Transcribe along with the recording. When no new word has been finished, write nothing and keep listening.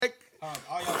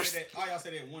All y'all say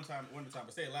that one time,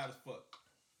 but say it loud as fuck.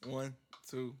 1,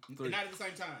 2, 3. Not at the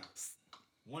same time.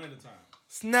 One at a time.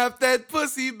 Snap that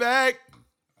pussy back.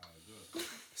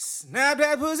 Snap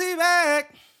that pussy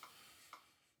back.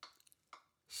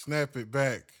 Snap it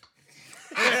back.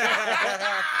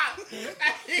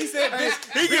 He said,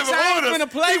 He giving I ain't orders.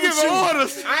 finna play with you.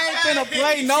 orders. I ain't finna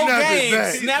play no Snap it games.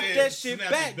 back. Snap He that said, shit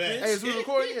snap back, it back. bitch. Hey, is we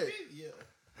recording yet?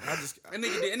 That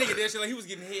nigga did that shit like he was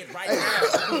getting head right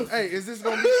now. Hey, is this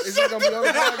gonna be on the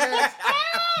podcast?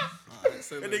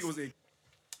 That nigga was in.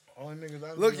 Only niggas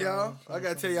I Look, y'all, I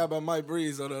gotta tell y'all about Mike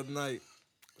Breeze the other night.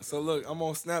 So look, I'm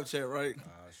on Snapchat, right?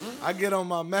 I get on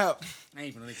my map, I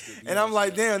ain't finna let you do and I'm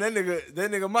like, damn, that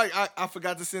nigga Mike, I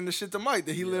forgot to send the shit to Mike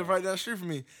that he lived right down the street from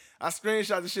me. I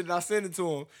screenshot the shit and I send it to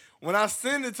him. When I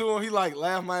send it to him, he like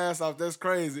laugh my ass off. That's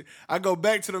crazy. I go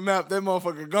back to the map, that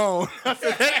motherfucker gone. I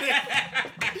said,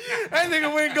 that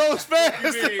nigga went ghost fast.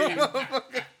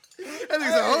 That nigga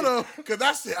said, hold on. Because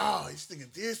I said, this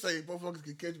nigga did say motherfuckers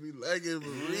can catch me lagging for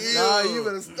real. Nah, you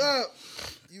better stop.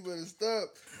 You better stop.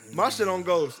 My shit on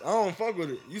ghost. I don't fuck with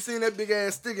it. You seen that big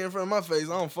ass sticker in front of my face?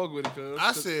 I don't fuck with it, cuz.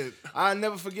 I said, I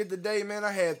never forget the day, man.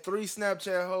 I had 3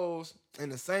 Snapchat hoes in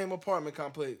the same apartment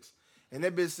complex. And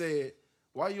that bitch said,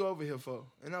 why you over here for?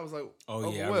 And I was like, Oh, over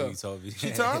yeah, I well. remember you told me.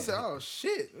 She told I said, oh,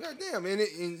 shit. God damn.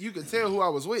 And you could tell who I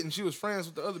was with, and she was friends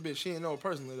with the other bitch. She didn't know her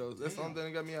personally, though. That's the only thing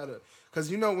that got me out of it. Because,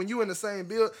 you know, when you in the same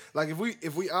build, like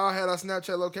if we all had our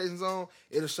Snapchat locations on,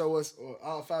 it'll show us, or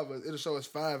all 5 of us, it'll show us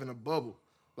 5 in a bubble.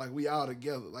 Like we all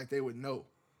together. Like they would know.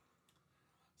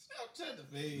 Snapchat the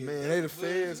feds. Man, they the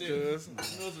feds, cuz.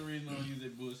 What's the reason I don't use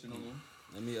that bullshit no more?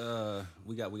 Let me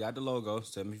we got the logo.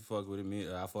 Tell me if you fuck with it. Me,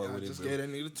 I fuck I with it. just bro. gave that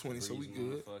nigga the 20, so we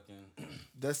good.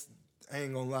 Fucking I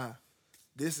ain't gonna lie.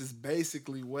 This is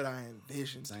basically what I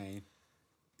envisioned. same.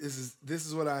 This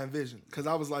is what I envisioned. Cause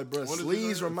I was like, bro, What is sleeves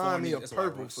this? remind me of That's white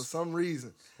purple ones. for some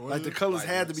reason. What Like is the it? colors White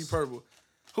had to ones. be purple.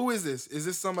 Who is this? Is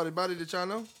this somebody body that y'all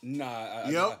know? Nah,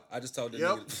 Yep. I just told the Yep.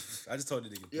 nigga. I just told the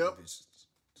nigga. Yep. Bitch.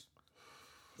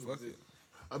 Fuck it.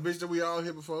 a bitch that we all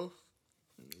hit before.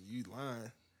 You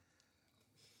lying.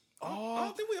 I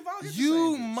don't think we have all hit the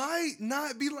You same bitch. might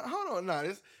not be lying. Hold on, nah.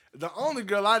 This the only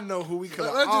girl I know who we could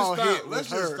have Let's all just stop. hit Let's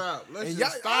was just her. stop. Let's And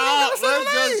just y'all- stop. I ain't gonna Let's say no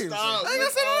just names. stop. I ain't gonna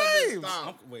Let's say no all just names.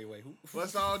 stop. Wait, who?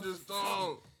 Let's all just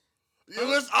stop. Yeah,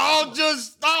 let's all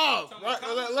just stop. Right?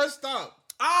 Let's stop.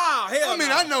 Ah, hell I mean,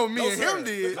 no. I know me No, and sir. him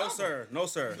did. No, sir. No,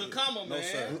 sir. The combo, No, man.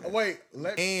 sir. Wait,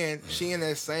 And she in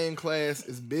that same class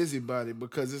as Busybody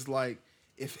because it's like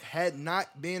if it had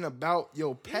not been about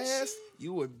your past,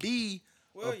 you would be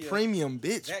Well, a yeah. premium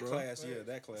bitch, That bro. class, yeah,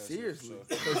 that class. yeah, Seriously,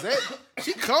 for sure. because that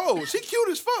she cold, she cute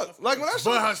as fuck. Like when I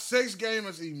saw but her sex game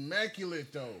is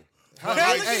immaculate though. her,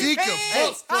 Like, hey, she hey, can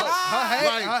hey, fuck.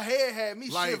 her head had me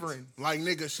Like, shivering. like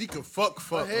nigga, she can fuck.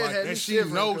 Her head Like, had me and she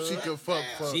shivering, know cuz. she can fuck.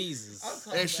 Jesus.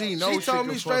 And she knows She told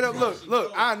me can straight fuck. up,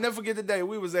 look, I'll never forget the day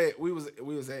we was at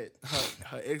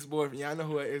her ex-boyfriend. Yeah, I know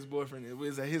who her ex-boyfriend is. We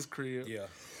was at his crib. Yeah.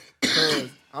 Cause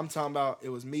I'm talking about it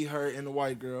was me, her, and the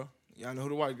white girl. Y'all know who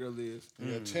the white girl is.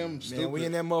 Yeah, Tim, Man, stupid. we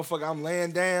in that motherfucker. I'm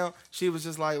laying down. She was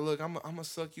just like, look, I'm gonna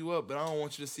suck you up, but I don't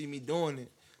want you to see me doing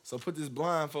it. So put this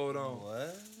blindfold on.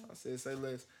 What? I said, say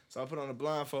less. So I put on the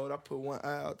blindfold. I put one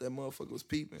eye out. That motherfucker was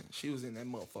peeping. She was in that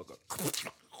motherfucker.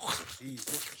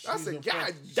 Jesus. I said, a God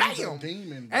fuck- she's a damn.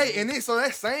 demon, bro. Hey, and then so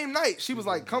that same night, she was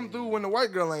like, come through when the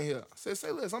white girl ain't here. I said,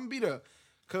 say less. I'm gonna be there.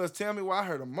 Cause tell me why I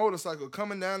heard a motorcycle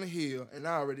coming down the hill and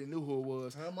I already knew who it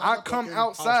was. Her I come motherfucking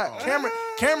outside.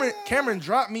 house Cameron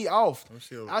dropped me off. Let me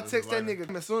see I if text that it's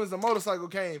nigga as soon as the motorcycle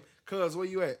came. Cuz where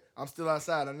you at? I'm still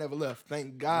outside. I never left.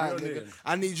 Thank God, Real nigga. nigga.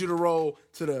 I need you to roll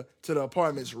to the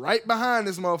apartments right behind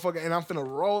this motherfucker, and I'm finna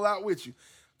roll out with you.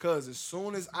 Cause as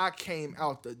soon as I came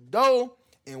out the door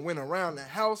and went around the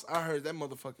house, I heard that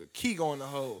motherfucker key go in the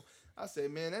hole. I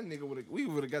said, man, that nigga we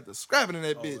would have got the scrapping in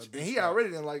that bitch. that bitch And he scrap. already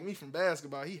didn't like me from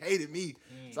basketball. He hated me.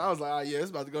 So I was like, oh yeah,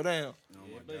 it's about to go down. Oh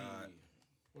my God.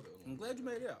 I'm glad you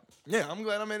made it out. Yeah, I'm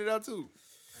glad I made it out too.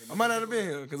 I might not have been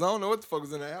here because I don't know what the fuck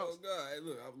was in that Oh house. God. Hey,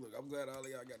 look, I'm glad all of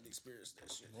y'all got to experience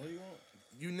that shit.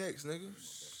 You next, nigga.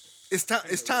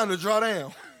 It's time to draw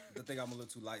down. I think I'm a little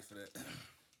too light for that.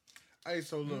 Hey,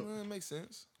 so look, It makes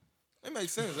sense. It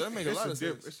makes sense. That makes a lot of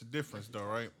sense. it's a difference though,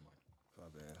 right? My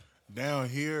bad. Down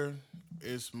here,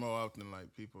 it's more often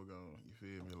like people go, you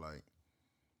feel me? Like,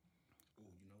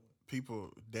 people,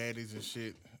 daddies and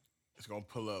shit, is gonna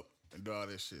pull up and do all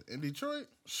that shit. In Detroit,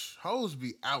 hoes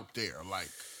be out there, like,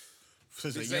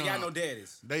 since They they ain't young. got no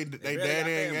daddies. They barely daddy got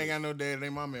ain't family. got no daddy. They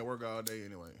mama at work all day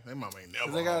anyway. They mama ain't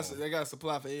never 'Cause home. they got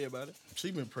supply for everybody.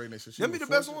 She been pregnant since she Them was be the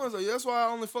best 14. ones though. That's why I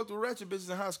only fucked with ratchet bitches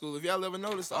in high school. If y'all ever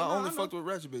noticed, I only know. fucked with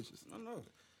ratchet bitches. I know.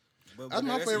 That's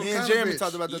my favorite Me and kind Jeremy of bitch.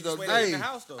 talked about that Easiest the other way day. to get Hey, in the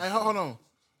house, though. hey, hold on.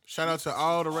 Shout out to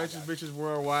all the ratchet bitches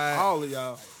worldwide. All of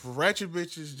y'all. Ratchet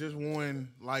bitches just won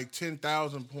like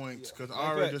 10,000 points because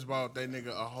Ari just bought that nigga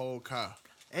a whole car.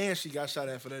 And she got shot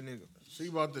at for that nigga. She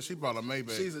bought a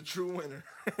Maybach. She's a true winner.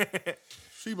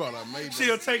 She bought a Maybach.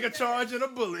 She'll take a charge and a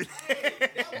bullet.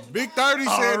 Big 30 said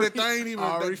Ari- that they ain't even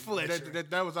Ari Fletcher.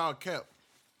 that was all kept.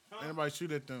 Anybody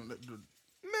shoot at them?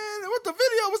 Man, what the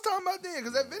video was talking about then?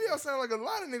 Because that video sounded like a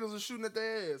lot of niggas was shooting at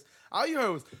their ass. All you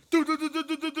heard was do do do do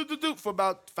do do do do do for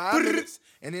about 5 minutes,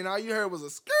 and then all you heard was a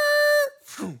skirt,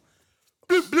 bloop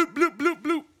bloop bloop bloop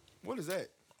bloop. What is that?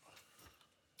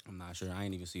 I'm not sure. I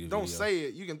ain't even see the Don't video. say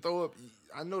it. You can throw up.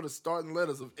 I know the starting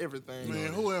letters of everything.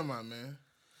 Man, who am I, man?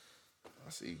 I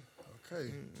see.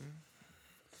 Okay.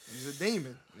 He's a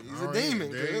demon. He's Oh, a yeah,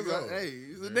 demon. there you cuz. go. Hey,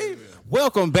 he's a demon.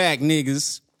 Welcome back,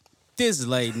 niggas. This is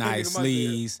Late Night Nigga, my bad.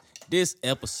 Sleeves. This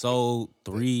episode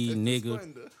 3, That's nigga.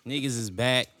 Splendor. Niggas is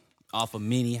back off a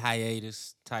mini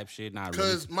hiatus type shit. Not really.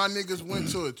 Because my niggas went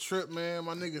to a trip, man.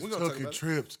 My niggas We gonna talk took about it.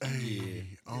 trips. Hey,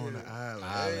 on the island.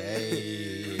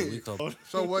 Hey, we come.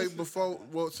 So wait,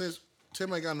 since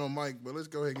Tim ain't got no mic, but let's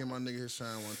go ahead and get my nigga his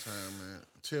shine one time, man.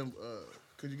 Tim,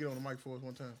 could you get on the mic for us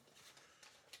one time?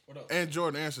 What up? And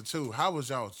Jordan answer too. How was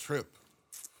y'all's trip?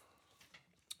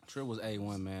 Trip was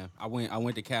A1, man. I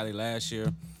went to Cali last year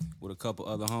with a couple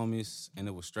other homies, and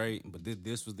it was straight. But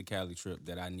this was the Cali trip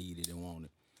that I needed and wanted.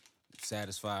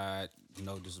 Satisfied,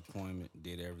 no disappointment.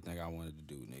 Did everything I wanted to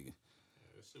do, nigga.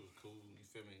 That shit was cool. You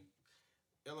feel me?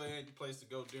 LA ain't the place to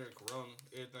go during Corona.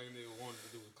 Everything nigga wanted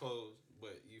to do was closed.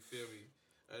 But you feel me?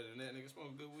 Other than that, nigga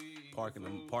smoke good weed. eat good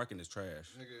food. Parking is trash.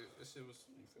 Nigga, that shit was,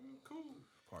 you feel me? Cool.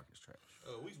 Parking is trash.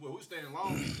 We staying in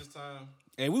Long Beach this time.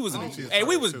 Hey, we was Long Beach is we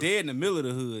trash, was too. dead in the middle of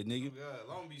the hood, nigga. God,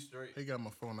 Long Beach straight. He got my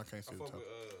phone. I can't I see the fuck top. with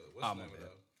Oh, what's my the name bad. of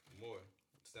that? More.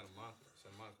 Santa Monica.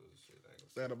 Santa Monica and shit. I ain't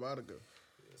gonna Santa Monica.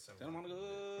 say it. Santa Monica.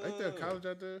 Ain't there a college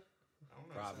out there? I don't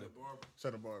know. Probably.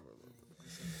 Santa Barbara. Yeah,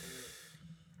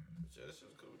 that shit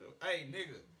was cool though. Hey,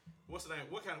 nigga. What's the name?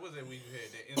 What was that weed you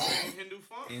had? That insane Hindu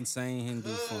funk? Insane Hindu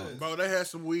funk. Bro, they had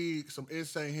some weed, some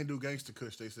insane Hindu gangster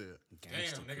kush, they said.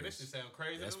 Gangsta Damn, nigga, Chris. this shit sound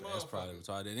crazy. That's as a probably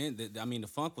motherfucker. retarded. I mean, the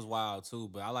funk was wild too,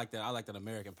 but I like that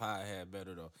American Pie had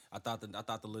better though. I thought the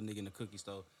little nigga in the cookie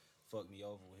store fucked me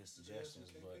over with his suggestions,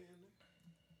 but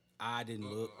I didn't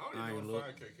look. I I don't ain't even know look.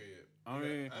 what KK is. I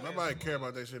mean, Nobody care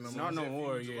about that shit no more. not no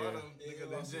more. Yeah. Nigga,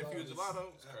 that Jet Fuel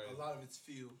Gelato. It's crazy. A lot of it's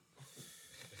fuel.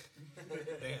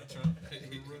 Damn, Trump.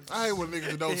 I hate when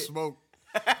niggas don't smoke.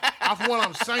 That's what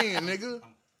I'm saying, nigga.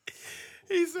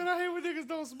 He said, I hate when niggas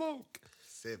don't smoke.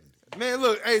 70. Man,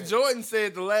 look, hey, Jordan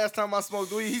said the last time I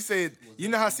smoked weed, he said, you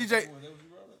know how CJ...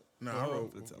 No, I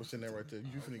wrote what's in there right there.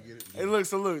 You finna get it. Hey, look,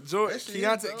 so look, Jordan, That shit is,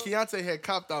 dog. Keontae had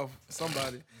copped off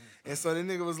somebody. And so the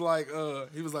nigga was like,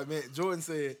 he was like, man, Jordan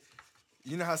said,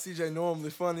 you know how CJ normally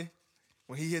funny?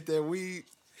 When he hit that weed,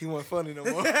 he wasn't funny no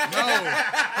more. No,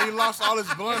 he lost all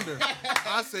his blunder.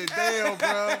 I said, damn,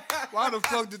 bro. Why the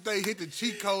fuck did they hit the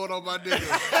cheat code on my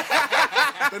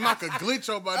nigga? They knock a glitch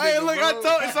on my nigga, Hey, look, bro. I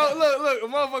told so look,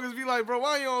 motherfuckers be like, bro,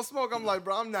 why you don't smoke? I'm like,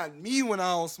 bro, I'm not me when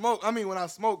I don't smoke. I mean, when I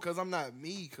smoke, cause I'm not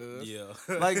me, cuz. Yeah.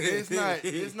 Like it's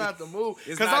not the move.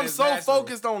 It's Cause not I'm as so natural.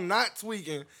 focused on not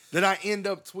tweaking that I end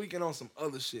up tweaking on some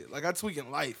other shit. Like I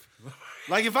tweaking life.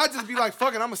 Like if I just be like,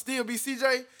 fuck it, I'ma still be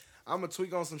CJ, I'ma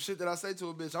tweak on some shit that I say to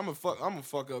a bitch. I'ma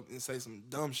fuck up and say some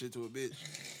dumb shit to a bitch.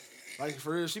 Like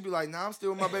for real, she be like, nah, I'm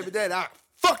still with my baby daddy.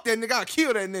 Fuck that nigga, I'll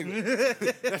kill that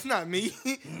nigga. That's not me.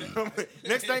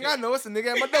 Next thing I know, it's a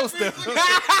nigga at my doorstep.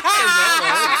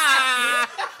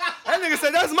 That nigga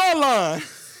said, that's my line.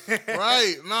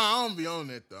 Right? Nah, I don't be on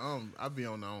that though. I be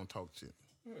on the I don't talk shit.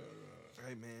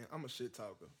 Hey man, I'm a shit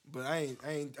talker, but I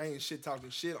ain't shit talking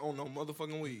shit on no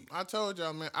motherfucking weed. I told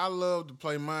y'all, man, I love to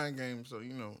play mind games, so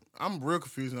you know, I'm real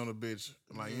confusing on a bitch.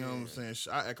 Like, you know what I'm saying?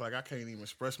 I act like I can't even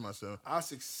express myself. I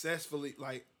successfully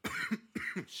like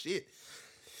shit.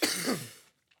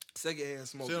 Secondhand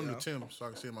smoke, Send him y'all. to Tim so I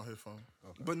can see him on his phone.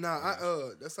 But nah,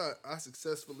 that's how I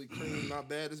successfully cleaned my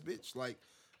baddest bitch, like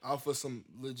off of some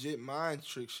legit mind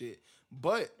trick shit.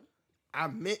 But I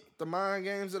meant the mind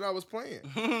games that I was playing.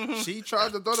 She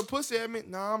tried to throw the pussy at me.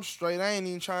 Nah, I'm straight. I ain't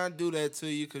even trying to do that to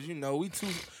you because you know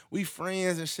we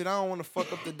friends and shit. I don't want to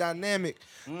fuck up the dynamic.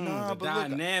 Nah, the but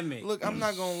dynamic. Look, I'm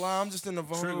not gonna lie. I'm just in a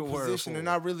Trigger vulnerable word position for and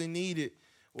it. I really need it.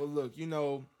 Well, look, you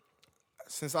know,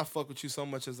 since I fuck with you so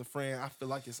much as a friend, I feel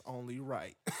like it's only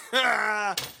right.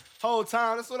 Whole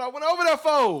time, that's what I went over there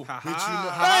for. Thanks.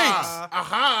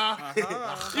 Aha! You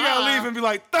gotta leave and be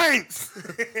like, thanks.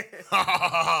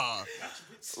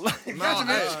 No,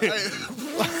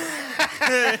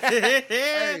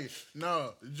 hey,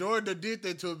 no, Jordan did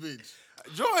that to a bitch.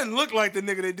 Jordan looked like the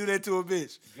nigga that do that to a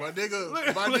bitch. My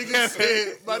nigga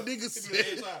said.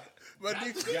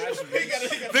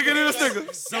 Nigga in the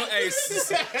sticker. So, hey,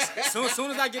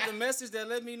 soon as I get the message that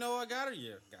let me know I got her,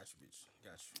 yeah, got you, bitch.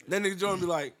 Got you. That nigga Jordan be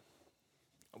like,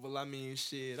 well, I mean,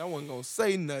 shit, I wasn't gonna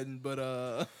say nothing,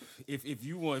 but If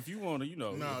you want to, you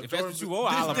know, Nah, if that's Jordan, what you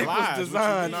want, I'll this dick oblige. was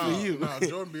designed What you for mean? you. Nah,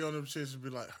 Jordan be on them shits and be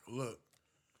like, look,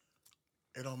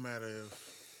 it don't matter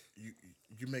if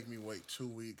you make me wait 2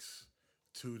 weeks,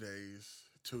 2 days,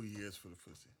 2 years for the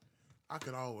pussy. I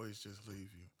could always just leave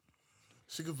you.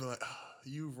 She could be like,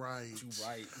 you right. You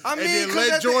right. I mean, And then 'cause let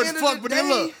at the Jordan end of fuck. the But then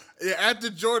day- look, yeah, after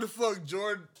Jordan fuck,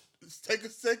 Jordan take a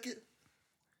second.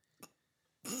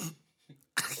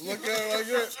 Look at it like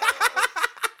that.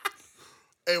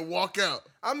 And walk out.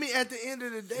 I mean, at the end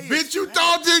of the day, Bitch, you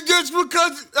thought that just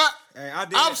because Hey, I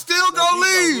did I'm that. still No, gonna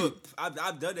please leave. don't look.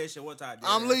 I've done that shit one time.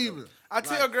 I'm leaving. I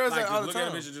tell girls that all the look time.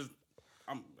 At a bitch and just,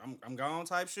 I'm gone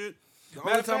type shit. The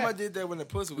only time I did that when the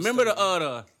pussy was Remember stuck.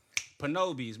 the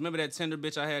Panobis? Remember that tender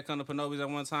bitch I had come to Panobis at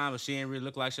one time, but she didn't really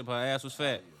look like shit, but her ass was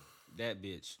fat. That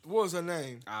bitch. What was her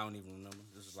name? I don't even remember.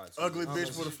 This is like Ugly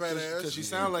bitch with a fat Because ass. she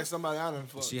sounded like somebody I done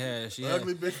fucked. She had.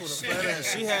 Ugly bitch with a fat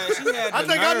ass. She had. I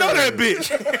think I know that bitch.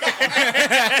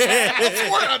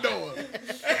 What I know her.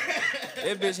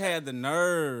 That bitch had the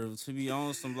nerve to be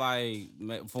on some like,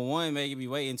 for one, making me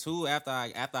wait, and two, after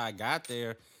I got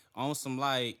there, on some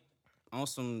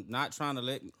not trying to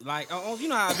let, like, you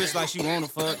know how a bitch like she wanna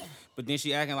fuck, but then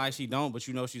she acting like she don't, but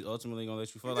you know she's ultimately gonna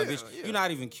let you fuck. Like, bitch, you're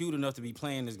not even cute enough to be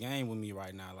playing this game with me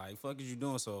right now. Like, fuck is you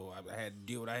doing? So I had to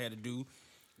do what I had to do.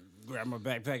 Grab my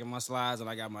backpack and my slides, and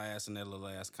I got my ass in that little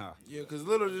ass car. Yeah, because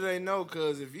little do they know,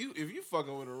 because if you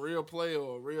fucking with a real player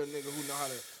or a real nigga who know how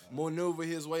to maneuver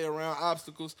his way around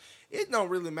obstacles, it don't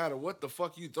really matter what the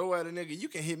fuck you throw at a nigga. You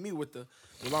can hit me with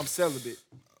well, I'm celibate.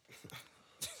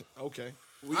 Okay.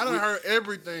 I done heard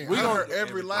everything. We I done heard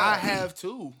every lie. I have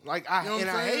too. Like, You know what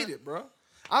I'm I saying? hate it, bro.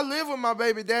 I live with my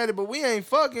baby daddy, but we ain't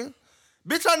fucking.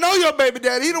 Bitch, I know your baby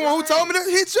daddy. He the one who told me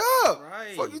to hit you up.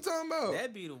 Right. Fuck you talking about?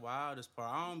 That'd be the wildest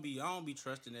part. I don't be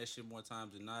trusting that shit more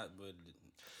times than not, but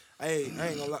Hey, I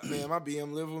ain't gonna lie, man. My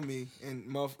BM live with me, and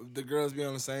the girls be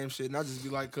on the same shit, and I just be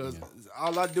like, cause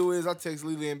all I do is I text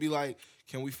Lily and be like,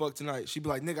 "Can we fuck tonight?" She be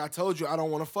like, "Nigga, I told you I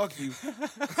don't want to fuck you."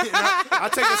 I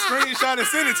take a screenshot and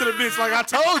send it to the bitch like, "I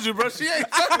told you, bro. She ain't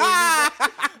fucking with me." Bro.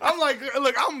 I'm like,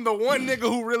 look, I'm the one nigga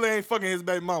who really ain't fucking his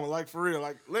baby mama, like for real.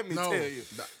 Like, let me tell you.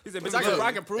 he said, "Bitch,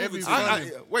 I can prove It'd it be to you."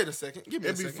 funny. Wait a second. Give me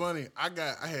a It'd be second. funny.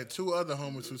 I had two other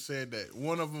homies who said that.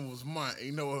 One of them was mine.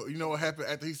 You know what happened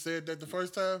after he said that the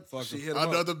first time? She hit him up.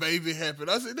 Another baby happened.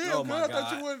 I said, damn, Oh, girl, my I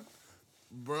thought God. you would.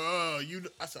 Bruh,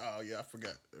 I said, oh yeah, I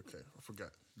forgot. Okay, I forgot.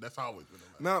 That's always been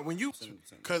like. Now, when you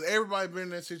Cause everybody been in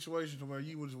that situation to where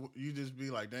you just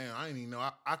be like, damn, I didn't even know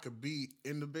I could be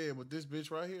in the bed with this bitch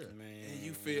right here. Man, and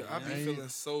you feel, I be feeling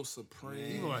so supreme.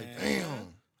 You be like,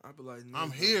 damn, I be like,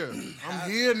 I'm nigga. here. I'm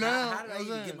here now. How did I You know what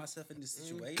even I'm get saying? myself in this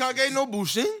situation? Kage no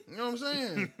bushin. You know what I'm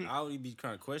saying? I would be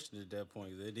kind of questioning at that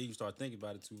point. Then you start thinking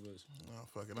about it too much. Oh,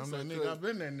 fuck it. I'm so that good. nigga. I've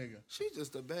been that nigga. She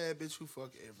just a bad bitch who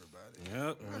fuck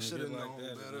everybody. Yep. I should have known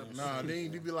better. Nah,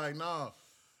 then you be like, nah.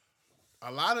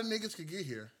 A lot of niggas could get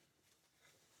here.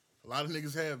 A lot of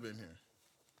niggas have been here.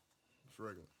 It's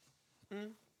regular.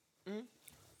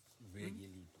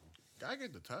 Regularly. Can I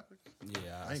get the topic?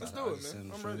 Yeah, Let's Let's do it,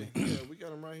 man. I'm ready. Yeah, we got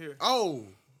them right here. Oh,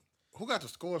 who got the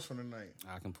scores for the night?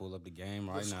 I can pull up the game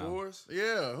right The now. scores.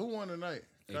 Yeah, who won tonight?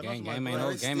 Hey, I know game somebody ain't playing. no-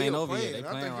 They game still ain't over yet. playing. They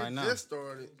I playing think right it now. just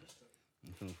started.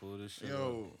 I'm finna pull this shit up.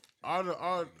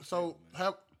 Yo, so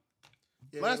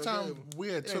Yeah, last yeah, time we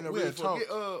had yeah, no, we had talked. Get,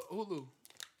 Hulu.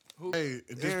 Hey,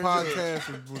 this Aaron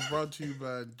podcast was brought to you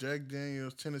by Jack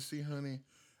Daniels, Tennessee Honey,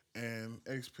 and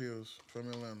X Pills from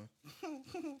Atlanta.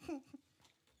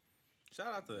 Shout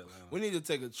out to Atlanta. We need to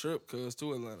take a trip, cuz,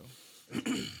 to Atlanta.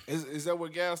 is that where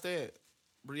Gal stay at?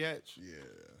 Bree Hatch? Yeah.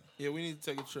 Yeah, we need to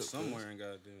take a trip. Somewhere cuz. in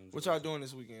goddamn. What y'all doing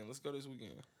this weekend? Let's go this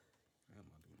weekend.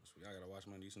 I gotta watch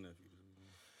my niece and nephew.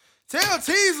 Tell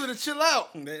Teasley to chill out.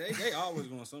 They always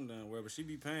going some damn where, but she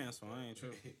be paying, so I ain't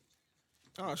tripping.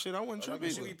 Oh, shit, I wouldn't trip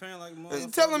She be either. paying like a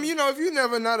motherfucker. Tell them, if you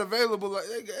never not available, like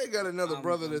they got another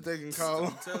brother that they can call.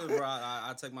 I'm telling you, bro,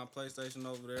 I take my PlayStation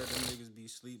over there. Them niggas be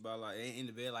sleep by like in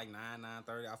the bed like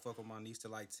 9:30. I fuck with my niece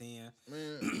till like 10,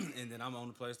 Man, and then I'm on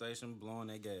the PlayStation blowing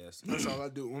that gas. That's all I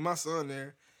do. When my son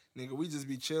there, nigga, we just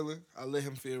be chilling. I let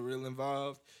him feel real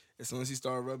involved. As soon as he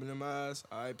started rubbing them eyes,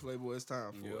 all right, Playboy, it's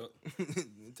time for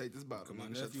it. Take this bottle. My nigga.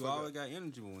 Shut the nephew fuck always up. got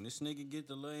energy, but when this nigga get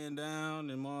to laying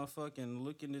down and motherfucking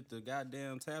looking at the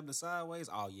goddamn tablet sideways,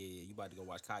 oh yeah, you about to go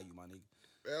watch Caillou, my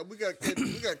nigga. we got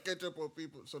to catch up on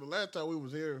people. So the last time we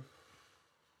was here,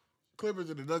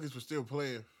 Clippers and the Nuggets were still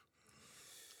playing.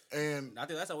 And I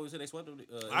think that's how we said they swept.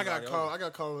 I got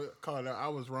called out. I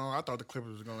was wrong. I thought the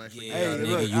Clippers was gonna actually. Yeah, Hey, get it.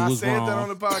 look, you I was said that wrong. on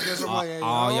the podcast. I'm like, hey,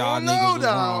 All I y'all don't know, niggas was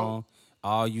dawg. wrong.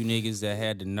 All you niggas that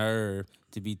had the nerve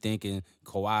to be thinking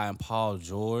Kawhi and Paul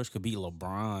George could beat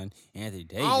LeBron, Anthony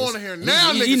Davis. I don't wanna hear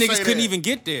now You niggas niggas say couldn't that. even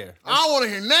get there. I don't want to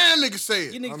hear now niggas say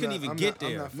You it. niggas couldn't even get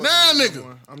there. Nah,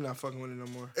 nigga. I'm not fucking with it no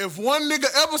more. If one nigga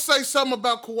ever say something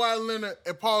about Kawhi Leonard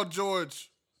and Paul George,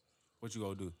 What you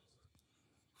gonna do?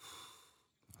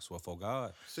 I swear for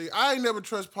God. see, I ain't never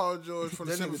trust Paul George for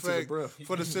the That simple nigga took a fact. breath.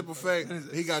 For the simple fact,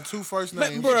 he got 2 first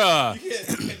names. Bruh.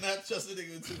 You cannot trust a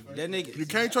nigga with 2 first. That nigga. You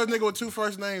can't trust a nigga with 2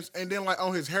 first names, and then like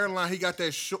on his hairline, he got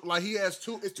that like he has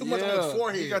two. It's too much on his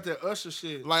forehead. He got that Usher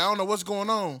shit. Like I don't know what's going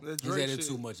on. That He's Drake added shit.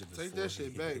 too much of his Take that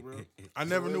shit back, bro. I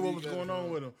never knew what whatever was you going gotta on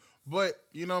do. with him. But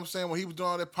you know what I'm saying, when he was doing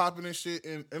all that popping and shit,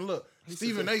 and look,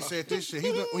 Stephen A. said this shit.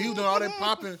 When he was doing all that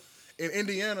popping in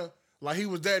Indiana, like he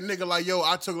was that nigga. Like yo,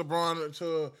 I took LeBron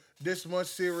to this much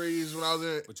series when I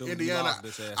was But in you Indiana. lost,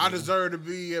 bitch ass I nigga. deserve to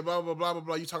be here. Blah blah blah blah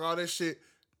blah. You talk all that shit.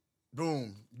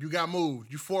 Boom, you got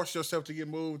moved. You forced yourself to get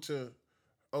moved to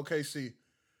OKC.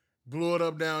 Blew it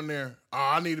up down there. Oh,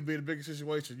 I need to be in the biggest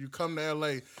situation. You come to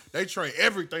LA. They trade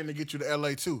everything to get you to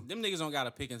LA too. Them niggas don't got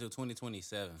to pick until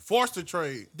 2027. Forced to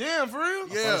trade. Damn, for real?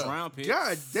 Yeah. First round pick.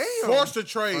 God damn. Forced to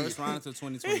trade. First round until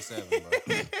 2027,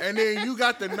 bro. And then you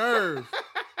got the nerve.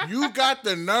 You got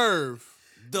the nerve.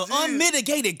 The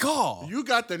unmitigated gall. You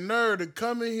got the nerve to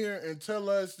come in here and tell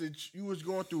us that you was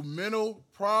going through mental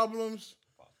problems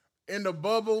in the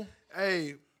bubble.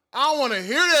 Hey, I don't want to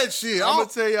hear that shit. I'm gonna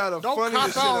tell y'all the Don't funniest cop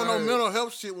shit out I on no heard. mental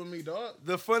health shit with me, dog.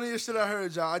 The funniest shit I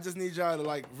heard, y'all. I just need y'all to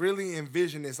like really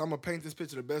envision this. I'm gonna paint this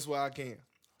picture the best way I can.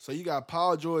 So you got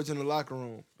Paul George in the locker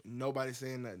room. Nobody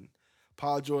saying nothing.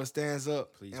 Paul George stands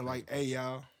up Please, and like, hey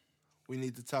y'all, we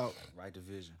need to talk. Right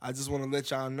division. I just want to let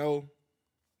y'all know,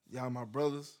 y'all my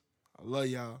brothers. I love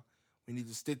y'all. We need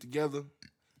to stick together.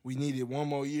 We need it one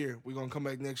more year. We're gonna come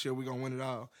back next year. We're gonna win it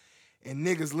all. And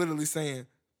niggas literally saying,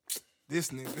 this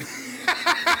nigga.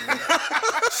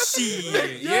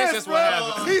 Shit. Yes, that's bro. what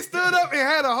happened. He stood up and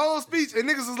had a whole speech, and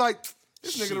niggas was like,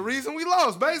 this nigga the reason we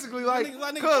lost, basically. Like, Nigga,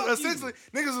 fuck because essentially,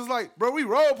 niggas was like, bro, we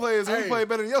role players and we Hey. play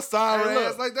better than your siren Hey,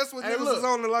 look. ass. Like, that's what Hey, niggas look. was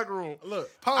on in the locker room. Look,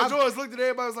 Paul George looked at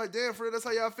everybody was like, damn, Fred, that's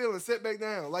how y'all feeling. Sit back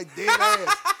down. Like, dead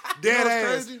ass. Dead what's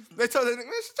ass. crazy? They told that nigga,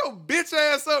 man, shut your bitch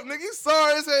ass up, nigga. You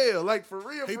sorry as hell. Like, for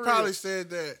real, He for probably real. said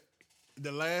that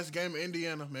the last game of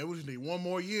Indiana, man, we just need one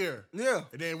more year. Yeah.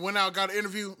 And then went out, got an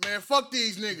interview, man, fuck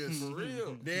these niggas. For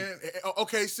real. Then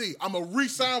OKC, I'm a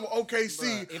re-sign with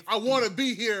OKC. I want to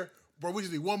be here, bro. We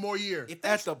just need one more year. If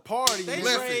At the party, they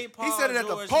nigga. trade He Paul said it at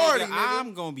the George, party, nigga, nigga.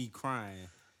 I'm gonna be crying.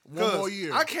 One more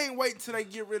year. I can't wait till they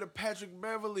get rid of Patrick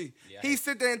Beverly. Yeah. He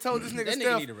sit there and told this nigga That nigga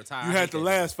Steph, need to retire. you I had hate the that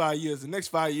last 5 years. The next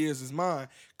 5 years is mine.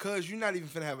 Cause you're not even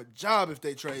finna have a job if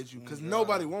they trade you. Cause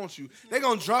nobody wants you. They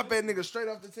gonna drop that nigga straight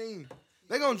off the team.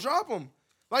 They gonna drop him.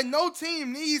 Like no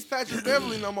team needs Patrick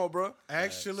Beverly no more, bro.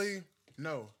 Actually,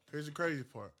 no. Here's the crazy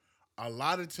part. A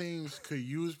lot of teams could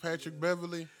use Patrick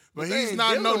Beverly, but they he's ain't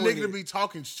not no dealing with nigga to it. be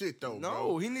talking shit though. No,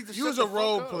 bro. he needs to use shut a the fuck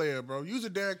role up. player, bro. Use a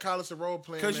Darren Collison role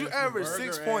player. Cause you average burger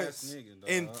 6 ass points nigga, dog.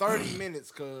 in 30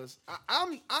 minutes. Cause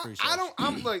I'm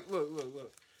like,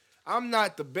 look. I'm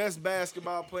not the best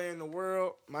basketball player in the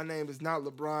world. My name is not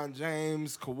LeBron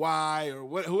James, Kawhi,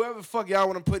 or whoever the fuck y'all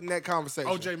want to put in that conversation.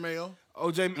 OJ Mayo.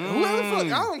 OJ, whoever the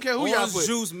fuck. I don't care who y'all Orange put.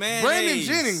 juice, mayonnaise. Brandon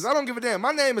Jennings. I don't give a damn.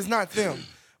 My name is not them.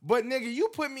 But nigga, you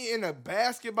put me in a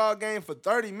basketball game for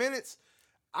 30 minutes,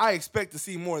 I expect to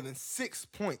see more than 6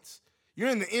 points. You're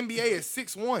in the NBA at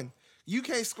 6'1". You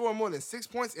can't score more than 6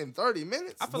 points in 30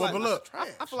 minutes. I feel Well, like, but look,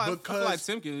 I feel like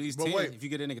Tim can at least but 10 wait. if you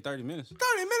get that nigga 30 minutes. 30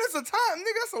 minutes of time,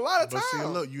 nigga. That's a lot of time. But see,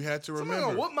 look, you had to Somebody remember.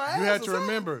 gonna whoop my You ass had or to something.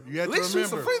 remember. You had At to least shoot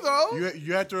some remember. free throws.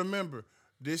 You had to remember.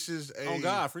 This is a Oh,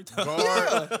 God, free throws.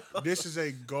 guard. This is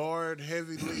a guard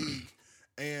heavy league,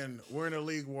 and we're in a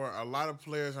league where a lot of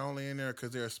players are only in there because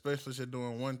they're specialists at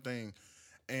doing one thing,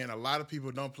 and a lot of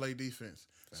people don't play defense.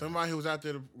 Somebody who was out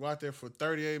there to go out there for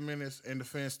 38 minutes and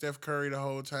defend Steph Curry the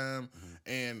whole time,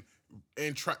 and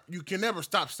try. You can never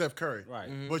stop Steph Curry, Right.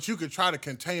 But you could try to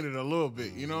contain it a little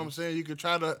bit. You know what I'm saying? You could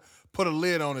try to put a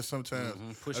lid on it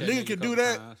sometimes. Push A that nigga can a do couple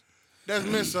that. times. That's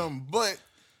meant something, but.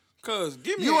 Cause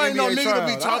give me You an ain't no NBA nigga to tryout.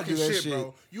 be I'll talking do that shit,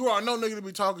 bro. You are no nigga to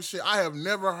be talking shit. I ain't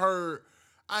never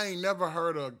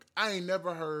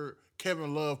heard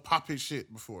Kevin Love pop his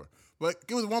shit before. But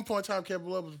it was one point in time Kevin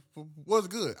Love was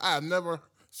good. I have never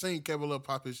seen Kevin Love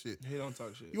pop his shit. He don't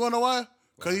talk shit. You wanna know why?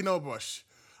 Because he know, bro,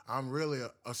 I'm really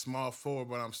a small forward,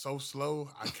 but I'm so slow,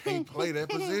 I can't play that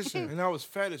position. And I was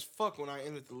fat as fuck when I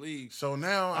entered the league. So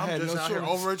now I'm had just no out here choice.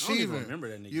 I don't even overachieving. remember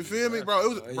that nigga You in feel me, basketball. bro?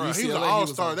 He was UCLA, an he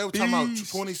all-star. was They a were talking about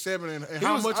beast. 27 and He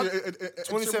how was- much? I-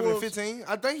 27, 15.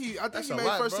 I think he That's made a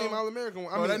lot, first bro. team All American.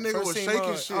 Bro, that nigga first was team,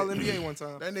 shaking shit. All NBA one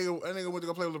time. That nigga went to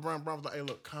go play with LeBron. LeBron was like, "Hey,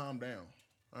 look, calm down,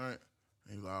 all right."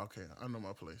 And he was like, "Okay, I know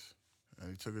my place."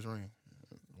 And he took his ring,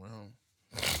 went home.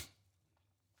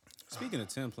 Speaking of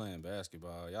Tim playing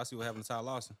basketball, y'all see what happened to Ty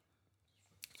Lawson?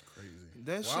 Crazy.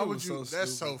 That Why shit would was you? so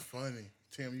That's stupid. so funny,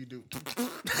 Tim. You do.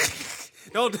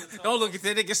 Don't look at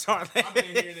that nigga start I've been laughing.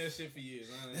 hearing that shit for years.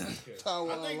 I don't care. Tyrone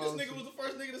I think this Lawson. nigga was the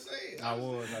first nigga to say it. I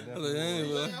was. I I definitely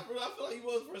feel was. like he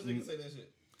was the first nigga to say that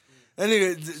shit. That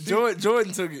nigga,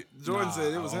 Jordan took it. Jordan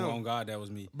said it was him. On God, that was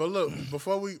me. But look,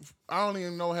 I don't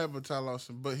even know what happened to Ty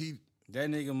Lawson, but That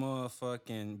nigga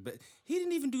motherfucking, but he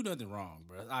didn't even do nothing wrong,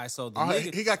 bro. All right, so the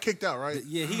nigga, he got kicked out, right?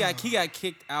 yeah, he got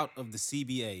kicked out of the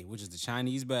CBA, which is the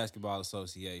Chinese Basketball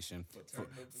Association.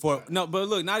 For no, but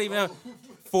look, not even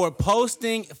for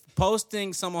posting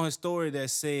some on his story that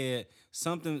said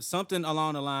something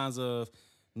along the lines of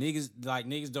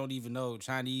niggas don't even know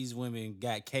Chinese women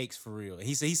got cakes for real.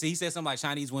 He said something like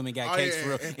Chinese women got Oh, cakes yeah, for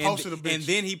real, and posted a bitch. and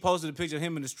then he posted a picture of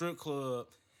him in the strip club.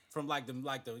 From like the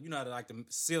you know how the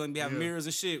ceiling be having Yeah. mirrors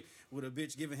and shit with a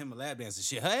bitch giving him a lap dance and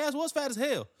shit. Her ass was fat as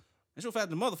hell. And she was fat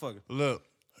than a motherfucker. Look,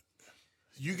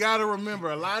 you got to remember,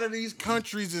 a lot of these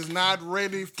countries is not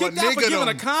ready for Kicked out for giving a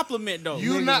niggerdom. compliment though.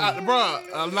 You not, bro.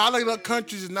 A lot of the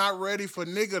countries is not ready for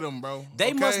niggerdom, bro.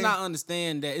 They must Okay? not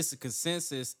understand that it's a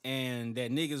consensus and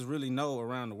that niggas really know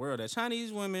around the world that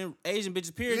Chinese women, Asian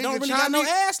bitches, period, Nigga, don't really got no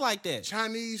Chinese- ass like that.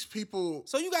 Chinese people.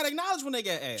 So you gotta acknowledge when they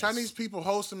got ass. Chinese people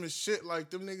wholesome as shit. Like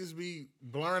them niggas be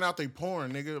blurring out they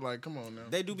porn, nigga. Like, come on now.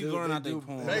 They do be Dude, blurring they out their do.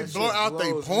 porn. They That blur shit out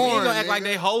they blows me. You ain't porn. gonna act like nigga.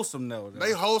 they wholesome though.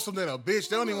 They wholesome than a bitch.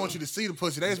 They don't even want you to see the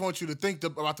pussy. They just want you to think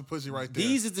about the pussy right there.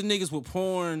 These is the niggas with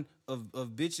porn of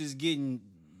bitches getting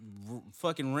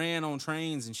fucking ran on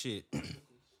trains and shit.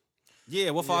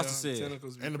 Yeah, what Foster said.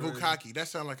 Tentacles be and the crazy. bukkake. That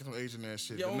sound like some Asian ass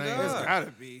shit. Yo, the name God. It's is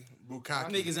gotta be. bukkake.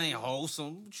 Niggas ain't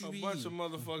wholesome. What you A be bunch of eating?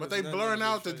 motherfuckers. But they nutting blurring in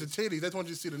out their the face. titties. They just want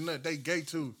you to see the nut. They gay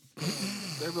too.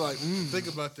 They be like, Think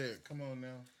about that. Come on now.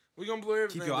 we gonna blur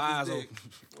everything. Keep your with this eyes dick.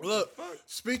 open. Look,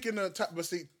 speaking of, but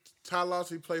see, Ty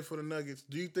Lawson played for the Nuggets.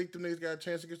 Do you think them niggas got a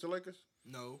chance against the Lakers?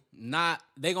 No. Not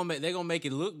they gonna make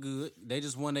it look good. They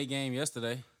just won their game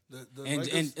yesterday. The And-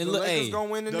 Lakers, and the look, Lakers hey, gonna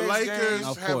win the The next Lakers game.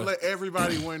 Of have course. let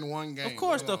everybody win one game. Of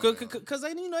course, though, Come on now. because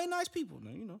they nice people.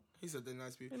 You know. He said they're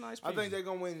nice people. They nice I think people. they're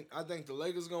gonna win. I think the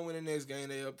Lakers gonna win the next game.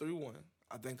 They up 3-1.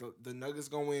 I think the Nuggets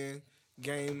gonna win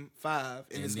game 5,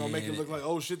 and it's gonna make it then- look like,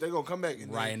 oh shit, they gonna come back.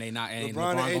 And Right, then and they not. And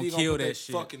LeBron and LeBron AD gonna gonna kill put that their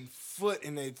shit. fucking foot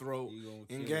in their throat He gonna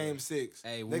in kill game that. 6.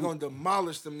 Hey, They gonna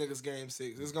demolish them niggas game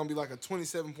 6. It's gonna be like a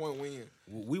 27-point win.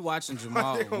 We watching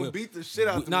Jamal. They gonna beat the shit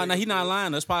out. No, them he niggas, not bro.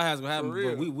 lying. That's probably how it's gonna happen. For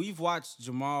real. But we've watched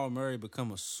Jamal Murray become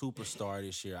a superstar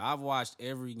this year. I've watched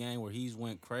every game where he's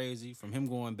went crazy, from him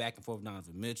going back and forth with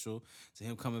Donovan Mitchell to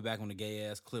him coming back on the gay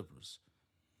ass Clippers.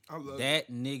 I love it. That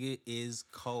nigga is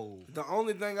cold. The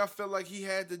only thing I felt like he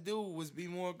had to do was be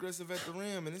more aggressive at the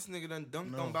rim, and this nigga done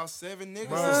dunked on about 7 niggas.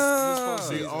 Bro, this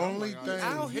the postseason. only I'm thing-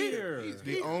 Out here.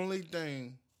 The only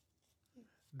thing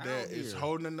that Out is here.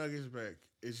 holding the Nuggets back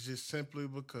is just simply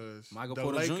because Michael the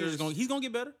Porter Jr. Lakers, he's gonna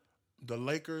get better. the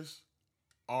Lakers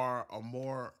are a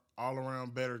more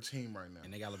all-around better team right now.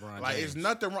 And they got LeBron Like, James. it's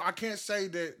nothing wrong. I can't say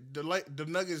that the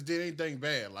Nuggets did anything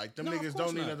bad. Like, them No, of niggas course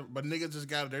don't need not. nothing. But niggas just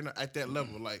got it. They're not at that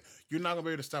level. Like, you're not going to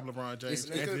be able to stop LeBron James,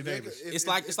 It's- Anthony they could- Davis. if-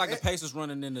 It's like the Pacers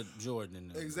running into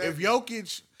Jordan. And Exactly. If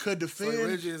Jokic could defend,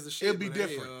 Reggie is the shit, it'd be but hey,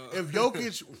 different. If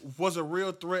Jokic was a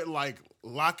real threat, like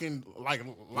locking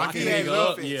Locking he had nigga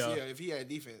up, defense, yeah. if he had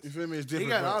defense. you feel me? It's He different.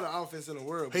 got bro. all the offense in the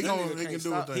world. He but that gonna- nigga he can can't do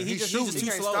stop- his thing. He He's just shooting. too He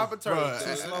can't slow. stop a turtle. Bruh, Too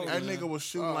that, slow, that man. nigga was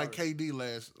shooting like Sorry. KD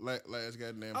last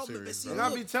goddamn Oh, series. but see, bro. And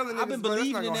I be telling I've niggas, been bro, that's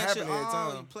believing not in gonna that shit happen every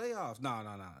all time. playoffs.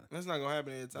 No. That's not gonna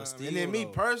happen every time. still, And then me though.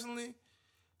 personally,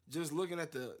 just looking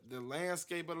at the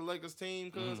landscape of the Lakers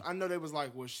team, because Mm-hmm. I know they was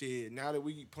like, well, shit, now that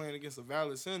we playing against a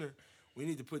valid center, we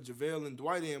need to put JaVale and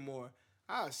Dwight in more.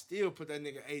 I still put that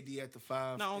nigga AD at the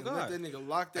 5. No, and God. let that nigga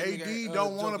lock that AD nigga.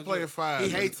 don't want to Joker play Joker. a 5. He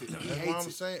hates it. He That's hates what I'm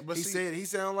it. saying. But he see, said he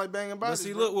sound like banging But bodies.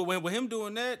 see, bro. look, when him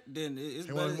doing that, then it's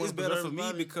He wanna better preserve for his me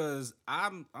body? because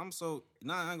I'm so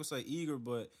not I ain't gonna say eager,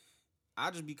 but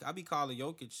I be calling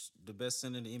Jokic the best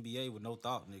center in the NBA with no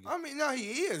thought, nigga. I mean, no,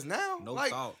 he is now. No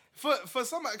like, thought. For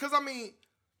somebody, because I mean,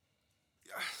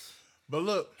 But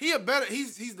look,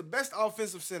 He's the best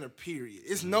offensive center. Period.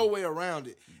 It's no way around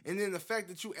it. And then the fact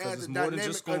that you add it's the more than dynamic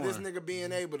just of this scoring. nigga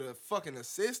being able to fucking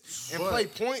assist and But- play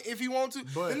point if he want to.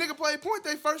 but- The nigga played point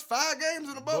they first 5 games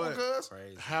in the bubble, But- cuz.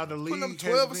 Crazy. how the Putting up league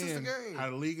 12 has assists a been, game. how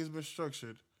the league has been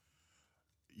structured,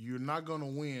 you're not going to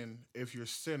win if your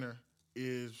center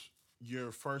is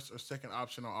your first or second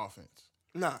option on offense.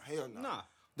 Nah, hell no. Nah.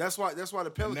 That's why the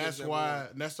And Pelicans.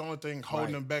 that's the only thing holding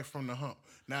Right. them back from the hump.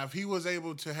 Now, if he was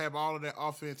able to have all of that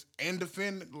offense and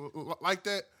defend like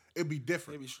that, it'd be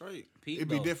different. Maybe straight. Pete, It'd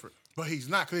be though. different. But he's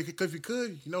not. Because if he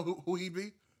could, you know who he'd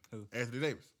be? Who? Anthony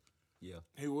Davis. Yeah.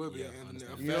 He would be Yeah, Anthony.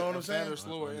 understand. A You know what I'm fatter, saying?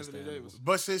 slower Anthony Understandable. Davis.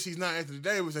 But since he's not Anthony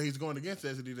Davis and he's going against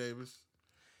Anthony Davis,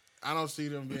 I don't see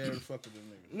them being able to fuck with them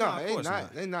niggas. No, of they course not.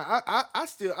 not. They not.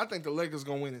 I think the Lakers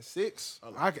gonna win in 6.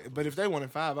 But if they won in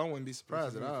 5, I wouldn't be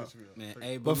surprised at all. Man,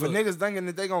 hey, But for look, niggas thinking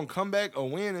that they gonna come back or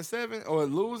win in 7 or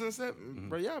lose in 7,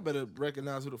 bro, y'all better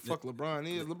recognize who the fuck LeBron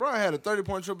is. LeBron had a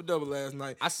 30-point triple-double last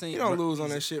night. I seen- he don't bro, lose on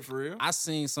that shit for real. I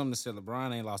seen something that said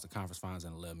LeBron ain't lost the conference finals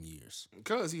in 11 years.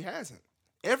 Because he hasn't.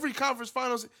 Every conference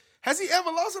finals, has he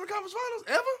ever lost in the conference finals?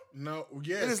 Ever? No,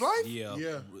 yes. In his life? Yeah.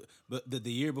 Yeah. But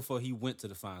the year before he went to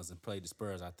the finals and played the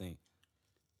Spurs, I think.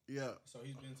 Yeah. So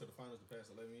he's been to the finals the past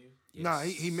 11 years. Yes. Nah,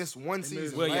 he missed one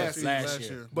season Well, yeah, last season. last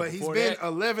year. But he's Before been that-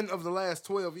 11 of the last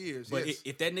 12 years. But yes.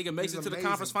 if that nigga makes He's it to the amazing.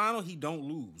 conference final, he don't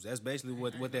lose. That's basically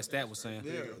what that stat was saying.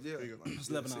 yeah. It's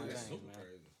 11 games, man.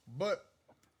 But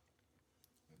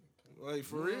Like,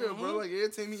 for real, bro. Like, every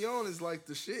team he on is like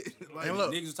the shit. Like, And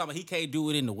look, Niggas was talking about he can't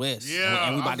do it in the West. Yeah,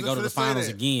 And we I about to was go to the just finna say finals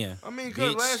that. again. I mean,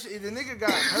 because Bitch. last year, the nigga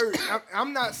got hurt.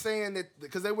 I'm not saying that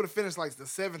because they would have finished like the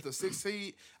 7th or 6th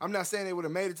seed. I'm not saying they would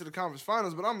have made it to the conference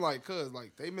finals, but I'm like,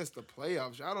 like, they missed the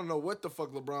playoffs. I don't know what the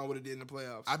fuck LeBron would have did in the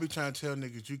playoffs. I be trying to tell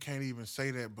niggas you can't even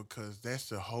say that because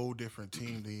that's a whole different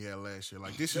team than he had last year.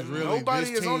 Like this is really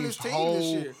Nobody this is on this team's team this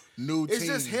whole year. new It's team.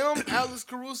 just him, Alex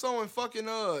Caruso, and fucking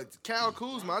Kyle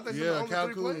Kuzma. I think they're the only Kyle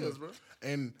 3 Kuzma. players, bro.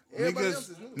 And Everybody niggas else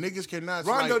is new. niggas cannot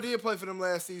Rondo like, did play for them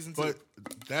last season, too. but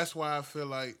that's why I feel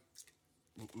like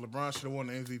LeBron should have won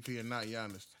the MVP and not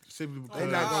Giannis. Simply They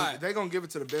because they gonna give it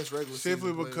to the best regular simply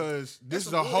season player. because this That's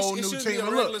is a a whole bullshit. It new should be team. a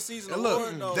And regular look, season and look,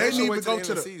 award, though. they They should didn't wait even till go the to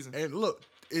end the of the season. and look.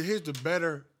 Here's the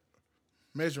better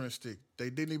measuring stick. They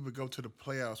didn't even go to the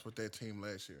playoffs with that team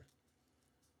last year.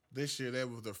 This year, they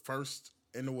were the first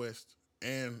in the West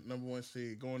and #1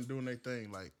 seed, going doing their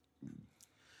thing. Like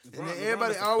And then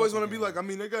everybody always want to be like, I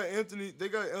mean, they got Anthony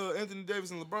Davis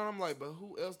and LeBron. I'm like, but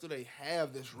who else do they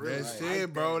have that's really That's like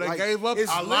it, bro. that? They Like, gave up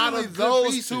it's a lot literally of good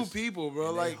those pieces. 2 people, bro.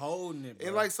 And Like, they holding it, bro.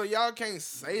 and like, so y'all can't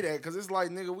say that because it's like,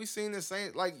 nigga, we seen this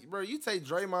same, like, bro, you take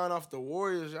Draymond off the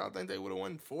Warriors, y'all think they would have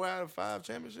won 4 out of 5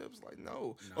 championships? Like,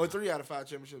 no. Or 3 out of 5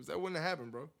 championships. That wouldn't have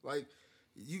happened, bro. Like,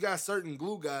 you got certain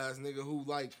glue guys, nigga, who,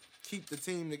 like, keep the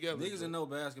team together. Niggas bro. that know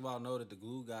basketball know that the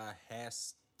glue guy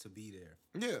has to be there.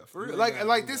 Yeah, for real. Really Like got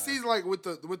like glue this guy. season, like with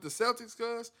the Celtics,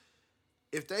 cuz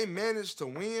if they manage to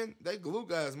win, they glue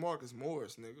guy is Marcus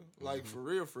Morris, nigga. Like for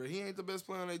real, he ain't the best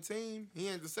player on their team. He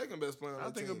ain't the second best player on their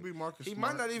I think team. it'll be Marcus He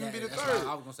Smart. might not even be the That's third. what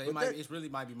I was gonna say. But that- It really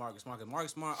might be Marcus Smart. 'Cause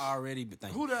Marcus Smart already.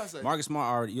 Who did I say? Marcus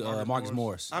Smart already. Marcus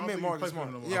Morris. I don't meant think he Marcus plays for Smart.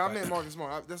 them no more. Yeah, I Okay. meant Marcus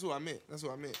Smart. That's who I meant. That's who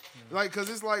I meant. Like, cause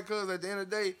it's like, cause at the end of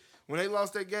the day, when they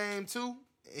lost that game 2,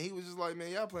 and he was just like,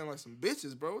 man, y'all playing like some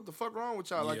bitches, bro. What the fuck wrong with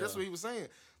y'all? Like, Yeah. that's what he was saying.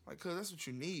 Like, cuz that's what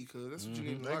you need, cuz that's what you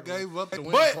need. in the they locker room. gave up the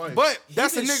win But twice.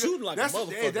 that's a been shooting nigga. like a That's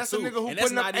motherfucker, that's a too. nigga who And that's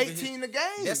putting up not even 18 a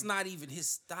game. That's not even his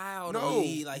style. no,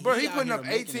 though. bro. He He out putting here up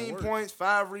making it 18 work. points,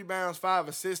 5 rebounds, 5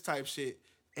 assists type shit,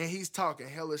 and he's talking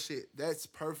hella shit. That's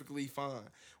perfectly fine.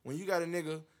 When you got a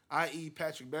nigga, i.e.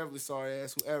 Patrick Beverly, sorry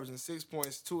ass, who averaging 6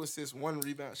 points, 2 assists, 1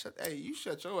 rebound. You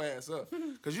shut your ass up,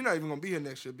 cause you're not even gonna be here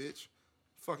next year, bitch.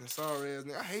 Fucking sorry ass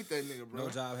nigga. I hate that nigga, bro. No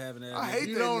job having that. I nigga. hate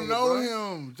You that don't nigga, know bro.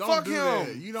 him. Don't Fuck do him.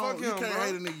 that. You don't. Fuck You him, can't bro.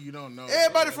 hate a nigga you don't know.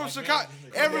 Everybody from Chicago,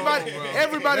 everybody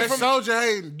That's from soldier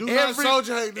hating. Do not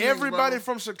soldier hate. the niggas, everybody bro.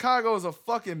 from Chicago is a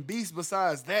fucking beast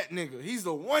besides that nigga. He's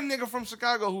the one nigga from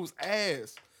Chicago who's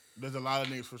ass. There's a lot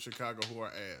of niggas from Chicago who are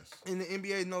ass. In the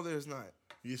NBA, no, there's not.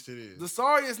 Yes, it is. The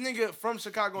sorriest nigga from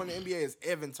Chicago in the NBA is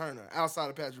Evan Turner, outside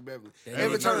of Patrick Beverly. That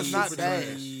Evan nigga Turner's not super bad.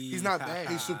 trash. He's not bad.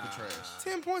 He's super trash.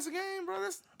 10 points a game, bro.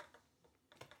 That's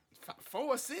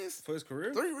 4 assists, for his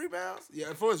career. 3 rebounds.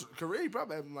 Yeah, for his career, he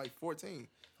probably had like 14.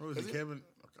 Who is Is it? it? Kevin?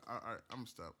 Okay, all right, I'm gonna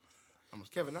stop.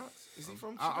 Kevin Knox, is he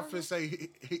from I'm Chicago? finna say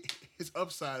his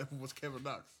upside was Kevin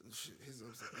Knox. Shit, his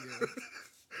upset. Yeah,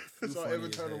 That's all funny Evan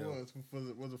as Turner hell.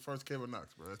 was the first Kevin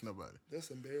Knox, bro. That's nobody. that's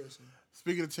embarrassing.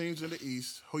 Speaking of teams in the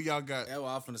East, who y'all got? That's what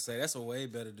I'm finna say. That's a way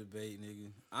better debate,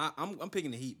 nigga. I'm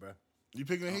picking the Heat, bro. You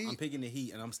picking the Heat? I'm picking the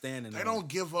Heat, and I'm standing. They on don't it.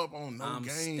 give up on no I'm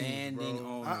games, standing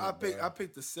bro. on I it, bro.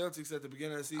 picked the Celtics at the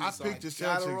beginning of the season. I so picked the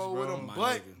gotta Celtics, roll bro. with them.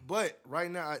 My But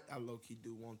right now, I low key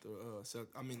do want the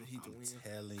the Heat to win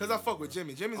telling because I you, fuck with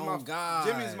Jimmy. Jimmy's Oh, my God.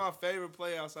 Jimmy's my favorite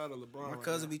player outside of LeBron. My right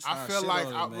cousin now. be trying I to feel shit like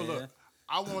on him, man.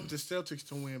 I want the Celtics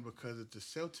to win because if the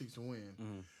Celtics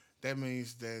win, that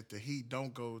means that the Heat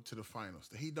don't go to the finals.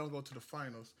 The Heat don't go to the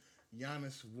finals.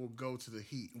 Giannis will go to the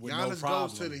Heat. With no Giannis goes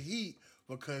problem. to the Heat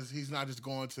because he's not just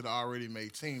going to the already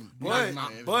made team. But He's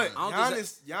not- I don't think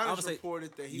Giannis say-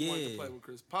 reported that he wanted to Yeah. play with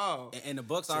Chris Paul. And the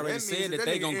Bucks So already that means said that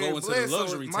they nigga gonna Eric go into the Bledsoe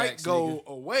luxury might tax. go nigga.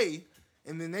 away,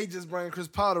 and then they just bring Chris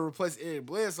Paul to replace Eric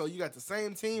Bledsoe. You got the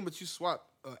same team, but you swap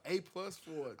A+ for a C+.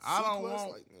 I don't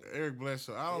want Like, man, Eric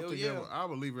Bledsoe. I don't Hell think yeah. I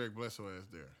would leave Eric Bledsoe as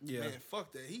there. Yeah. man,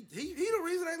 fuck that. He the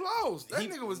reason they lost. That He-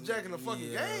 nigga was jacking the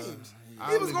fucking yeah. games.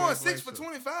 I'll He was leave going Eric 6 for Bledsoe.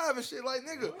 25 and shit. Like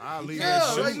nigga, I'll leave yeah,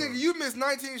 Eric like Bledsoe. nigga, you missed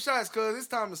 19 shots, cuz it's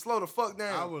time to slow the fuck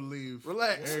down. I would leave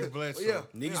Relax. Eric Bledsoe. Yeah.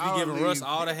 Niggas I be would giving Russ leave-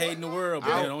 all the hate in the world,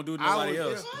 but I- they don't do it to I nobody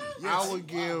would- else. I would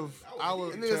give. I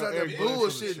would And niggas tell out Eric there Bledsoe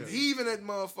to bullshitting, shut. heaving that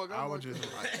motherfucker. I I'm would like,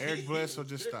 just Eric Bledsoe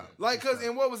just stop. like, cause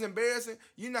and what was embarrassing,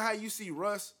 you know how you see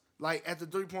Russ like at the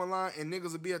 3-point line and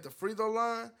niggas will be at the free throw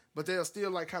line, but they'll still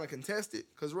like kind of contest it,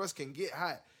 cause Russ can get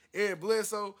hot. Eric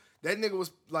Bledsoe, that nigga was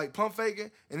like pump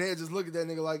faking, and they'll just look at that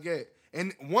nigga like that.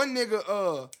 And one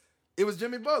nigga, it was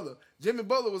Jimmy Butler. Jimmy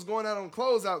Butler was going out on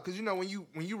closeout, cause you know when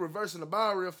you reversing the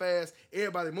ball real fast,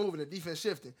 everybody moving, the defense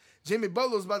shifting. Jimmy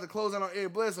Butler was about to close out on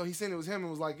Eric Bledsoe. He seen it was him and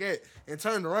was like that, and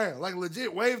turned around, like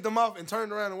legit waved him off and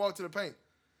turned around and walked to the paint.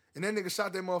 And that nigga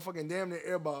shot that motherfucking damn near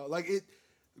air ball. Like it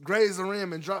grazed the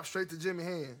rim and dropped straight to Jimmy's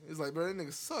hand. It's like, bro, that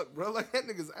nigga suck, bro. Like that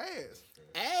nigga's ass.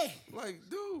 Hey. Like,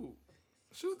 dude,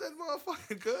 shoot that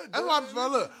motherfucking good. That's why, bro,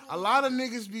 look, a lot of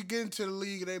niggas be getting to the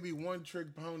league and they be one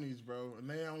trick ponies, bro, and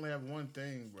they only have one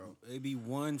thing, bro. They be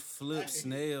one flip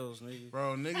snails, nigga.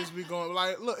 Bro, niggas be going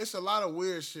like, look, it's a lot of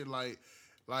weird shit. Like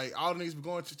all the niggas be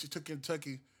going to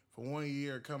Kentucky for 1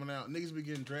 year, coming out. Niggas be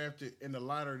getting drafted in the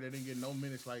lottery. They didn't get no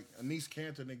minutes. Like Anise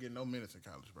Cantor didn't get no minutes in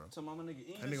college, bro. So mama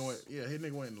nigga That nigga went, yeah, his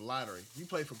nigga went in the lottery. He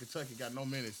played for Kentucky, got no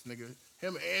minutes, nigga.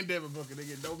 Him and Devin Booker, they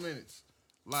get no minutes.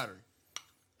 Lottery.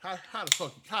 How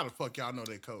the fuck y'all know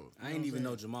they code? I ain't even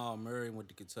know Jamal Murray went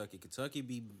to Kentucky. Kentucky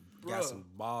got Bruh, some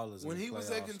ballers. when in the he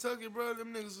was at playoffs. Kentucky, bro,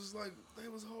 them niggas was like, they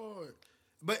was hard.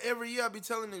 But every year I be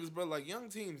telling niggas, bro, like young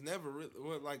teams never really,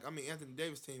 well, like, I mean, Anthony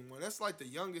Davis team won. That's like the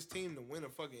youngest team to win a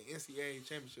fucking NCAA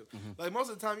championship. Like most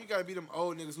of the time, you gotta be them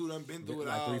old niggas who done been through it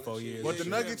Like all. 3-4 and shit. years. But the Yeah,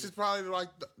 Nuggets is probably like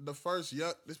the first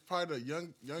young. This probably the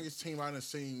youngest team I done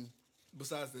seen.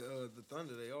 Besides the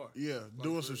Thunder, they are. Yeah,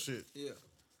 doing some shit. Yeah,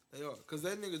 they are. Because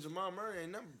that nigga Jamal Murray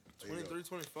ain't number 23,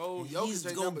 24. He's Jokic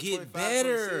ain't gonna number get 25,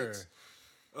 better. 26.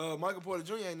 Michael Porter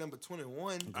Jr. ain't number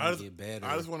 21. Gonna get better.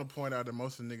 I just want to point out that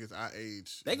most of the niggas our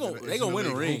age, They gon' is they in gon' the win a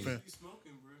league ring. hooping.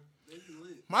 Smoking, bro. They be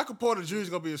lit. Michael Porter Jr. is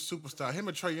gonna be a superstar. Him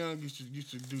and Trae Young used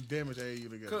to do damage at AAU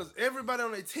together. Because everybody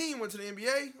on their team went to the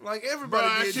NBA. Like, Bro, everybody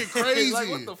that did. shit crazy. Like,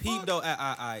 what the Peep fuck? though,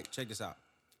 I check this out.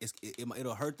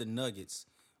 It'll hurt the Nuggets,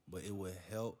 but it will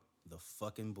help the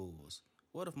fucking Bulls.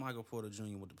 What if Michael Porter Jr.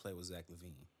 went to play with Zach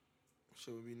LaVine?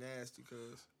 Shit would be nasty,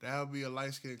 cuz. That would be a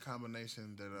light skin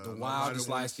combination that The nobody wildest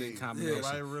wanna light skin see. combination.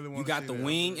 Nobody really You wanna got see the that.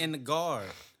 wing and the guard.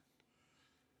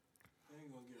 They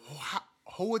ain't gonna get right.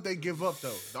 Who would they give up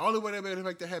though? The only way they be able to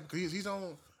make that happen because he's on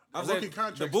a I'm rookie saying,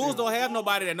 contract. the Bulls still. don't have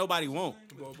nobody that nobody want.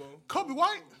 Bobo. Kobe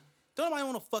White. Don't nobody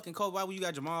want a fucking Kobe White when you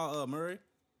got Jamal Murray.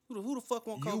 Who the fuck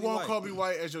want Kobe You want White? Kobe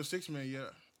White as your 6 man? Yeah.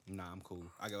 Nah, I'm cool.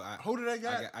 Who do they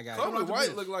got? I got Kobe on the White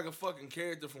bench. looked like a fucking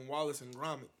character from Wallace and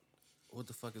Gromit. What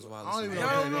the fuck is I Wallace? don't even Gromit?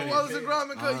 know Y'all don't know that Wallace and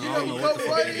Gromit, cuz you know who Kobe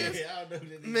White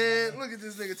is? Man, look at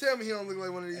this nigga. Tell me he don't look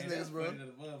like one of these niggas, bro.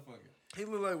 He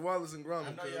look like Wallace and Gromit. I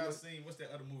know cuz. y'all Look. seen what's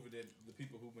that other movie that the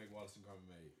people who make Wallace and Gromit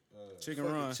made? Chicken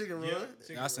Fucking Run. Chicken Run.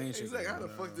 Yeah, I seen Chicken He's like, how Run. the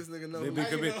fuck this nigga know? Big- me?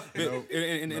 big- big-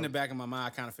 big- In the back of my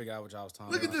mind, I kind of figured out what y'all was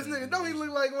talking Look at about. this nigga. Don't he look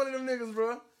like one of them niggas,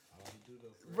 bro?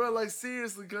 Bro, like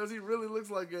seriously, cuz he really looks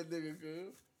like that nigga,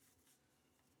 cuz.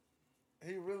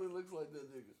 He really looks like that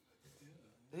nigga.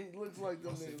 He looks like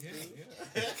them niggas,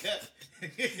 cuz.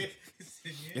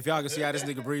 If y'all can see how this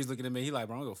nigga Breeze looking at me, he like,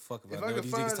 bro, I don't give a fuck If about I none could of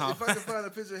these find, niggas if talking. I could find a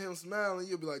picture of him smiling,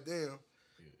 you'll be like, damn.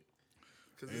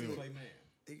 Cause this nigga, Play man.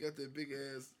 he got that big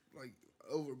ass like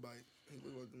overbite. He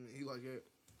look like them- he like that.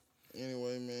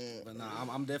 Anyway, man. But nah,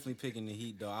 I'm definitely picking the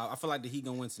Heat though. I feel like the Heat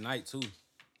gonna win tonight too.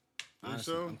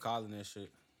 Honestly, so? I'm calling that shit.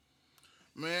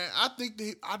 Man, I think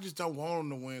I just don't want him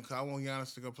to win because I want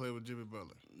Giannis to go play with Jimmy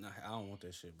Butler. Nah, I don't want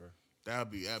that shit, bro.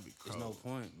 That'd be There's cool. no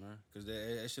point, man. Because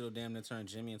that shit will damn near turn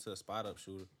Jimmy into a spot up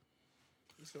shooter.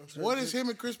 It's gonna turn What is Jim- him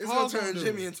and Chris It's Paul gonna turn do?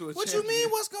 Jimmy into a What champion. you mean?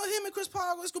 What's going him and Chris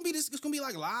Paul? It's gonna be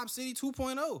Lob City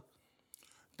 2.0.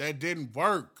 That didn't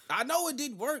work. I know it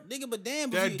didn't work, nigga, but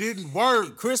damn. That didn't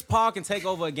work. Chris Paul can take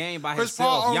over a game by Chris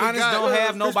himself. Paul only Giannis got- don't have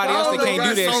Chris nobody Paul else that only can't do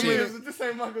got that so shit. many- This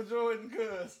ain't Michael Jordan,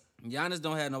 cuz. Giannis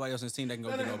don't have nobody else in his team that can go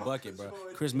get no bucket, bro.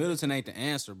 Chris Middleton ain't the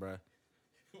answer, bro.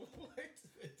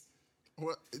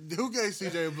 What? Who gave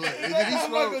CJ Black? Did he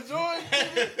Michael smoke? Jordan?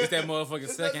 It's that motherfucking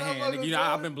second not hand, Michael nigga. You know, I've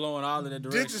Jordan? been blowing all in that Did the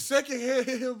direction. second hit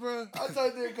hit him, bro? I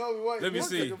thought they Kobe White. Let me Look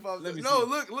see. at the pop- Let me no,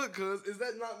 see. look, cuz. Is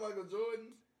that not Michael Jordan?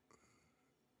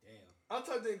 Damn. I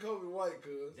thought they Kobe White,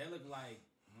 cuz. That look like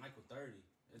Michael 30.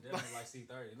 That look like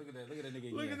C30. Look at that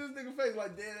nigga Look at again. this nigga face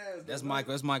like dead ass. That's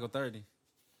Michael 30.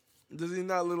 Does he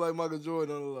not look like Michael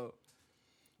Jordan on the low?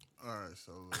 All right,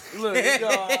 so Look,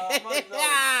 Mike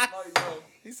no.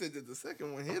 He said that the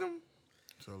second one hit him.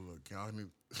 look, y'all need.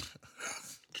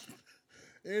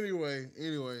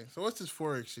 Anyway. So what's this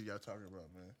Forex shit y'all talking about,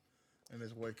 man? And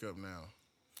this wake up now.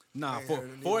 Nah, ain't heard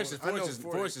it Forex anymore. I know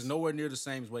Forex is nowhere near the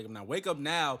same as Wake Up Now. Wake Up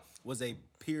Now was a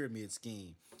pyramid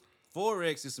scheme.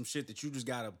 Forex is some shit that you just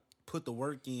gotta put the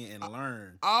work in and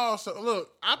learn. Also, look,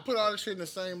 I put all this shit in the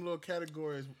same little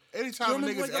categories. Anytime You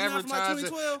niggas remember Wake Up Now from, like, advertising,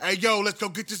 2012? hey, yo, let's go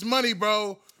get this money,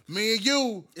 bro. Me and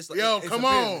you. It's like- Yo, it's come a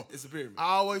on. pyramid. It's a pyramid. I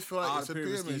always feel like All it's the a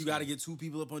pyramid pyramid. scheme. You got to scheme. get two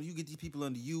people up under you, get these people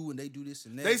under you, and they do this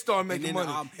and that. They start And making then,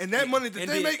 money. And that money that and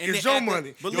they then- make and is then your after-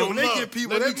 money. But Yo, look, when they look, give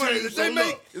people let me that money tell you, that they so make,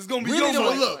 look. it's going to be Really your though,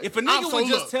 money. look, if a nigga So would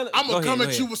just look, tell it, I'm go gonna come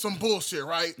ahead, at go you ahead. with some bullshit,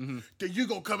 right? Then you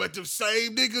gonna come at them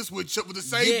same niggas with the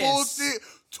same Yes. bullshit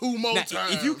two more Now,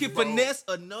 times. if you can bro. finesse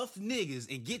enough niggas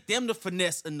and get them to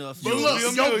finesse enough, But you- look, be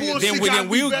a your million. bullshit Then gotta be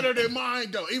we'll- better than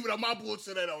mine though. Even though my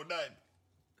bullshit ain't on nothing.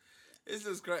 It's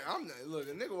just crazy. I'm not, look,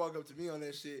 a nigga walk up to me on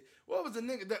that shit. What was the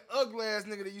nigga, that ugly ass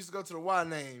nigga that used to go to the Y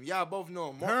name? Y'all both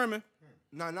know him. Herman.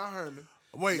 No, not Herman.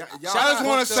 Wait, Y'all I just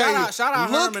want to fucked say, up. shout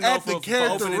out look Herman, though, at the for opening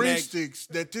that- characteristics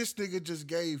that this nigga just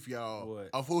gave y'all What?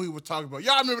 of who he was talking about.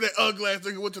 Y'all remember that ugly ass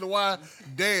nigga went to the Y?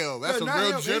 Damn, that's No, a not real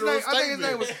him. His general name- I think his statement.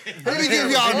 name was- He didn't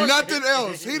give y'all nothing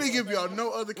else. He didn't give y'all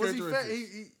no other Was he fat?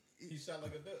 characteristics. He shot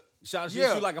like a duck. Shout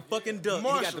Yeah. you like a fucking duck. He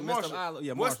got the messed up eye.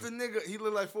 Yeah, What's Marshall. the nigga? He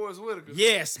look like Forrest Whitaker.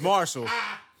 Yes, Marshall.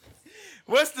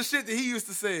 What's the shit that he used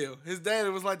to sell? His daddy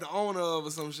was like the owner of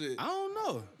or some shit. I don't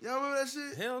know. Y'all remember that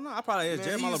shit? Hell no. I probably had Man,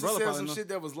 Jerry, he my used little to brother sell probably some know. shit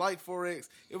that was like Forex.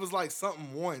 It was like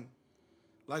something one.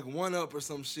 Like 1UP or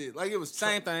some shit. Like it was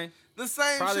Same thing. The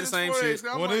same Probably shit the same as Forex.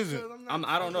 shit. I'm What like, is it? cuz, I'm not-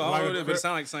 I don't know. I Like don't know a what it is, but it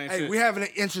sounds like the same Hey, shit. we having an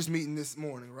interest meeting this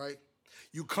morning, right?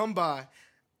 You come by,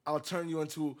 I'll turn you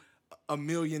into a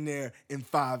millionaire in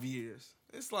 5 years.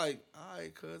 It's like, all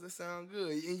right, cuz, that sound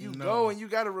good. And you No. go and you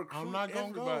got to recruit I'm not gonna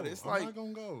everybody. go. It's I'm like, not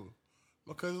gonna go.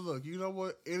 Because look, you know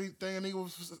what? Anything a nigga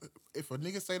was, if a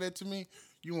nigga say that to me,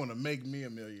 you want to make me a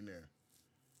millionaire.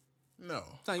 No.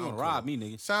 Sound you I'm want to rob me,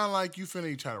 nigga. Sound like you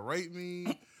finna try to rape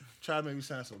me, try to make me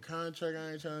sign some contract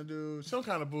I ain't trying to do. Some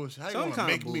kind of bullshit. How you Some gonna kind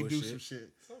make of me do bullshit. some shit?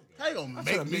 How you gonna trying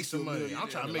make to me make some you a money? I'm millionaire.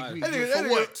 trying to make me that do nigga, for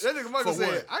what? that nigga Michael For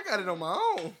said, what? I got it on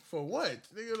my own. For what?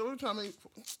 Nigga, what you trying to make?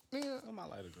 Nigga, Where my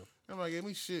lighter go? nobody gave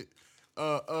me shit.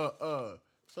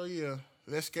 So yeah,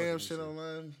 that scam shit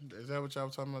online, is that what y'all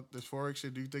was talking about? This Forex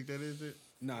shit, do you think that is it?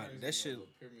 Nah, that shit.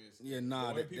 Pyramid scheme. Yeah, nah,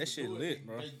 The way that people shit do it, lit,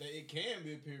 bro. It can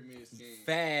be a pyramid scheme.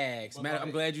 Facts. But Man, I'm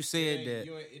like, glad you said it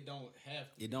that. ain't- it don't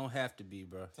have to. It don't have to be,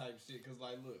 bro. type shit. Cause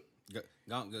like, look,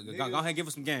 Go ahead and give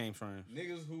us some games, friend.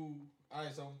 niggas who, all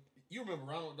right, so you remember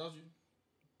Ronald, don't you?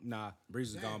 Nah, Breeze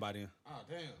is Damn. gone by then. Oh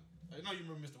damn, I know you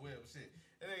remember Mr. Webb. Shit,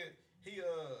 that nigga, he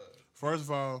First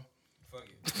of all, fuck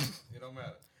it, it don't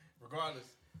matter. Regardless,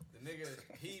 the nigga,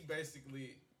 he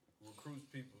basically recruits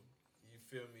people. You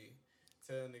feel me?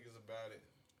 Tell niggas about it.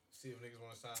 See if niggas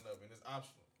want to sign up, and it's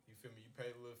optional. You feel me? You pay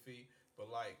the little fee,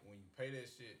 but like when you pay that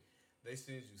shit, they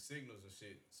send you signals and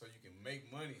shit so you can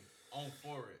make money on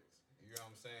Forex. You know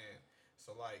what I'm saying?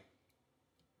 So like,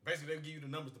 basically they give you the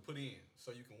numbers to put in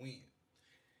so you can win.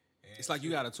 And It's like you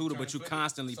got a tutor, but you trying to flip it.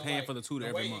 constantly paying for the tutor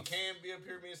every month. The way it can be a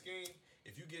pyramid scheme,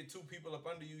 if you get two people up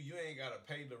under you, you ain't got to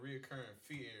pay the reoccurring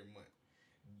fee every month.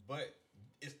 But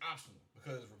it's optional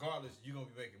because regardless, you're going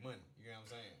to be making money. You know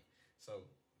what I'm saying? So,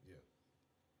 yeah.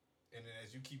 And then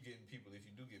as you keep getting people, if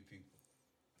you do get people.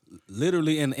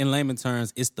 Literally, in layman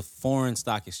terms, it's the foreign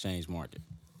stock exchange market.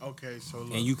 okay, so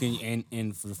look. And you can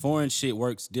and for the foreign shit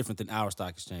works different than our stock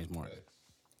exchange market.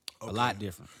 A lot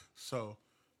different. So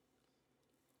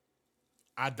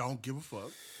I don't give a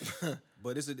fuck.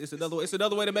 But it's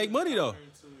another way to make money though. To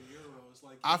the euro, it's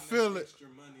like I getting feel that it. extra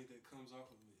money that comes off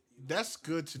of it. You know? That's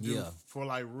good to do Yeah. for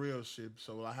like real shit.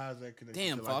 So like, how's that connected?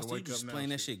 Damn, to, like, the Foster, you wake just up now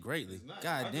explained that shit greatly. It's not.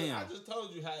 God damn. I just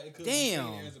told you how it could Damn.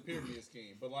 be seen as a pyramid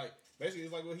scheme. But like, basically,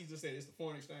 it's like what he just said. It's the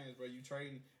foreign exchange, bro. You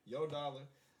trading your dollar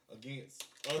against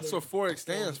other. That's what Forex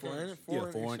stands for, ain't it?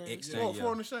 Yeah, foreign Oh, exchange. Yeah.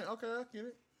 foreign exchange. Okay, I get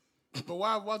it. But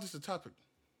why this the topic?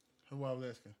 That's why I was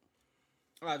asking.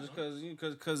 Right, just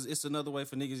because it's another way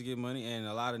for niggas to get money, and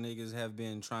a lot of niggas have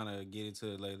been trying to get into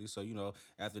it lately. So,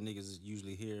 after niggas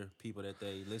usually hear people that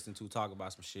they listen to talk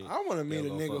about some shit. I want to meet a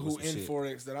they'll go nigga fuck who with some in shit.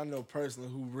 Forex that I know personally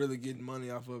who really getting money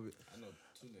off of it. I know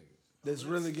 2 niggas. That's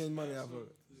really getting money off of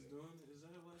it. Is that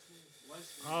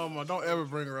her last name? Don't ever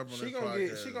bring her up on She that gonna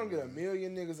podcast. get a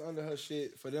million niggas under her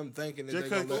shit for them thinking that Just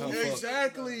they gonna let her fuck.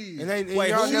 exactly. And they, Wait,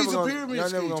 y'all who? never She's a gonna, pyramid y'all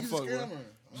never scheme. gonna She's a fuck with her.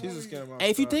 scammer. She's a scammer. Hey,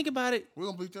 if you think about it, We're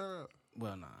gonna bleep her up.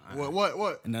 well, nah. What? No.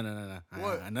 What? No.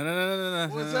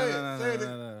 What? Say it. Say it.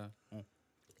 No.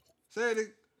 Say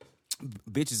it.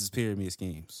 Bitches is pyramid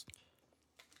schemes.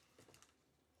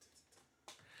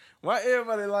 Why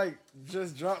everybody like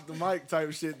just drop the mic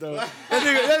type shit though? that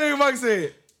nigga Mike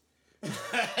said.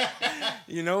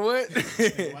 You know what?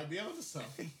 Might be able to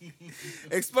something.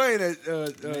 Explain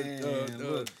that. Man,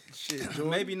 look. Shit, Jordan.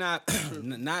 Maybe not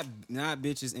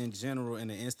bitches in general in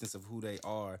the instance of who they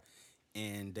are,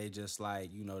 and they just like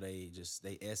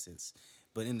they essence,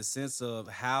 but in the sense of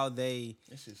how they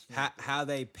how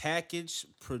they package,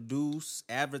 produce,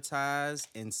 advertise,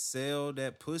 and sell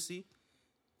that pussy,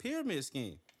 pyramid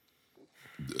scheme.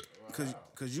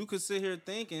 Cause you could sit here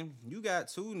thinking you got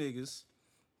 2 niggas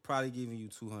probably giving you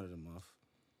 $200 a month.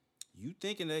 You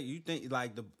think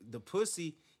like the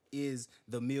pussy is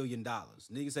the $1 million.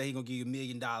 Nigga say he gonna give you $1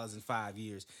 million in 5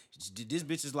 years. This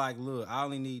bitch is like, look, I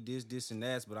only need this, and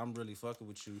that, but I'm really fucking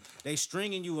with you. They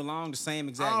stringing you along the same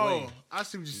exact way. I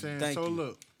see what you're saying. Thank so you.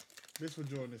 look, this is what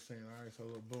Jordan is saying. All right, so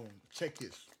look, boom. Check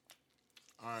this.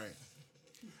 All right.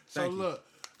 So Thank you. look,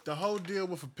 the whole deal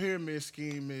with a pyramid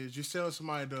scheme is you're selling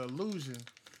somebody the illusion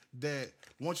that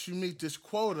once you meet this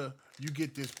quota, you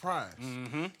get this prize.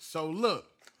 Mm-hmm. So look,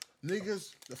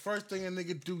 niggas, the first thing a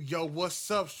nigga do, yo, what's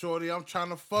up, shorty? I'm trying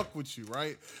to fuck with you,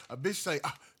 right? A bitch say,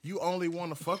 you only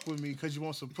want to fuck with me because you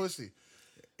want some pussy.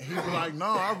 And he be like, no,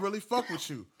 I really fuck with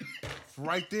you.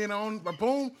 Right then on,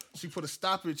 boom, she put a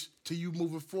stoppage to you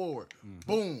moving forward.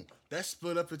 Boom. That's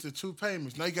split up into 2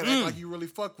 payments. Now you gotta act like you really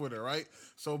fuck with her, right?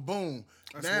 So boom.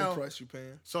 That's now, what price you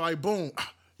paying. so like boom,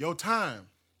 your time.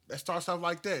 That starts off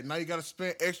like that. Now you gotta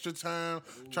spend extra time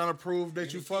trying to prove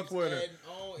that you fuck with her.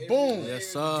 Boom. Yes,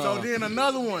 sir. So then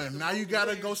another one. Now you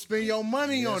gotta go spend your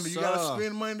money on it. You sir. gotta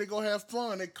spend money to go have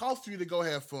fun. It costs you to go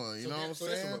have fun. You know what I'm So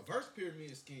that's a saying? reverse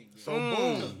pyramid scheme. Then. So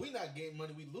boom. Because we not getting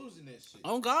money, we losing that shit.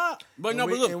 Oh God! But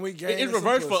And we look, gaining it's some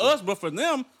reversed for pussy. us, but for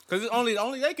them, because it's only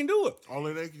they can do it.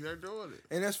 Only they're doing it.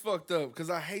 And that's fucked up because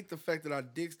I hate the fact that our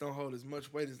dicks don't hold as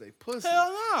much weight as they pussy.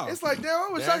 Hell no! It's like, damn, I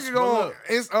wish I That's could go on, look,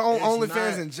 on it's OnlyFans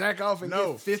not- and jack off and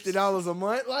No. get $50 a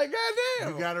month. Like,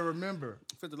 goddamn. You gotta remember,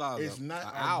 $50 it's an not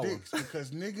our hour. dicks because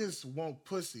niggas want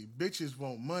pussy. Bitches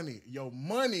want money. Your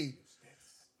money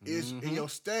is in your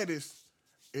status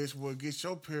is what gets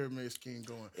your pyramid scheme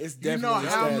going. It's you know definitely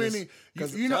how status. many.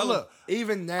 'Cause You know, tell 'em, look.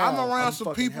 even now, I'm around some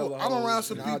fucking people- hella I'm around hoes,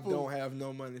 some and people- I don't have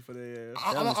no money for their ass.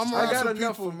 I'm I around got some enough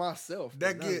people for myself.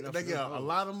 that but not enough get for them a hoes.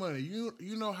 lot of money. You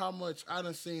know how much I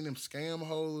done seen them scam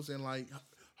hoes and like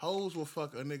hoes will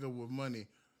fuck a nigga with money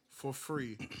for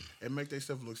free and make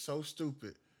themselves look so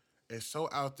stupid and so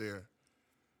out there.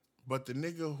 But the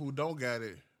nigga who don't got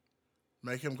it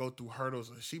make him go through hurdles.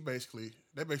 And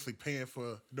they basically paying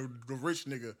for the rich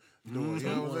nigga doing it. You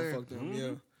know what I'm saying? Fuck them, yeah.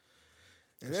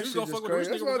 And that She was shit gonna just fuck with a rich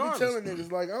crazy. That's nigga why I be telling regardless.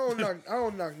 niggas, like, I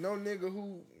don't knock no nigga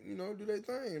who, do their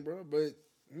thing, bro. But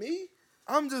me,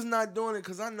 I'm just not doing it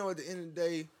because I know at the end of the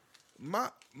day,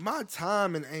 my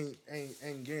timing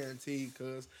ain't guaranteed.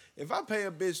 Cause if I pay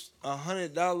a bitch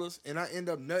 $100 and I end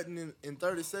up nutting in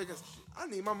 30 seconds, I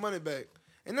need my money back.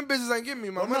 And them bitches ain't giving me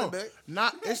my money back. It's I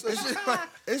not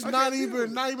can't deal with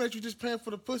even it. that you just paying for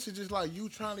the pussy. Just like you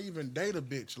trying to even date a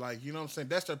bitch. Like you know what I'm saying.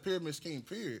 That's their pyramid scheme.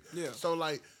 Period. Yeah. So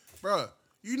like, bruh,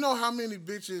 you know how many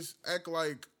bitches act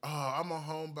like, oh, I'm a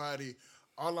homebody.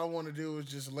 All I want to do is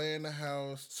just lay in the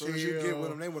house. As soon as you get with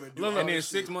them, they want to do Look, all And then this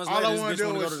 6 shit. months All I later, want this to bitch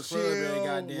do want to go to is the club every chill,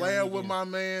 goddamn lay out with weekend. my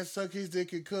man, suck his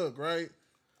dick and cook. Right?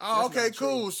 Oh, That's okay, not true.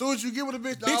 cool. As soon as you get with a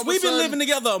bitch, all Bitch, of a we've been sudden- living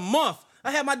together a month. I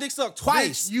had my dick sucked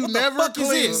twice. Bitch, you what never the fuck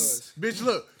clean. is this? Bitch,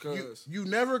 look, Cuz. you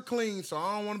never clean, so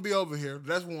I don't want to be over here.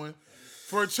 That's one.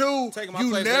 For two, Taking my you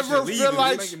place, never that shit feel leaving.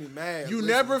 like It's making me mad you listening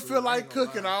never to feel it, I like ain't gonna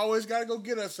cooking. lie. I always gotta go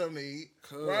get us something to eat.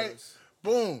 Right?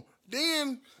 Boom.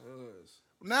 Then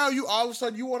now you all of a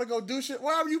sudden you want to go do shit.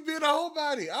 Why have you been a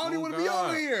homebody? I don't even want to be God.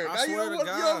 over here. I Now you swear don't to want, you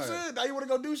know what I'm God. saying? Now you want to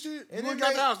go do shit. And you then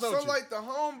got the house, don't so you? like the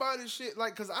homebody shit,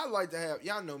 like, cause I like to have,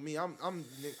 y'all know me,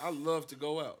 I love to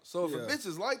go out. So if a Yeah. bitch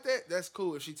is like that, that's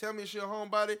cool. If she tell me she a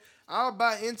homebody, I'll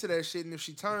buy into that shit. And if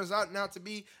she turns out not to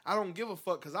be, I don't give a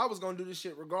fuck, cause I was gonna do this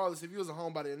shit regardless if you was a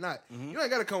homebody or not. You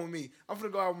ain't gotta come with me. I'm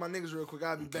finna go out with my niggas real quick.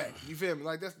 I'll be back. You feel me?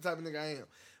 Like that's the type of nigga I am.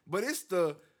 But it's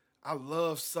the I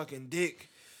love sucking dick.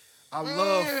 I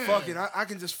love fucking. I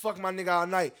can just fuck my nigga all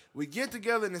night. We get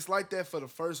together and it's like that for the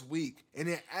first week. And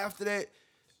then after that,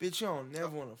 bitch, you don't never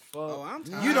want to fuck. Oh, I'm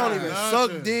tired. You don't even Nothing.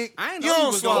 suck dick. I ain't You know you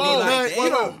don't was gonna swallow be like nut. that. You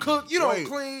don't cook. You don't Wait.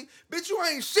 clean. Bitch, you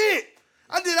ain't shit.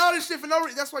 I did all this shit for no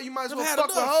reason. That's why you might as well Never had fuck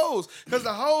with enough. hoes. Because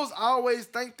the hoes always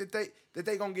think that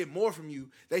they gonna get more from you.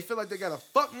 They feel like they gotta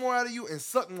fuck more out of you and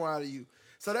suck more out of you.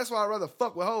 So that's why I'd rather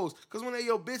fuck with hoes. Because when they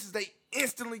your bitches, they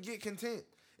instantly get content.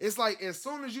 It's like as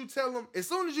soon as you tell them, as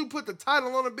soon as you put the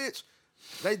title on a bitch,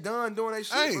 they done doing their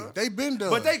shit, Hey, bro. they been done.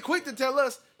 But they quick to tell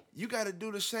us, you gotta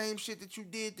do the same shit that you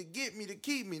did to get me, to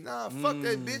keep me. Nah, fuck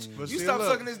that bitch. But You see, stop look,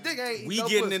 sucking this dick, I ain't We eating no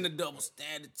getting pussy. in the double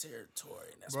standard territory.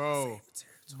 And that's my Bro. favorite territory.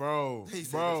 Bro, He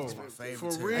said bro, that's my favorite for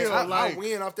territory. real, I like,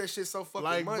 win off that shit so fucking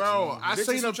like, much. bro, I Bitches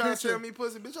seen who a tryna picture- sell me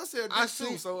pussy, bitch. I said I dick too,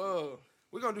 seen- so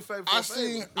we're gonna do favor for I a favor.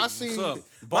 seen, What's up?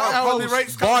 My hourly post.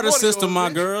 rates cost Barter more than system, yours, my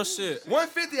bitch. girl. Shit.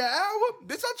 $150 an hour,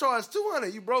 bitch. I charge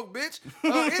 $200. You broke, bitch.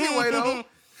 Anyway though,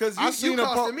 because I you seen a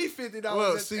costing po- me $50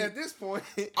 Look, at, see- at this point.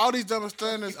 all these double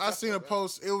standards. I seen a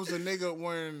post. It was a nigga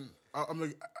wearing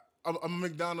a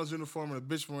McDonald's uniform and a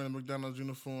bitch wearing a McDonald's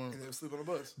uniform. And they sleep on the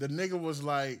bus. The nigga was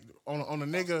like on the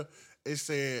nigga. It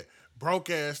said broke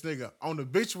ass nigga. On the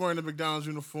bitch wearing the McDonald's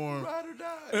uniform. Ride or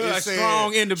die. It Like said,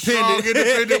 strong, independent. strong,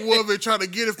 independent woman trying to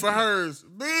get it for hers.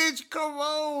 Bitch, come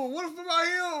on. What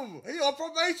about him? He on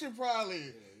probation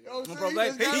probably. You know what I'm saying?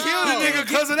 probation. He He just killed got the out. nigga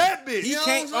because of that bitch. He know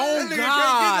can't. what I'm Oh saying? That nigga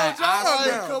God! can't get no job I-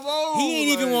 now. Come on. He ain't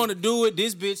even like- want to do it.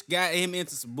 This bitch got him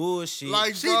into some bullshit.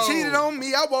 Like, She bro, cheated on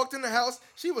me. I walked in the house.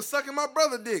 She was sucking my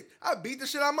brother dick. I beat the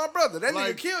shit out of my brother. That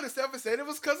Like- nigga killed himself and said it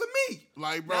was because of me.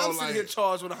 Like, Now bro, I'm sitting here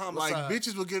charged with a homicide. like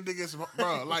bitches will get niggas,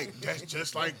 bro. Like that's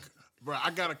just like, bro.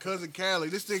 I got a cousin Callie.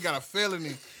 This thing got a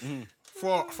felony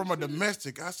from a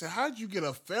domestic. I said, how'd you get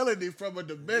a felony from a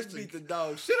beat domestic? the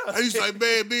dog shit out. He's like,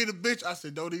 man, being a bitch. I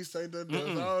said, don't even say nothing.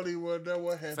 I don't even want to know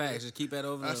what happened. Facts. Just keep that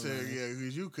over I there. said,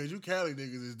 man. yeah, cause you Cali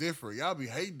niggas is different. Y'all be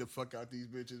hating the fuck out these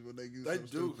bitches when they do They something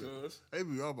do, stupid. cuz. They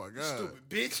be, oh my god, Stupid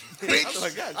bitch. bitch. I was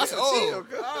like, God, I said, damn, oh, chill,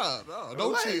 cuz. God, no, don't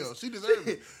Relax. chill. She deserves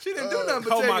it. She didn't do nothing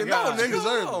but oh tell my you God. no, She nigga.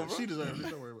 deserves Hold on, it. bro. She deserves it.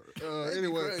 Don't worry about it. They be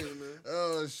Anyway, crazy, man.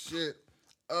 oh shit.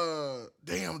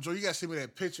 Damn, Joe, you gotta send me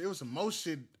that picture. It was some more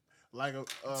shit like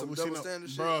Some we double seen standard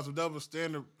shit? bro, some double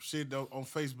standard shit though, on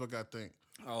Facebook, I think.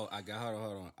 Oh, I got. Hold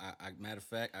on. I matter of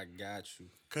fact, I got you.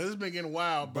 Cause it's been getting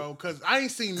wild, bro. Cause I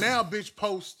ain't seen now bitch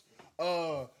post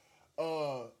the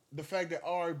fact that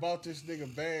Ari bought this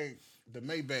nigga bag, the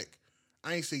Maybach.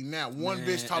 I ain't seen now one Man,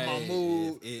 bitch talking about hey,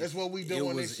 mood. if- That's what we it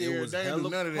doing was- this year. It was They ain't do hella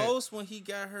none of that. post when he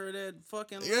got her that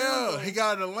fucking. Yeah, Lambo. he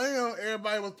got a lamb.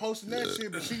 Everybody was posting that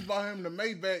shit, but she bought him the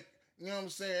Maybach. You know what I'm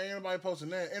saying? Ain't nobody posting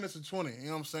that. And it's a 20. You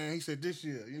know what I'm saying? He said this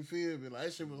year. You feel me? Like,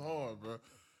 that shit was hard, bro.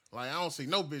 Like, I don't see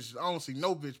no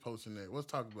bitch posting that. Let's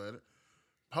talk about it.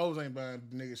 Hoes ain't buying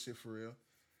nigga shit for real.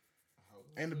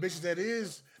 And the bitches that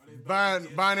is buying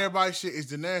everybody's shit is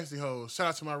the nasty hoes. Shout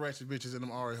out to my ratchet bitches and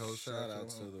them Ari hoes. Shout out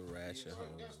to them. the ratchet hoes.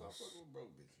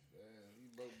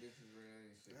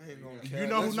 I ain't gonna You cap.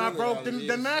 know who That's not really broke? all The, it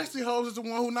the is. nasty hoes is the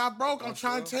one who not broke. I'm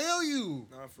trying to tell you.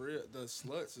 Nah, for real. The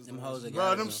sluts is Them the hoes that Bro,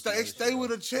 got them it, stay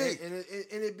with a chick. And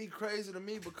it be crazy to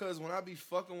me because when I be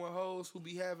fucking with hoes who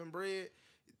be having bread,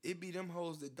 it be them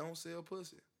hoes that don't sell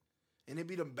pussy. And it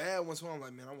be them bad ones who I'm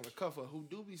like, man, I want to cuff her who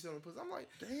do be selling pussy. I'm like,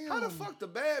 how the Damn. fuck the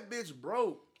bad bitch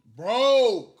broke?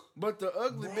 Broke. But the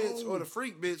ugly bitch or the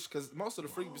freak bitch, because most of the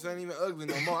freak bitches ain't even ugly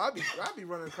no more. I be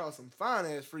running across some fine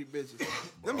ass freak bitches.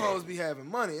 Them hoes be having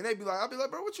money, and they be like, I be like,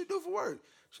 bro, what you do for work?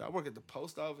 So I work at the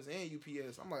post office and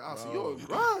UPS. I'm like, oh, so you're a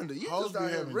grinder. You Hoes just be out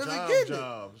here having really jobs. getting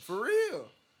it for real.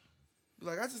 Be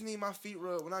like, I just need my feet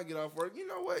rubbed when I get off work. You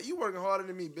know what? You working harder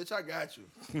than me, bitch. I got you.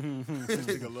 This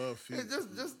nigga love feet. Just,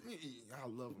 I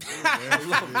love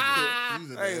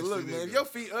them. Hey, look, man, if your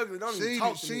feet ugly, don't even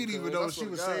talk to me. She'd even cuz. know I what she swear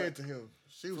to was God. saying to him.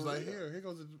 She was For like, real. here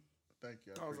goes the. Thank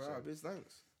you. I was like, all right, bitch,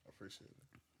 thanks. I appreciate it.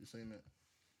 You seen that?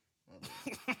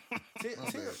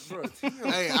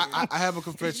 Tim, Hey, I have a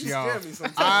confession, You y'all. scare me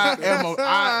sometimes.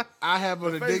 I have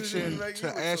an The faces addiction you make, you to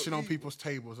look so ashing on evil. people's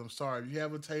tables. I'm sorry. If you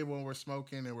have a table and we're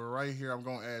smoking and we're right here, I'm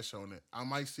gonna ash on it. I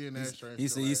might see an ashtray. and He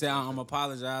still said, ash on I'm it.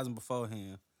 apologizing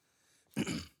beforehand. That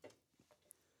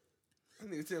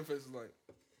nigga Tim face is like,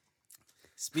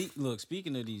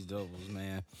 Speaking of these doubles,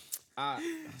 man.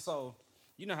 So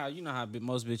you know how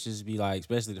most bitches be like,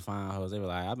 especially the fine hoes. They be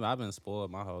like, I've been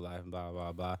spoiled my whole life, blah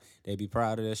blah blah. They be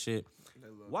proud of that shit.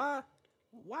 Why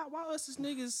us as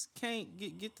niggas can't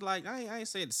get to, like, I ain't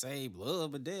saying the same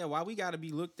love, but damn, why we gotta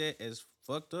be looked at as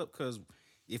fucked up? Cause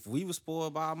if we was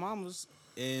spoiled by our mamas,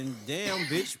 and damn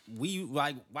bitch, we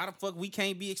like, why the fuck we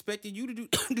can't be expecting you to do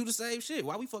do the same shit?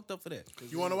 Why we fucked up for that?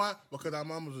 You wanna know why? Because our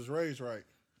mamas was raised right.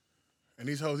 And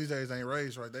these hoes these days ain't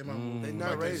raised right. They mama They not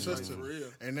like their raised like sister. for real.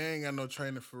 And they ain't got no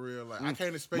training for real. Like I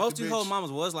can't expect Most the of these bitch. whole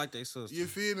mamas was like they sister. You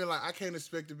feel me? Like I can't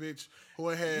expect a bitch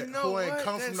who ain't had You know who ain't what?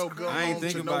 come from That's no crazy. good I ain't home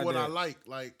thinking to know about what I that. like.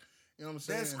 Like you know what I'm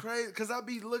saying? That's crazy, cause I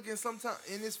be looking sometimes,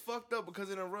 and it's fucked up because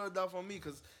it done rubbed off on me.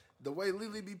 Cause the way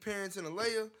Lily be parenting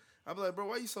Alea, I be like, bro,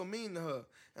 why you so mean to her?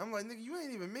 And I'm like, nigga, you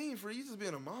ain't even mean for her. You just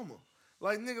being a mama.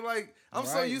 Like, nigga, like I'm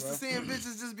so Right, used bro. to seeing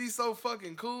bitches just be so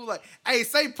fucking cool. Like, hey,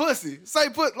 say pussy, say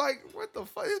put. Like, what the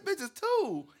fuck? This bitch is 2.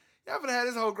 Y'all finna have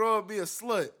this whole grow up be a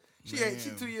slut. She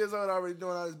 2 years old already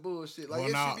doing all this bullshit. Like, well,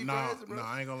 it should be crazy, bro. no,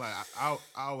 I ain't gonna lie. I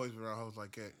always been around hoes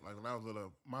like that. Like when I was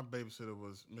little, my babysitter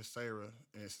was Miss Sarah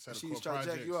and She used to try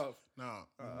to jack you off. No.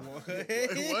 What?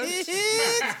 What?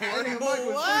 Nigga, Mike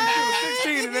was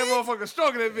 16 and that motherfucker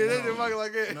stroking that bitch. They just fucking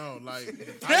like that. No, like You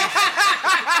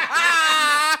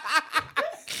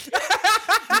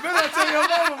better not tell your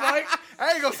mama, Mike.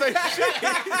 I ain't gonna say shit.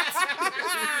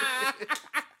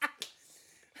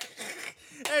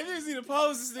 Hey, you see the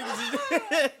pose this nigga just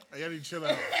hey, y'all need to chill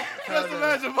out. Just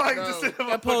imagine Mike just sitting there.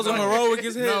 that pose on heroic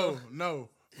as hell. No.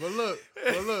 But look.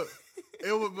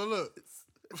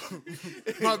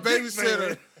 My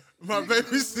babysitter.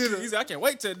 He said, I can't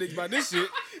wait till niggas about this shit.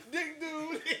 Dick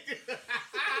dude.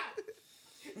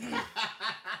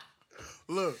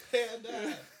 Look,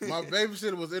 my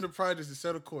babysitter was in the projects in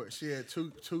Settle Court. She had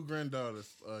two granddaughters,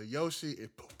 Yoshi and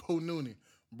Pooh Noonie.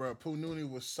 Bro, Pooh Noonie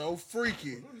was so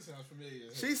freaky. Sounds familiar.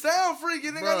 She sound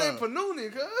freaky. Nigga, Bruh. I named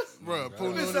Panuni, cuz. Bro,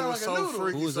 Pooh Bitch Noonie sound was like a so noodle.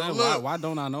 freaky. Who is So that? look, Why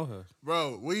don't I know her?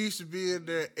 bro, we used to be in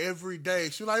there every day.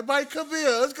 She was like, Mike, come here.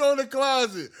 Let's go in the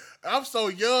closet. I'm so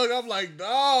young. I'm like,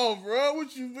 no, bro,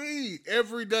 what you mean?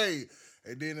 Every day.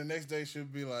 And then the next day she'll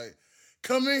be like,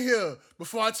 come in here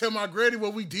before I tell my granny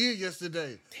what we did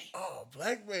yesterday. Oh,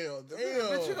 blackmail. Damn.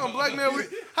 Bitch, you gonna blackmail me?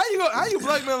 How you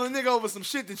blackmail a nigga over some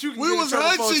shit that you can We get in was trouble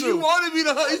for, hunching. too? You wanted me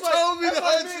to hunt. You told me to That's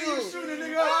like hunt me and you. shooting a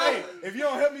nigga up. Hey, if you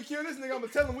don't help me kill this nigga, I'm gonna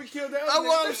tell him we killed that other That's nigga.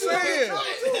 what I'm Bitch, you gonna saying. get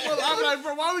in trouble too, I'm like,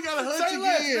 bro, why we gotta hunt Say you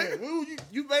less, again?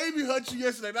 You made me hunt you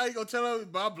yesterday. Now you gonna tell her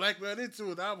about blackmail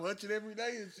into it. I'm hunching every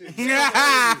day and shit.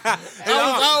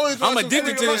 I'm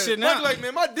addicted to this shit Mike now. like,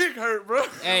 man, my dick hurt, bro.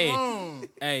 Hey,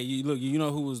 hey, you look. You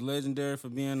know who was legendary for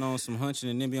being on some hunching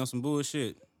and then be on some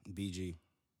bullshit? BG.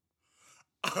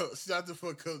 Shut the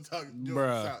fuck up talking.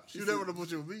 Bruh. Stop. You never know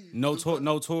what you mean.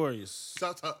 Notorious.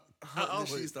 Stop talking.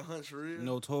 She used to hunch for real.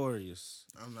 Notorious.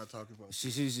 I'm not talking about. She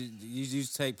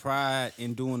used to take pride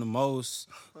in doing the most,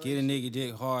 get a nigga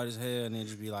dick hard as hell, and then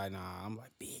just be like, nah. I'm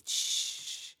like,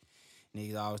 bitch.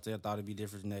 Niggas always thought it'd be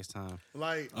different next time.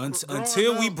 Like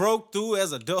Until we broke through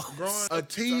as adults. a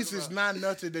tease is not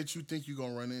nothing that you think you're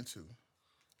gonna run into.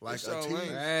 Like It's a so tease. lame.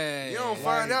 Hey, You don't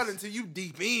find out until you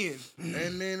deep in.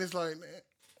 And then it's like, man,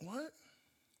 what?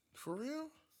 For real?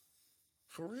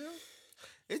 For real?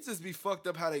 It just be fucked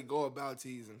up how they go about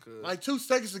teasing, cuz. Like 2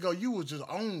 seconds ago, you was just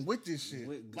on with this shit.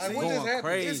 Like what going just happened?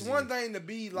 crazy. It's one thing to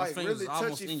be like fingers really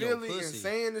almost touchy in your feely and pussy.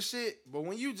 saying the shit, but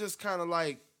when you just kind of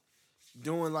like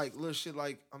doing like little shit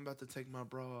like I'm about to take my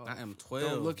bra off. I am 12.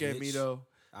 Don't look at me bitch. though.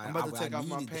 I'm about to take off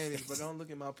my needed that. panties, but don't look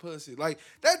at my pussy. Like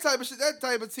that type of shit. That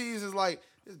type of tease is like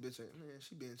this bitch. Man,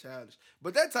 she being childish.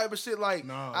 But that type of shit, like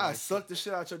Nah, I like- suck the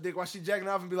shit out your dick while she jacking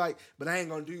off and be like, but I ain't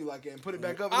gonna do you like that and put it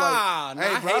back up. Ah,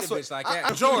 like, nah, I bro, hate a swear- bitch like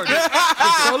that. Jordan.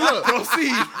 So look,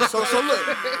 proceed.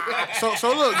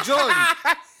 So look, Jordan.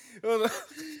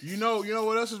 You know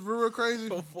what else is real crazy?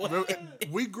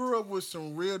 We grew up with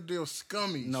some real deal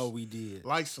scummies. No, we did.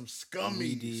 Like some scummies.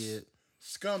 We did.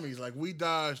 Scummies. Like we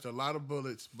dodged a lot of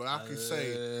bullets, but I can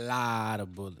say, A lot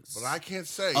of bullets. but I can't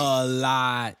say. A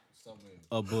lot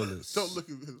of bullets. Don't look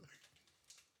at me.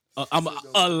 I'm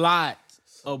a lot.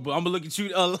 I'm gonna look at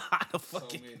you. A lot of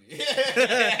fucking.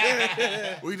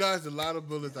 We dodged a lot of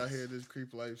bullets out here in this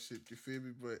creep life shit. You feel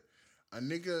me? But a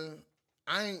nigga,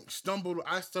 I stumbled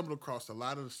across a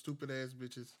lot of the stupid ass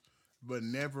bitches, but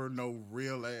never no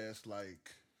real ass like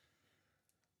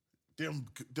them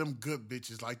good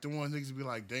bitches. Like the ones niggas be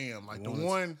like, damn. Like the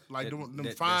one, like them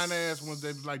fine ass ones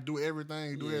that like do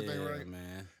everything right.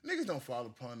 Man. Niggas don't fall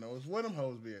upon those. Where them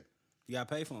hoes be at? You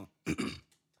gotta pay for them.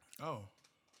 Oh.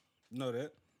 You know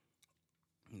that.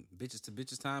 Bitches to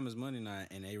bitches time is money now,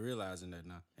 and they realizing that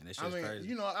now, and that I shit's mean, crazy.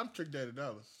 you know, I'm Trick Daddy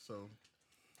Dollars, so.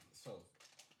 So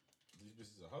these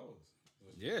bitches are hoes.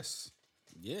 Yes,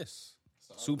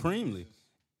 supremely.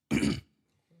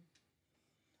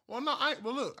 Well, no,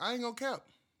 but look, I ain't gonna cap.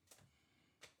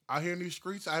 Out here in these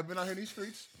streets, I've been out here in these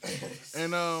streets,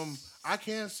 and I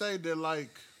can say that like,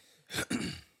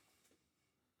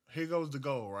 here goes the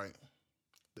goal, right?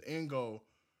 The end goal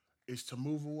is to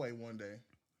move away one day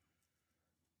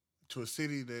to a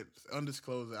city that's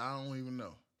undisclosed that I don't even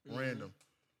know, random.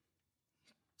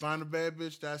 find a bad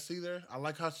bitch that I see there. I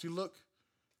like how she look.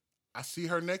 I see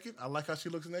her naked. I like how she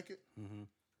looks naked.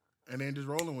 And then just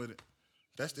rolling with it.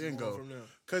 That's the end goal. from there.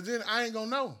 Because then I ain't going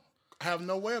to know. I have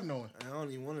no way of knowing. I don't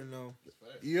even want to know.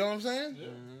 You know what I'm saying?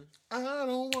 I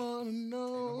don't want to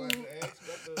know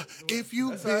if you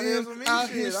That's how it is with been me. out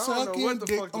Shit, here I don't know sucking what the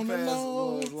dick fuck the on the past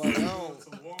low. was like. I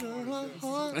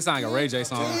don't. That sound like a Ray J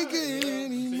song. Take it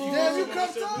anymore. Damn, you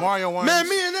cussed out? Mario Wines. Man,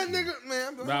 me and that nigga,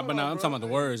 man. But no, I'm talking about the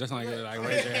words. That's not like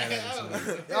Ray J had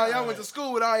that. Y'all went to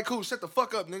school with, all right, cool. Shut the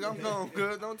fuck up, nigga. I'm gone,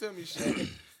 good. Don't tell me shit.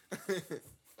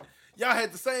 Y'all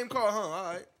had the same car, huh? All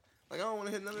right. Like, I don't want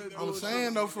to hit none of that I'm bullshit.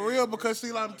 saying, though, for real, because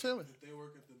see, like I'm telling. If they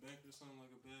work at the bank or something,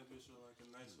 like a bad bitch or like a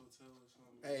nice hotel or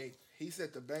something. Hey, he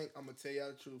said the bank, I'm going to tell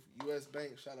y'all the truth. U.S.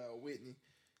 Bank, shout out Whitney.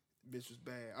 Bitch was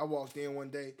bad. I walked in one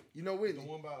day. You know Whitney? The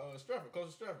one by Stratford, close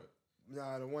to Stratford.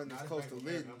 Nah, the one that's close to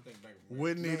Liddy.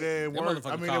 Whitney that That worked.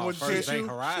 motherfucker I mean, that called was First Bank TSU. She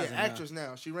Horizon. an actress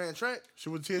now. She ran track. She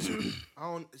was TSU. I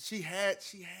don't. She had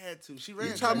to. She ran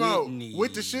You track. talking about Whitney.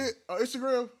 with the shit on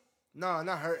Instagram? Nah,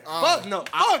 not her. Fuck no.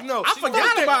 Fuck no. I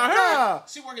forgot about her. Nah.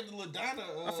 She worked at the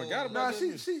Ladonna. I forgot about Nah,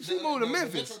 that. she moved to the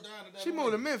Memphis. Metro Diner that She way.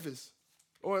 moved to Memphis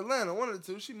or Atlanta, one of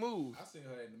the two. She moved. I seen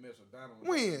her at the Metro Diner.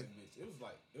 When?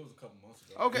 It was a couple months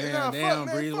ago. Okay, nah, Damn, fuck,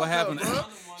 man, Breeze. fuck What happened? her, bro.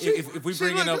 If we She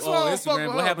bringing look, up this why I don't fuck Instagram,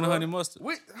 with what her, happened to bro. Honey Mustard?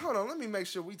 Wait, hold on. Let me make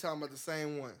sure we talking about the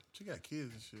same one. She got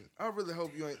kids and shit. I really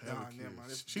hope you ain't. Nah, Hella never mind.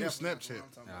 kids. It's She was definitely Snapchat.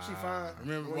 not the one I'm talking about. She fine.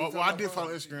 Remember, What you well, talking I about, did huh?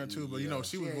 follow Instagram too, but you know,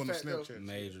 she was ain't going to fat, though. Snapchat.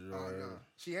 Major. Oh, no.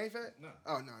 She ain't fat? No.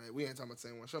 Oh, no. We ain't talking about the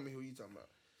same one. Show me who you talking about.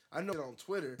 I know it on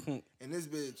Twitter, and this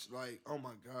bitch, like, oh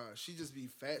my God, she just be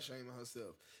fat shaming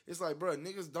herself. It's like, bro,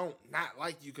 niggas don't not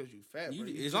like you because you fat, bro.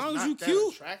 As long as you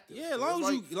cute. Yeah, as long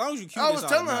as you cute. I was that's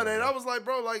all telling her matters, that. I was like,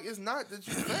 bro, like, it's not that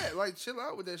you fat. Like, chill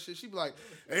out with that shit. She be like,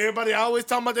 everybody always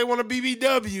talking about they want a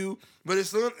BBW, but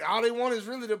it's all they want is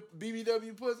really the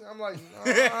BBW pussy. I'm like,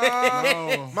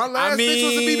 nah. My last bitch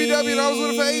was a BBW, and I was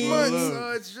with her for 8 Well, months.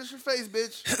 look. It's just your face,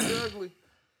 bitch. You're ugly.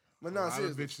 But A no, lot of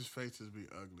seriously. bitches' faces be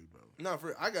ugly, bro. No, for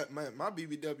real. I got my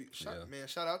BBW. Yeah. Man,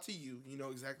 shout out to you. You know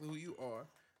exactly who you are.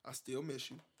 I still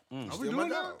miss you. Are we Still my doing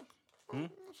that? dog. Oh,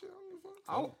 shit,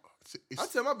 I don't give a fuck. It's I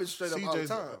tell my bitch straight up all the CJ's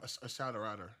time. a shout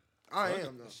out. I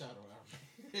am though. Shout her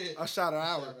out. I shot her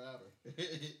out. Shout her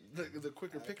out. The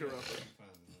quicker picker up.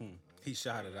 He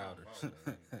shot it out. I know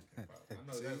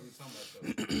that's what we talking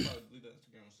about though. Probably delete that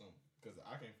Instagram or something because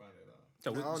I can't find it at all.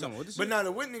 So I don't know. what this But shit? now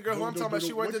the Whitney girl who I'm talking about,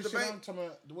 she worked at the bank.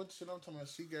 What shit I'm talking about?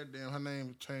 She goddamn, her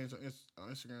name changed on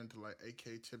Instagram to like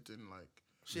AK Tipton. Like,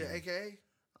 She an AKA?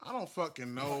 I don't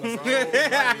fucking know, bro. I'm saying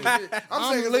 'cause what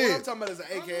I'm lit. talking about is an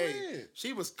AKA. lit.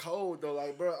 She was cold though,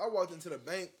 like bro. I walked into the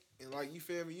bank and like you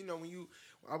feel me. You know when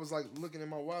I was like looking at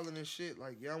my wallet and shit.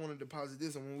 Like yeah, I want to deposit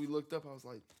this. And when we looked up, I was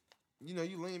like, you know,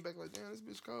 you lean back like damn, this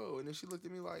bitch cold. And then she looked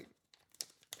at me like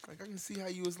I can see how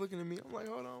you was looking at me. I'm like,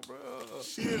 hold on, bro.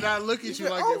 She did not look at you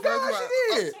like oh that. God, First,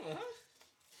 she did.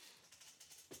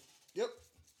 Yep.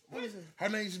 Her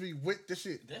name used to be with the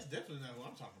shit. That's definitely not what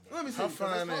I'm talking about. Let me see. How 'cause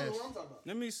that's fine probably ass. what I'm talking about.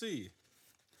 Let me see.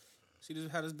 See this,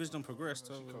 how this bitch done progressed.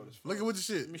 So, Look at what the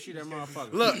shit. let me see that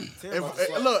motherfucker. Look, Tim about to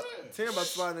slide- look. Tim about to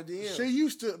slide in the DM. She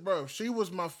used to, bro. She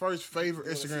was my first favorite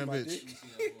Instagram my bitch.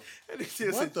 dick? And then Tim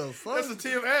What said- the fuck? That's what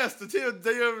Tim asked. The Tim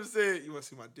ever said, "You want to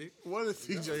see my dick?" What is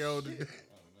CJ old?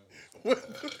 What?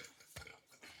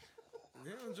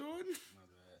 Damn, Jordan.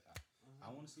 I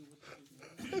want to see what.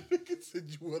 Nigga said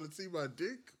you want to see my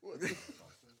dick? What the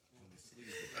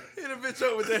Hit a bitch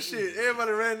up with that shit.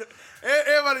 Everybody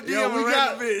DM Yo, a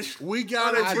random bitch. we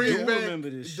gotta I bring do back remember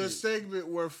this the shit. segment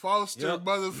where Foster Yep.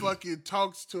 motherfucking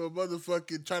talks to a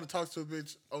motherfucking try to talk to a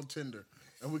bitch on Tinder,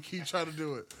 and we keep trying to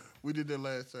do it. We did that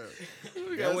last time,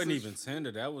 That wasn't even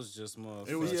Tinder. That was just motherfucker.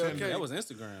 It was Tinder. That was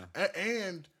Instagram.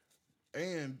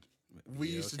 and we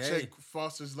Yeah, used to okay. check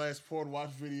Foster's last porn watch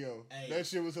video. Hey, That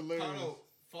shit was hilarious. Carlo,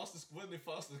 Foster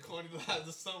corny lies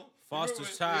or something. Foster's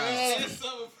Remember? Child. Yeah,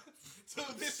 something. Two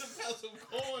bitches about some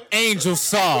corn. Angel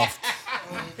Soft.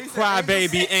 Cry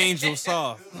baby Angel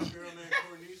Soft. There's a girl named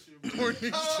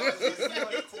Cornisha. Oh, She seemed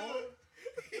like corn.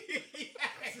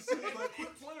 She seemed like, quit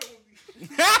playing with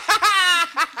me.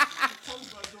 Tell me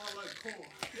about doing like corn.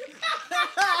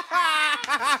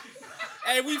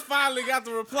 Hey, we finally got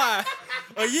the reply.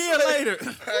 A year later.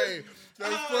 Hey,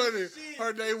 that's funny. shit.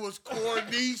 Her name was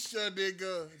Cornisha,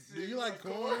 nigga. Do you like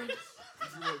corn?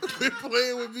 Quit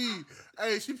playing with me.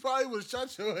 Hey, she probably would have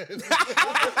shot your ass.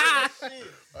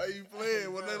 Are you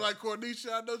playing? When they like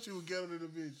Cornisha, I know she would get under the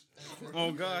bitch.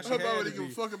 Oh gosh. Her mama didn't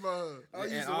give a fuck about her. I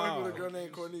used And to work all. with a girl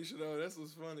named Cornisha though. That's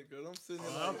what's funny because I'm sitting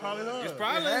there like, Probably her. It's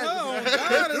probably It her. had Oh to be.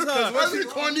 God, it's her. How many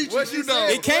Cornichas what she you know? said?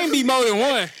 It can't be more than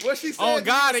one. what she said. Oh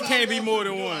God, it can't be more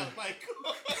than one. Like,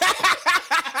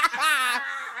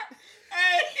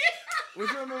 hey, Was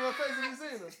you remember my face when you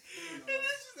seen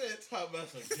her?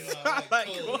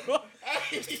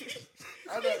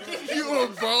 You a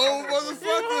bold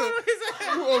motherfucker.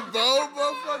 You a bold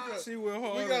motherfucker. She went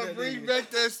hard. We gotta bring back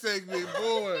that segment,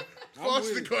 boy.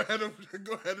 Foster, go ahead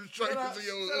and strikers to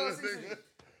your hood, nigga.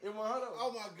 It wasn't her though.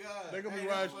 Oh my God. They gonna be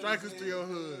riding strikers to your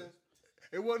hood.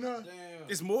 It wasn't her? Damn.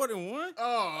 It's more than one.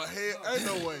 Oh, hell, ain't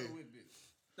no way.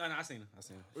 No, I seen her. I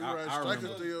seen her. We riding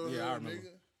strikers to your hood, Yeah, I remember.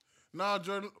 nigga. Nah,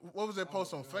 Jordan, what was that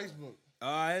post on Facebook?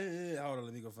 Hold on,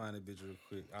 let me go find that bitch real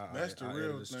quick. That's the I'll real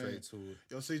edit it thing. straight to it.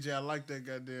 Yo, CJ, I like that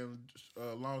goddamn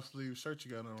long sleeve shirt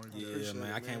you got on right there. Yeah,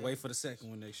 man. I can't wait for the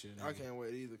second one next year. I can't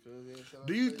wait either. Cause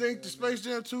Do you think the Space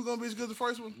Jam 2 gonna be as good as the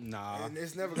first one? Nah. And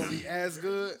it's never gonna be as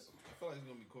good. I feel like it's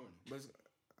gonna be corny. But it's-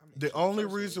 The only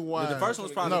reason why The first one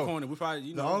was probably No. corny. We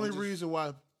probably, the only reason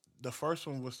why the first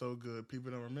one was so good,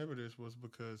 people don't remember this, was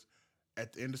because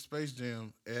at the end of Space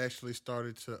Jam, it actually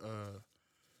started to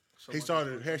he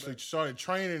actually started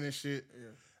training and shit.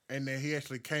 Yeah. And then he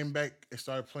actually came back and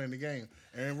started playing the game.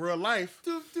 And in real life,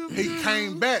 he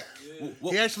came back.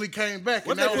 He actually came back,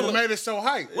 What and that they what put- made it so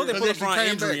hype. What they 'Cause put he actually LeBron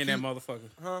came injury back. in that He- motherfucker?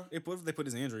 Huh? They put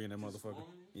his injury in that motherfucker.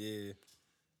 Yeah.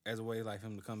 As a way like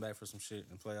him to come back for some shit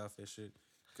and play off that shit.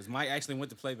 Because Mike actually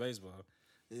went to play baseball.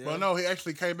 But no, he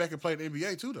actually came back and played the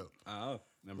NBA too, though. Oh.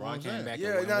 And What I'm LeBron came saying. back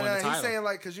Yeah, and won the he's title. saying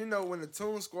like, cause you know when the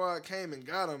Toon Squad came and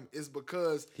got him, it's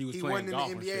because He was he playing wasn't in the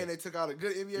golf and NBA shit. and they took out a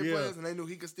good NBA Yeah. players and they knew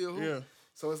he could still hoop. Yeah.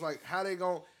 So it's like, how they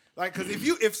gon' like, cause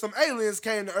if some aliens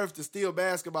came to Earth to steal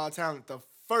basketball talent, the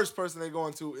first person they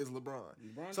going to is LeBron.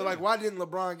 So like, why didn't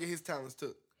LeBron get his talents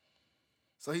took?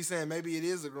 So he's saying maybe it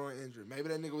is a groin injury. Maybe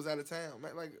that nigga was out of town.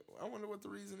 Like, I wonder what the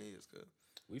reason is. Cause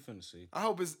We finna see. I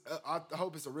hope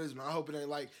it's original. I hope it ain't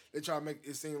like they try to make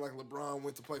it seem like LeBron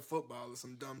went to play football or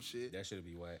some dumb shit. That should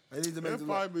be whack. They need to make There'll the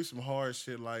probably be some hard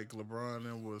shit like LeBron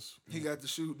and he got the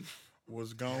shooting.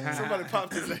 was gone. Somebody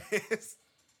popped his ass.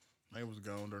 They was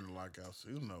gone during the lockout. So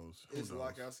who knows? Who It's the knows?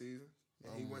 lockout season.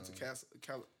 And he went to I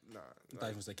thought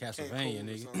you was say Cancun Castlevania, or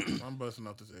nigga. something. I'm busting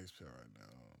off this XP right now. I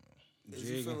don't know. Is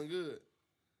he feeling good?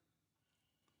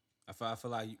 I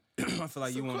feel like you. I feel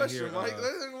like you It's a want to question, hear. Mike.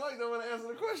 Mike don't want to answer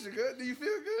the question. Good. Do you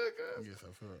feel good? Cuz? Yes,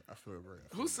 I feel great.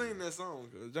 Who sing that song?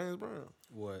 Cuz James Brown.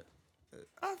 What?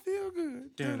 I feel good.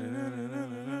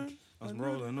 I'm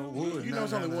rolling the wood. You know,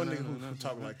 there's only one nigga who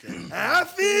talk like that. I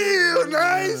feel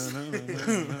nice.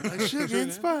 Like sugar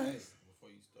and spice. Before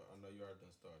you start, I know you already done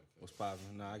started. What's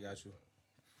poppin'? Nah, I got you.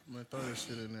 Man, throw that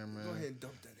shit in there, man. Go ahead and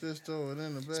dump that. Just throw it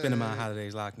in the bag. Spending my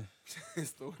holidays locked.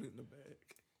 Just throw it in the bag.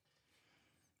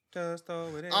 Just throw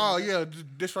it in. Oh yeah,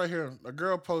 this right here. A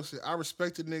girl posted. I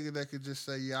respect a nigga that could just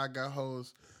say, "Yeah, I got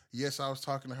hoes. Yes, I was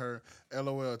talking to her.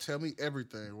 LOL. Tell me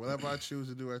everything. Whatever I choose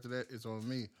to do after that is on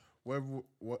me.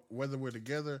 Whether we're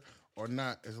together or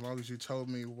not, as long as you told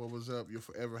me what was up, you'll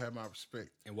forever have my respect."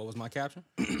 And what was my caption?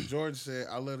 Jordan said,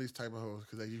 "I love these type of hoes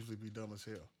because they usually be dumb as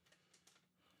hell."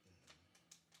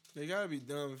 They gotta be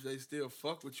dumb if they still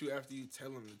fuck with you after you tell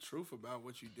them the truth about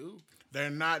what you do. They're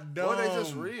not dumb. Or they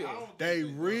just real. They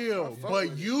real, fuck but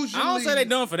with it. usually I don't say they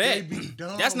dumb for that. They be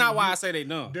dumb. That's not why I say they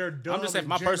dumb. They're dumb. I'm just saying in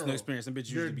my personal general. experience. Them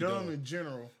bitches They're usually be dumb dumb. in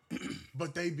general,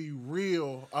 but they be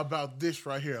real about this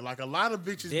right here. Like a lot of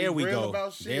bitches There be we real go.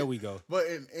 about shit. There we go. But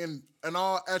in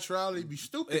all actuality, be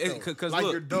stupid. Though. 'Cause like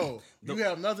look, you're dull. You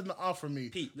have nothing to offer me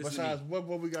Pete, listen to besides me.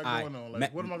 what we got All right, going on.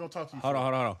 Like what am I gonna talk to you? Hold for?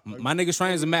 on. My nigga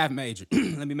Strain's a math major.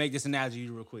 Let me make this analogy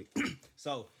real quick.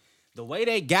 So, the way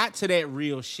they got to that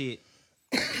real shit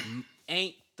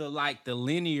ain't the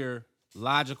linear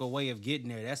logical way of getting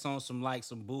there. That's on some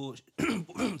bullshit.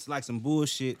 It's like some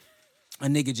bullshit a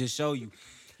nigga just show you.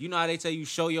 You know how they tell you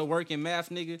show your work in math,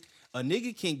 nigga? A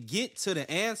nigga can get to the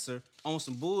answer on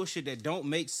some bullshit that don't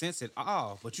make sense at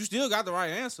all, but you still got the right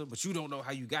answer, but you don't know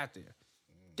how you got there.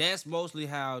 That's mostly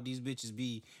how these bitches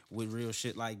be with real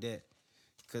shit like that.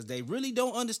 Cause they really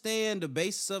don't understand the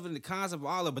basis of it and the concept of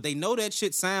all of it, but they know that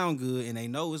shit sound good and they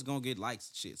know it's gonna get likes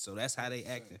and shit. So that's how they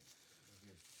acting.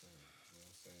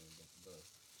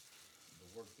 The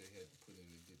work they had to put in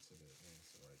to get to that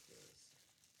answer right there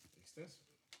is extensive.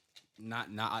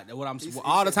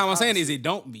 All the said time I'm saying opposite. is it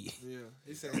don't be. Yeah.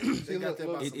 He said they got that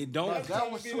by It don't.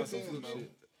 That was too That's thin. some though.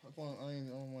 shit. I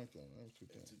don't like that. That was too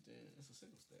thin. It's a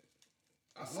single stack.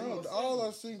 No, all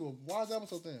are single. Why is that one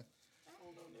so thin? I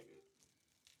don't know, nigga.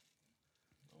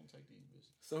 Don't take these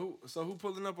bitches. So who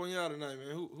pulling up on y'all tonight,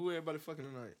 man? Who everybody fucking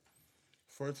tonight?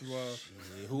 First of all,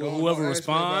 Whoever don't ask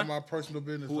me about respond, my personal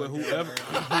business. like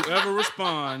that. whoever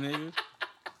respond,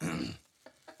 nigga.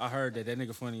 I heard that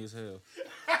nigga funny as hell.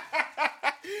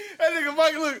 That nigga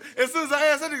Mike, look, as soon as I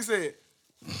asked, that nigga said,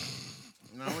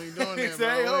 No, we ain't doing He that, said, bro.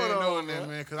 "Hey, We hold ain't on, doing that, bro."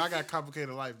 man. Cause I got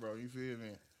complicated life, bro. You feel me?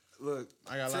 Look,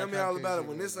 I got a lot tell of me all complicated about it shit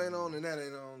when going this ain't on and that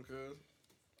ain't on, cuz.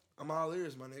 I'm all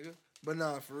ears, my nigga. But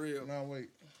nah, for real. No, wait.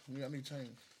 I need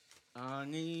change. I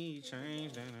need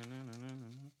change.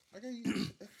 I got you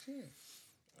 10.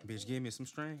 Bitch, give me some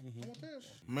string.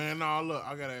 Man, no, look,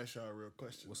 I gotta ask y'all a real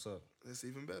question. What's up? That's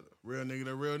even better. Real nigga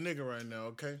to real nigga right now,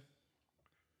 okay?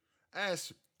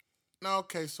 Ask. Now,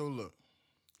 okay, so look.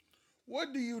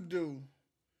 What do you do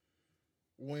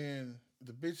when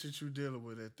the bitch that you dealing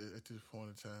with at this point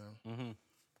in time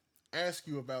ask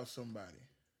you about somebody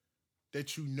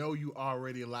that you know you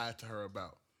already lied to her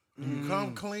about? Do you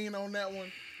come clean on that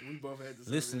one? We both had the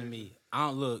same Listen to reaction. me. I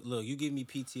don't look. You give me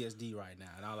PTSD right now,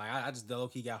 and I'm like, I just low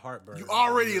key got heartburn. You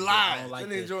already I lied. don't like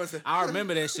That nigga that. Jordan said- I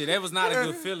remember that shit. That was not a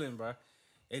good feeling, bro.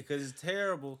 Because it's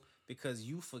terrible because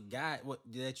you forgot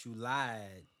that you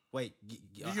lied. Wait, Do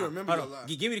you remember hold your on. lie?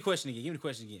 Give me the question again.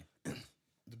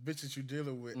 The bitch that you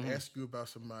dealing with ask you about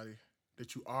somebody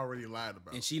that you already lied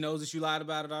about. And she knows that you lied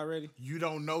about it already. You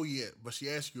don't know yet, but she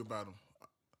asked you about them.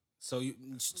 So you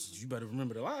better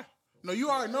remember the lie. No, you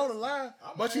already know the lie,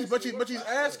 but she's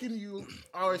asking you.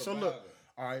 All right, so look,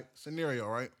 all right, scenario,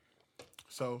 right?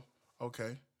 So,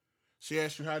 okay, she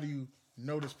asked you, how do you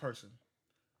know this person?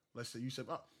 Let's say you said,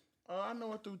 I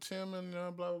know it through Tim and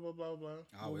blah blah blah blah blah.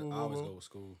 I always go with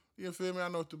school. You feel me? I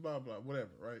know it through blah blah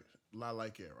whatever, right? Lie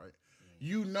like that, right?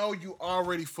 You know you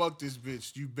already fucked this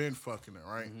bitch. You been fucking her,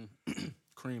 right?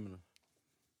 Creaming her.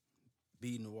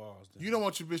 Beating the walls. You don't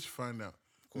want your bitch to find out.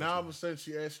 Now all of a sudden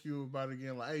she asks you about it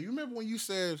again, like, hey, you remember when you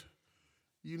said,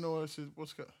 you know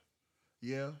what's good?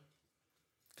 Yeah.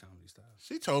 Comedy style.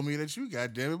 She told me that you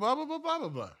goddamn it, blah blah blah blah blah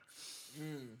blah. I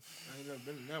ain't never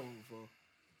been in that one before.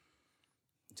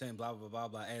 Saying blah blah blah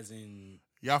blah as in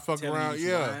Y'all fuck Telling around, you she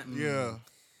yeah, lying? yeah.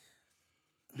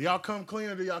 Do y'all come clean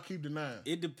or do y'all keep denying?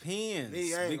 it depends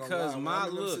Me, I ain't because gonna lie. When my I'm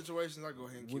in them look situations, I go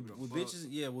ahead and keep it a with fuck.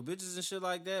 bitches, with bitches and shit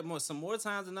like that. Some more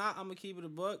times than not, I'm gonna keep it a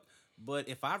buck. But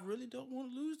if I really don't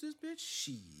want to lose this bitch,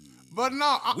 shit. But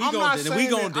no, I'm gon' not we saying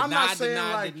gon' that. I'm not deny, saying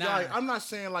deny, like, deny. like I'm not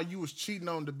saying like you was cheating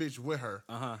on the bitch with her.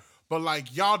 Uh-huh. But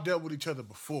like y'all dealt with each other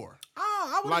before,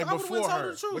 Oh, like I would've before told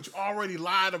her, the truth. but you already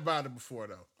lied about it before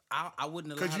though, I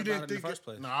wouldn't have because lied you about didn't it in think the first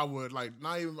place. No, I would like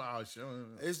not even. Oh, shit.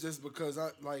 It's just because I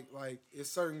like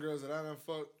it's certain girls that I done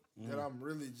fucked that I'm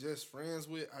really just friends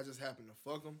with. I just happen to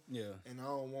fuck them. Yeah. And I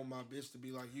don't want my bitch to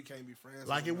be like, you can't be friends.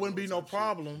 Like with it me wouldn't be no type shit.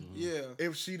 problem. Yeah.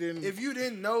 If she didn't. If you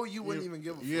didn't know, you wouldn't even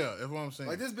give a fuck. Yeah, that's what I'm saying.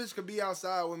 Like this bitch could be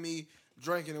outside with me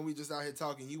drinking and we just out here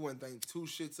talking. You wouldn't think two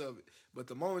shits of it. But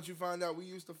the moment you find out we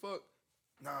used to fuck,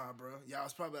 nah, bro. Y'all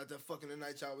was probably out there fucking the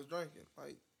night y'all was drinking.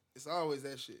 Like it's always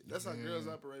that shit. That's how girls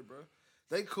operate, bro.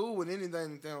 They cool with anything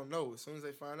that they don't know. As soon as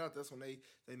they find out, that's when they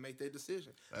make their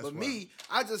decision. That's but why. me,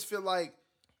 I just feel like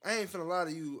I ain't finna lie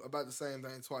to you about the same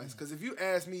thing twice. Because if you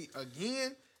ask me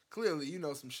again, clearly you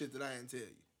know some shit that I ain't tell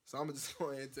you. So I'm just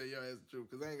going ahead and tell your ass the truth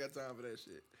because I ain't got time for that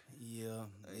shit. Yeah,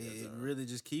 it really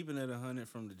just keeping it 100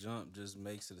 from the jump just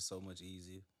makes it so much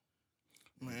easier.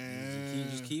 Man,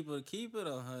 Just keep it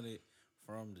 100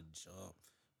 from the jump.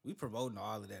 We promoting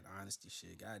all of that honesty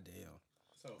shit. Goddamn.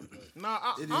 So,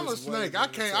 nah, It I'm a is way snake. I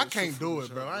better to can't tell the do truth it,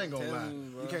 from bro. the I ain't gonna Tell lie. you,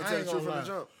 bro. You can't I tell ain't the truth gonna from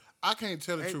the lie. jump. I can't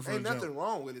tell the truth Ain't from the nothing jump.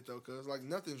 wrong with it though, cause like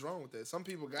nothing's wrong with that. Some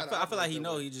people got. I feel like he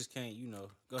know he just can't,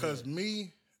 Go Cause ahead.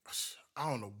 me, I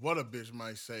don't know what a bitch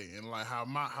might say, and like how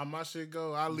my shit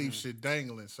go, I leave shit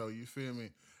dangling. So you feel me?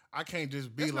 I can't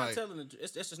just be That's like, not telling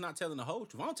that's just not telling the whole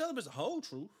truth. I don't tell him it's the whole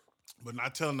truth. but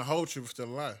not telling the whole truth, still a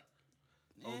lie.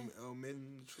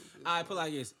 Omitting the truth. I put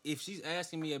like this: if she's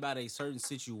asking me about a certain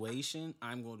situation,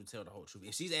 I'm going to tell the whole truth.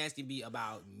 If she's asking me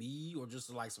about me or just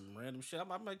like some random shit,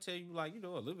 I might tell you like a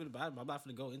little bit about it. I'm not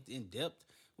gonna go in depth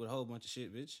with a whole bunch of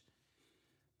shit, bitch.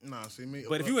 Nah, see me.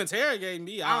 But if you interrogate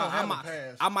me, I don't have a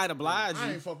pass. I might oblige I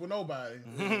you. ain't fuck with nobody.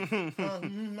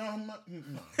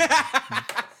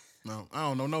 No, I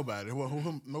don't know nobody.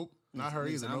 Nope, not her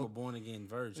either. I'm a Nope. born again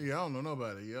virgin. Yeah, I don't know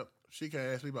nobody. Yep. She can't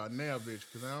ask me about now, bitch,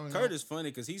 because I don't know. Kurt is funny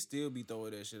because he still be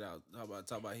throwing that shit out.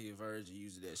 Talk about he a virgin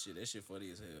using that shit. That shit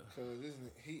funny as hell. Cause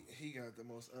he got the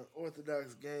most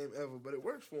unorthodox game ever, but it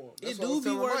works for him. It That's what I was do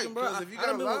be telling working, Mike, bro. 'cause if you I done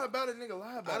gotta been lie with- about it, nigga, lie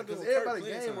I about done it. been Because with Kurt everybody's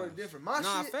plenty game times. work different. My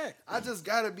Nah, shit, fact. I just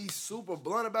gotta be super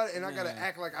blunt about it, and I gotta Man.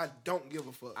 act like I don't give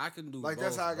a fuck. I can do like both,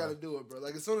 that's how I bro. gotta do it, bro.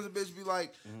 Like as soon as a bitch be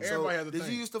like, so, Everybody has a did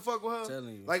thing. you used to fuck with her?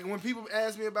 Telling you. Like when people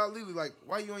ask me about Lily, like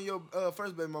why you and your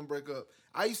first baby mom break up?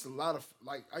 I used to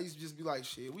just be like,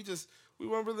 shit, we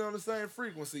weren't really on the same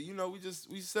frequency. You know,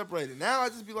 we separated. Now I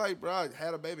just be like, bro, I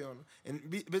had a baby on her. And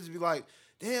bitches be like,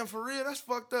 damn, for real, that's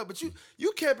fucked up. But you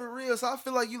kept it real, so I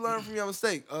feel like you learned from your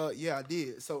mistake. Yeah, I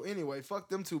did. So anyway, fuck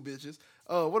them two bitches.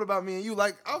 what about me and you?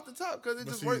 Like off the top, because it But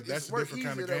just see, works. that's It's a work different easier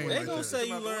kind of that game way. They right gonna there. say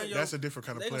you learn your. That's a different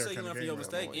kind of They gonna player say you kind learn of from your game.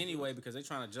 mistake anyway because they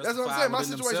trying to justify. That's what I'm saying. My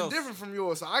within situation themselves. different from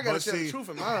yours, so I gotta But tell the see, truth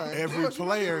in mine. every Yours, you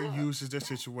player gotta be uses their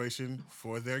situation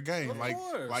for their game. Of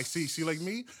course. Like see, like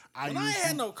me, I When I use ain't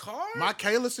had no car. my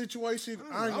Kayla situation. I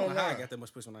ain't don't know gonna how I lie. got that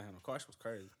much pussy when I had no car. It was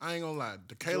crazy. I ain't gonna lie.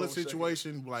 The Joe, Kayla second.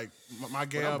 situation, like my When I'm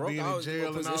gal broke, being I in always jail go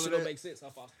and pussy. all This of shit don't that. make sense.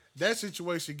 That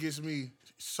situation gets me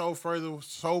so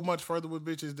much further with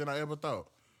bitches than I ever thought.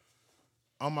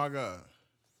 Oh my god,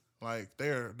 like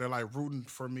they're like rooting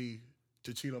for me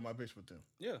to cheat on my bitch with them.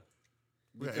 Yeah.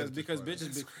 We gotta Because edit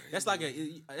this bitches,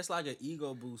 that's like an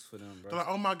ego boost for them, bro. They're like,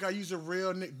 oh my god, you's a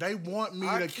real nigga. They want me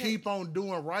I to can't- keep on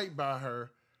doing right by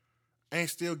her, and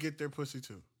still get their pussy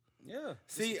too. Yeah,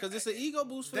 See, because it's an ego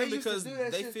boost for they them used to because do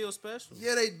that they shit. feel special.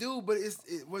 Yeah, they do, but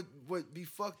what be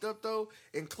fucked up though,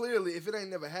 and clearly if it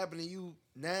ain't never happened to you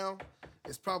now,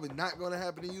 it's probably not gonna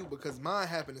happen to you because mine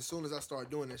happened as soon as I start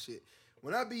doing that shit.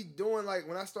 When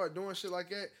I start doing shit like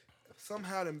that,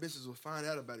 somehow them bitches will find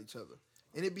out about each other,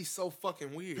 and it'd be so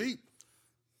fucking weird. Pete,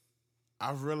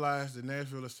 I've realized that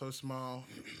Nashville is so small,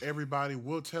 everybody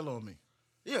will tell on me.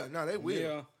 Yeah, no, they will.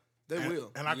 Yeah. They And,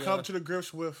 will. and I Yeah. come to the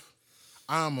grips with,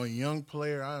 I'm a young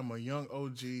player. I am a young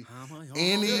OG. I'm a young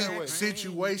Any Feel that way.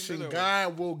 situation, Feel that way.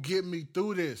 God will get me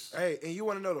through this. Hey, and you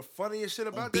want to know the funniest shit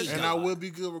about this? beat And shit? I will be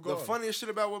good The regardless. funniest shit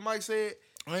about what Mike said,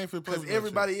 I ain't finna play because with that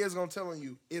everybody is gonna tell on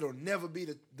you, it'll never be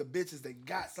the bitches that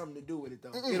got something to do with it though.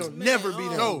 It'll Man, never be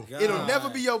them. No. It'll God. never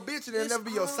be your bitch, and it'll never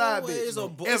be your side bitch.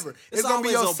 Ever. It's It's gonna be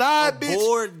your always side a bitch,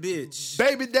 bored bitch.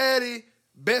 baby daddy,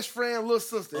 best friend, little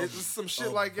sister. It's just some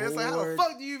shit like that. It's like, how the bored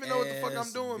fuck do you even know what the fuck I'm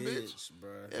ass doing, bitch?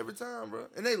 Bruh. Every time, bro.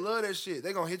 And they love that shit.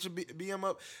 They gonna hit your BM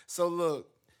up. So look,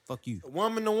 Fuck you.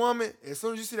 woman to woman, as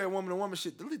soon as you see that woman to woman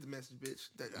shit, delete the message, bitch.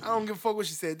 I don't give a fuck what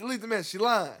she said. Delete the message. She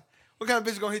lying. What kind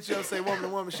of bitch gonna hit you up and say woman to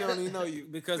woman? She don't even know you.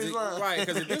 Because Bitch lying.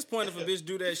 because at this point, if a bitch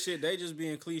do that shit, they just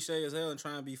being cliche as hell and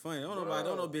trying to be funny. Don't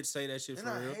no bitch say that shit And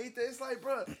for I real. hate that. It's like,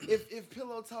 bro, if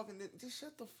Pillow talking, then just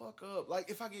shut the fuck up.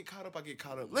 Like, if I get caught up, I get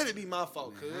caught up. Let it be my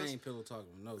fault, Man, I cuz. ain't pillow talking.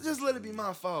 No, Just let it be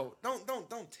my fault. Don't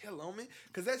tell on me.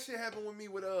 Cause that shit happened with me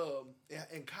with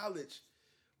in college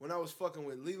when I was fucking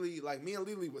with Lily. Like, me and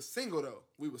Lily was single though.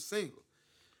 We was single.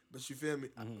 But you feel me?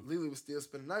 Lily was still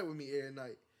spending the night with me every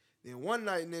night. Then one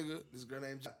night, nigga, this girl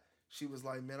named she was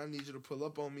like, man, I need you to pull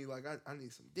up on me. Like, I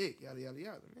need some dick, yada, yada,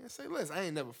 yada. Man, say less. I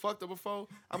ain't never fucked her before.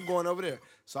 I'm going over there.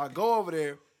 So I go over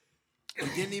there.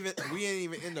 We ain't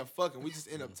even end up fucking. We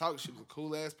just end up talking. She was a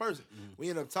cool ass person. We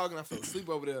ended up talking. I fell asleep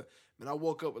over there. Man, I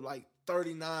woke up with like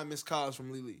 39 missed calls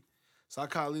from Lily. So I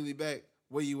called Lily back.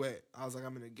 Where you at? I was like,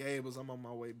 I'm in the Gables. I'm on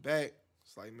my way back.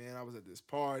 It's like, man, I was at this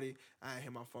party. I ain't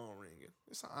hear my phone ringing.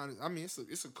 It's honest. I mean,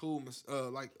 it's a cool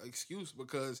like excuse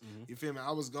because you feel me.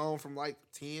 I was gone from like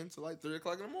 10 to like 3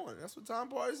 o'clock in the morning. That's what time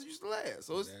parties used to last.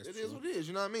 So it is what it is.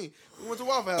 You know what I mean? We went to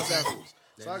Waffle House afterwards.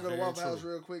 So I go to Waffle House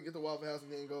real quick, get to Waffle House,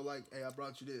 and then go like, hey, I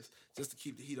brought you this just to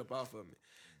keep the heat up off of me.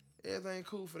 Everything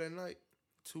cool for that night.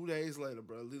 2 days later,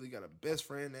 bro, Lily got a best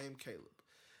friend named Caleb.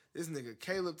 This nigga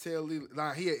Caleb tell Lily,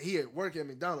 nah, he at work at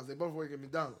McDonald's. They both work at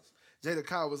McDonald's. Jada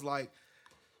Kyle was like,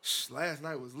 last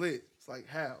night was lit. It's like,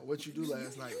 how? What you do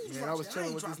last night? Man, I was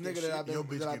chilling with this nigga that I've Your bitch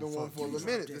been getting wanting for a fucked. little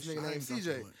minute. This nigga named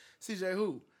CJ. CJ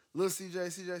who? Lil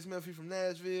CJ Smith, he from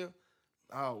Nashville.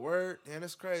 Oh, word. Damn,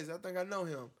 that's crazy. I think I know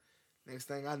him. Next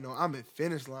thing I know, I'm in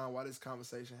finish line while this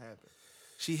conversation happened.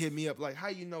 She hit me up like, how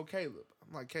you know Caleb?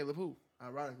 I'm like, Caleb who?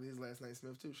 Ironically, his last name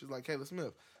Smith too. She's like, Caleb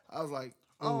Smith. I was like,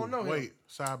 I don't know him. Wait,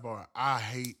 sidebar.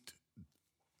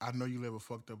 I know you live a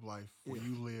fucked up life where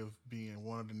you live being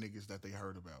one of the niggas that they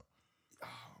heard about. Oh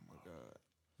my God.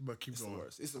 But keep It's going. the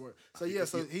worst. It's the worst. So yeah,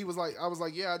 so he was like, I was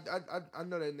like, yeah, I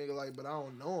know that nigga, like, but I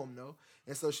don't know him though.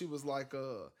 And so she was like,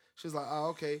 oh,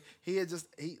 okay. He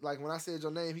like when I said your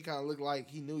name, he kind of looked like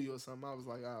he knew you or something. I was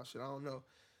like, oh shit, I don't know.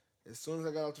 As soon as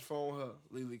I got off the phone with her,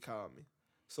 Lily called me.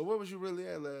 So where was you really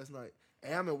at last night?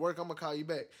 Hey, I'm at work. I'm gonna call you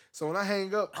back. So when I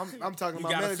hang up, I'm talking to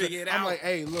my gotta manager. figure it I'm out. like,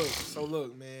 hey,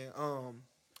 look, man.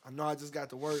 I know I just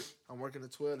got to work. I'm working the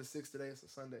 12 to 6 today. It's a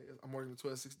Sunday. I'm working the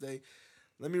 12 to 6 today.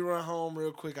 Let me run home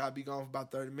real quick. I'll be gone for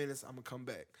about 30 minutes. I'm gonna come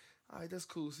back. All right, that's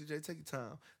cool, CJ. Take your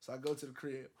time. So I go to the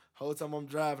crib. Whole time I'm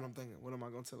driving, I'm thinking, what am I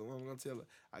gonna tell her? What am I gonna tell her?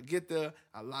 I get there.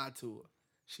 I lie to her.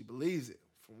 She believes it.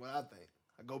 From what I think,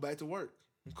 I go back to work.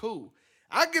 I'm cool.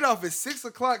 I get off at 6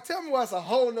 o'clock. Tell me why it's a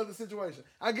whole nother situation.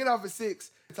 I get off at 6,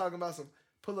 talking about some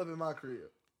pull up in my crib.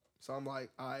 So I'm like,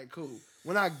 all right, cool.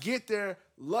 When I get there,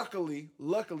 luckily,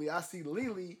 I see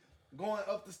Lily going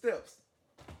up the steps.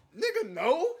 Nigga,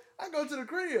 no. I go to the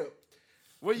crib.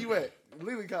 Where you at?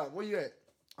 Lily called. Where you at?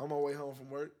 On my way home from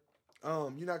work.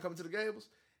 You not coming to the Gables?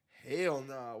 Hell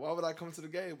nah. Why would I come to the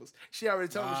Gables? She already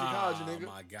told me she called you, nigga.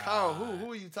 Oh, my God. Call who?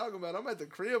 Who are you talking about? I'm at the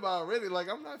crib already. Like,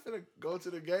 I'm not finna go to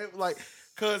the game. Like,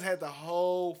 cuz had the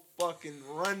whole fucking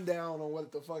rundown on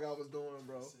what the fuck I was doing,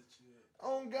 bro.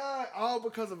 Oh, God. All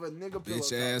because of a nigga pillow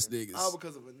Bitch ass talking. niggas. All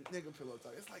because of a nigga pillow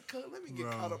talk. It's like, cuz, let me get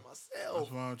Bro, caught up myself.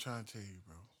 That's what I'm trying to tell you,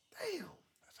 bro. Damn.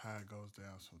 That's how it goes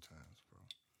down sometimes, bro.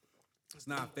 It's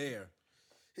not fair.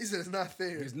 He said it's not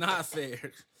fair. It's not fair. It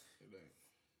ain't.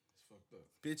 It's fucked up.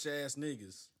 Bitch ass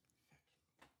niggas.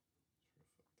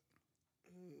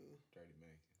 Dirty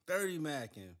man. 30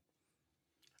 macking.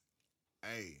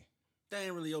 Hey, They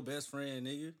ain't really your best friend,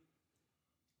 nigga.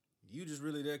 You just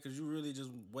really there because you really just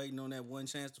waiting on that one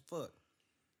chance to fuck.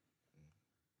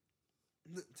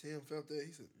 Tim felt that.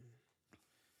 He said,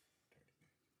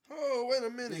 oh, wait a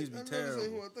minute. Niggas be That nigga say terrible.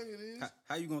 who I think it is.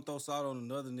 How you gonna throw salt on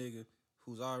another nigga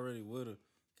who's already with her,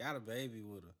 got a baby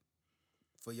with her,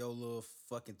 for your little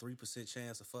fucking 3%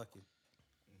 chance of fucking?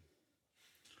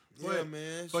 Yeah, But-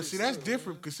 man. but shit see, that's suck,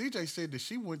 different man. because CJ said that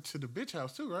she went to the bitch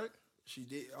house too, right? She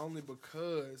did only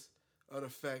because of the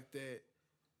fact that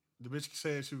The bitch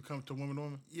said she would come to woman to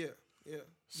woman. yeah.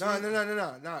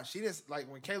 No. She didn't like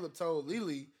when Caleb told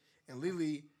Lily, and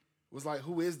Lily was like,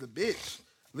 "Who is the bitch?"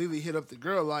 Lily hit up the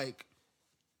girl like,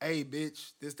 "Hey,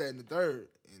 bitch, this, that, and the third."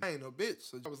 And I ain't no bitch,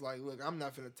 so I was like, "Look, I'm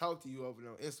not finna talk to you over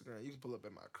there on Instagram. You can pull up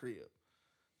at my crib."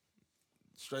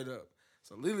 Straight up.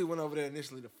 So Lily went over there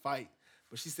initially to fight,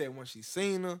 but she said when she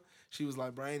seen her, she was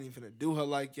like, "Bro, I ain't even finna do her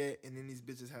like that." And then these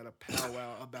bitches had a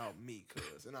powwow about me,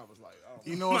 cuz, and I was like, "Oh,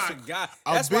 You know My what's God,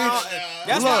 a that's bitch-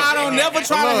 why I don't never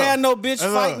try to look, have no bitch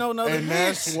and fight look, no other and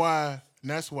bitch.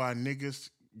 that's why niggas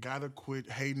gotta quit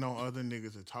hating on other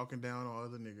niggas and talking down on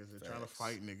other niggas and trying to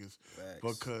fight niggas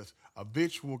because a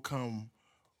bitch will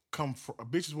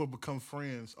bitches will become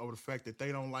friends over the fact that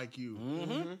they don't like you,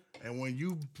 and when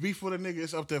you beef with a nigga,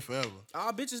 it's up there forever.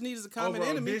 All bitches need is a common Over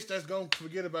a enemy. bitch that's gonna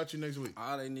forget about you next week.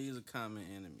 All they need is a common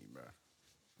enemy, bro.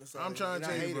 That's all I'm it trying is."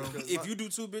 to And I tell you, hate it bro. 'cause If you do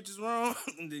two bitches wrong,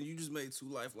 then you just made two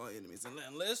lifelong enemies.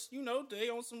 Unless, they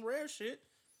on some rare shit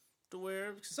to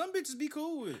where some bitches be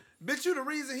cool with it. bitch, you the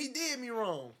reason he did me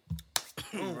wrong.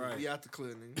 Right. We out the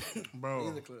clear, nigga. We Bro,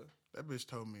 in the clear. that bitch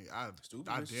told me I Stupid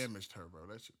bitch. damaged her, bro.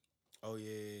 That shit. Oh,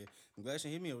 yeah. I'm glad she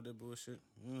hit me with that bullshit.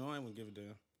 I ain't gonna give a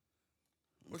damn.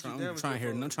 What I'm you damaged trying to her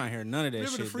hear. for? I'm trying to hear none of that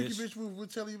Remember shit, the freaky bitch. bitch we were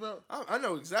telling you about? I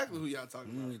know exactly who y'all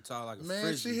talking You about. need to talk like a Man,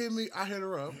 frisbee. she hit me. I hit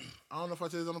her up. I don't know if I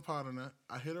tell you this on the pod or not.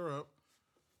 I hit her up.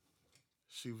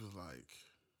 She was like,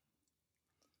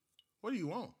 "What do you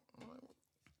want?" I'm like,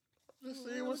 "Just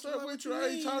see what's up with you. I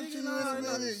ain't talked to you in a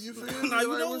minute. You feel me? Now you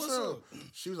Like, know what's what's up?" up.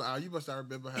 She was like, "Oh, you must not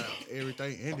remember how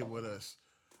everything ended with us."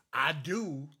 I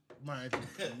do, mind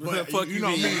you. But Fuck you you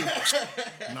know mean? me.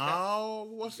 No,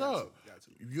 what's up?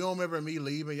 You don't remember me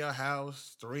leaving your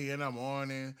house 3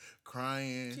 a.m,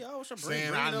 crying, Yeah, I was trying to saying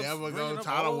bring I it up- never bring gonna it up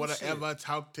talk, I don't old wanna shit. ever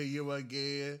talk to you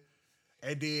again.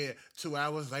 And then 2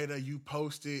 hours later, you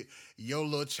posted your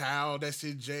little child that's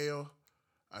in jail.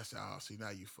 I said, "Oh, see, now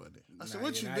you funny." I said, Nah,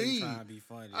 "What yeah, you now mean?" trying to be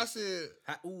funny. I said,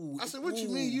 Ooh, I said, "What you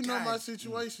ooh, mean? You know my God.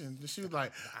 situation." And she was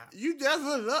like, "You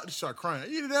never loved." She started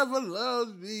crying. "You never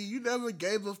loved me. You never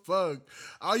gave a fuck.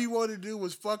 All you wanted to do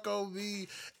was fuck on me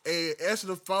and answer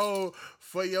the phone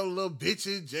for your little bitch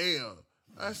in jail."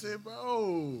 I said,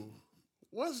 "Bro,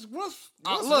 what's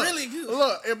look, really good?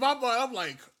 Look, in my mind, I'm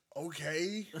like,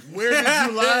 okay, where did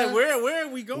you lie? Where are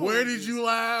we going? Where with did this? you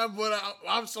lie?" But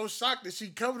I'm so shocked that she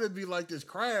coming at me like this,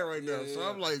 crying right now. So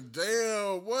I'm like,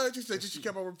 "Damn, what?" She said, she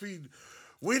kept on repeating,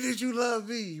 "When did you love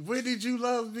me? When did you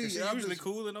love me?" She And I'm usually just-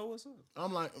 cool and know what's up.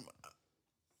 I'm like,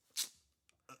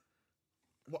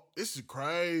 what? This is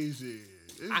crazy.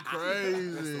 This is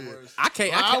crazy. I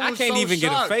can't. I I was can't so even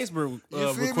shocked. get a Facebook You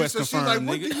feel me? request So she's confirmed, like,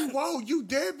 "What nigga. do you want? You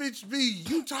damaged me.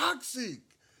 You toxic.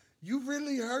 You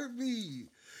really hurt me.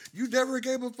 You never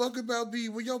gave a fuck about me.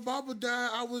 When your mama died,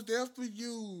 I was there for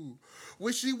you.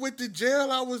 When she went to jail,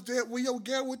 I was there. When your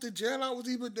girl went to jail, I was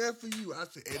even there for you." I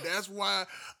said, and that's why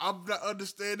I'm not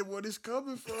understanding where it's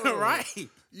coming from. Right.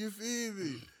 You feel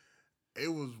me? It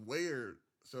was weird.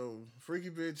 So, freaky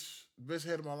bitch, best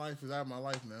head of my life is out of my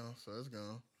life now. So it's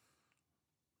gone.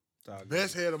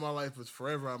 Best head of my life is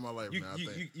forever out of my life You, now, I you,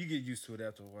 think. you get used to it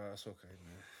after a while. It's okay,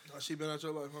 man. Oh, she been out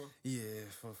your life, huh? Yeah,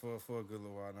 for a good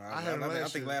little while now. I had her I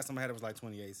last think year. last time I had it was like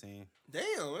 2018.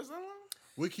 Damn, what's that long?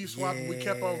 We keep swapping. We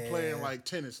kept on playing Yeah. like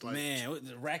tennis. Like, Man, with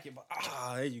the racket.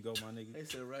 There you go, my They nigga.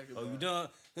 said racket. Oh, you done?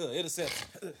 Interception.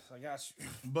 I got you.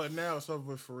 but now it's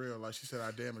over with for real. Like she said,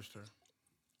 I damaged her.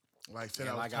 Like said,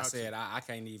 Yeah, I was like I toxic. said, I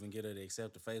can't even get her to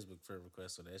accept the Facebook friend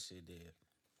request, so that shit did.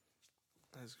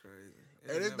 That's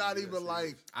crazy. And it's not even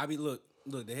like I be look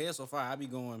the head so far. I be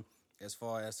going as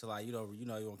far as to like you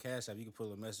on Cash App, you can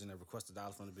put a message and request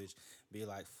 $1 from the bitch. Be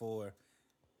like for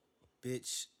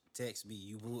bitch text me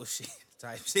you bullshit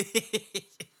type shit.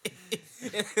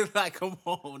 It's like come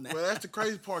on now. Well, that's the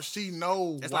crazy part. She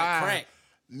know It's why like crack.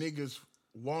 niggas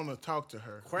want to talk to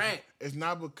her. Crack. It's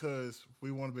not because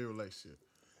we want to be in a relationship.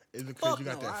 It's because Fuck you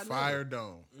got no, I that never. fire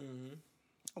dome.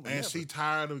 Oh, And never. she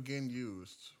tired of getting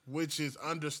used, which is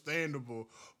understandable.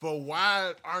 But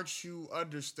why aren't you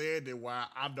understanding why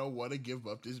I don't want to give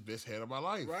up this best head of my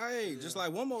life? Right. Just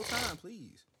like one more time,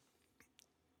 please.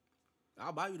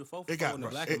 I'll buy you the 4 It got and the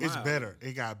black it's mild. better.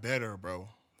 It got better, bro.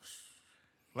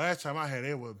 Last time I had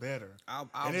it was better. I'll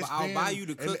And it's buy you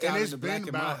the cookout and in it's the black been and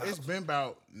about mild. it's been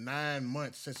about 9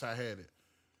 months since I had it.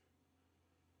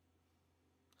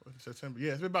 What, September.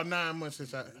 Yeah, it's been about 9 months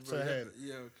since I had it.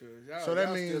 Yeah, cause y'all, So that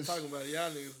y'all means- still talking about it. Y'all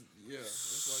niggas, yeah,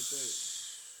 it's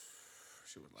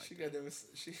She was like like, that. She got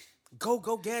them.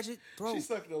 go gadget, throw. She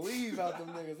sucked the leave out them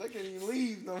niggas. They can't even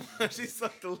leave no more. She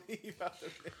sucked the leave out them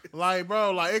niggas. Like,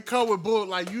 bro, like it come with bull.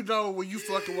 Like you know, when you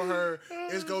fucking with her,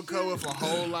 it's gonna come with a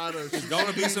whole lot of.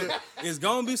 It's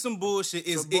gonna be some bullshit.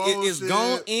 It's Some it's bullshit.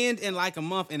 gonna end in like a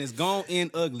month, and it's gonna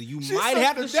end ugly. You She might sucked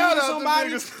have the to shoot doubt at out them somebody.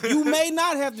 niggas. You may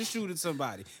not have to shoot at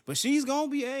somebody, but she's gonna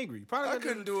be angry. Probably. I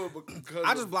couldn't do it because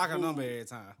I just of block her who- number every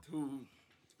time. Who?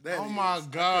 That Oh is. my I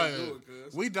god, couldn't do it,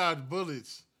 cuz. we dodged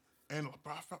bullets, and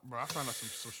bro, I found out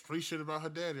some street shit about her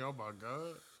daddy. Oh my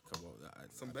god, Come on,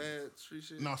 Some bad street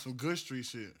shit. no, some good street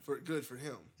shit. Good for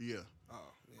him. Yeah, Oh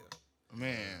yeah,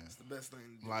 man, it's the best thing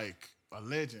to do. like a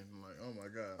legend. Like, oh my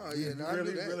god, Oh, yeah, no, I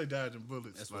really, knew that. really dodging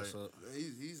bullets. That's like, what's up.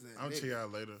 He's that. I'll nigga. tell y'all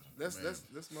later. That's man.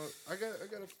 that's my. I got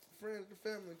a friend in the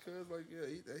family, cuz like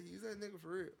he's that nigga for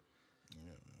real. Yeah,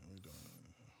 man, we doing it.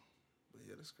 But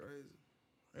yeah, that's crazy.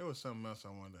 There was something else I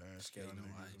wanted to ask y'all Skating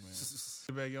on niggas, ice.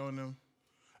 man. Back on them.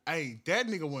 Hey, that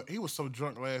nigga went. He was so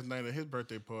drunk last night at his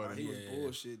birthday party. He was Yeah.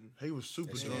 bullshitting. He was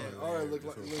super That shit drunk. was- All right, Yeah,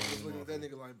 looking at that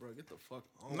nigga like, bro, get the fuck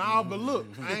on. Nah, but look,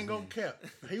 I ain't gonna cap.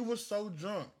 He was so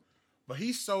drunk. But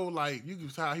he's so like, you can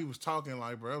tell he was talking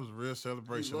like, bro, it was a real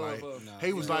celebration. He Like, love her.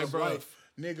 he was Nah, like, love bro, life.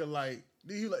 nigga, like,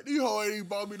 he like, these hoes ain't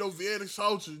bought me no Vienna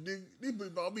sausage, nigga. These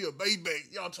bitch bought me a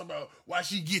Maybach. Y'all talking about why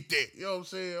she get that? You know what I'm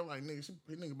saying? I'm like, nigga, she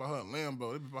nigga bought her a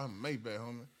Lambo. They bought him a Maybach,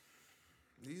 homie.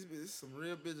 These bitches, some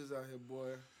real bitches out here,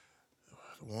 boy.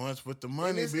 The ones with the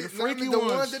money And be the it's not freaky the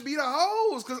ones. ones that be the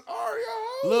hoes, cause Ari a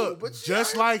hoe. Look, but she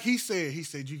just ain't- like he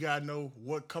said you gotta know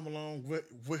what come along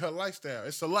with her lifestyle.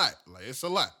 It's a lot. Like, it's a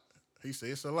lot. He said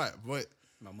it's a lot, but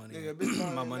My money, nigga,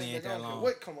 bitch, my money ain't I that don't care long.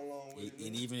 What come along with it?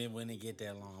 And nigga. even when it get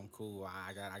that long, I'm cool.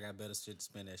 I got better shit to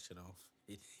spend that shit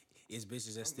on. It's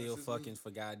bitches that still is fucking for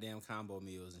goddamn combo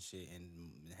meals and shit,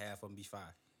 and half of them be fine.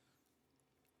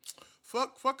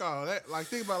 fuck all that. Like,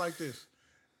 think about it like this.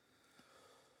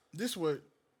 This what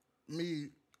me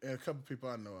and a couple people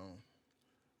I know on.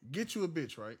 Get you a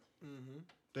bitch, right? Mm-hmm.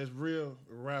 That's real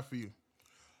right for you.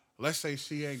 Let's say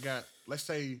she ain't got. Let's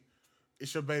say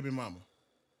it's your baby mama.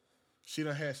 She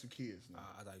done had some kids. Now.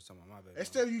 I thought you were talking about my baby.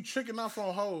 Instead of you tricking off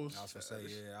on hoes, I was gonna say,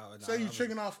 yeah. say you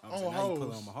tricking off on now you pulling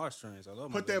hoes. on my heartstrings. I love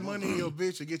my Put that baby money mama. in your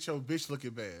bitch and get your bitch looking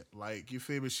bad. Like, you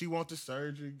feel me? She want the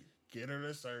surgery. Get her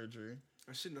the surgery.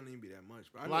 That shit don't even be that much.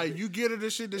 But I know Like, that- you get her the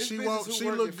shit that It's she bitches want. who She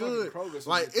work look at fucking good. Kroger's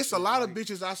Like, and get it's the a shit, lot of like-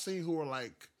 bitches I seen who are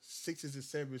like 6s and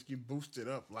 7s get boosted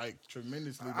up like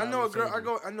tremendously. I by know a the girl.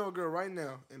 surgery. I know a girl right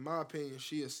now. In my opinion,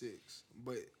 she a 6.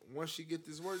 But once she get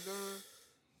this work done,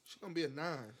 she gonna be a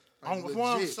 9. Like, That's what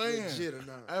I'm legit, saying. Legit a 9.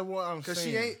 That's what I'm Cause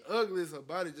saying. she ain't ugly as her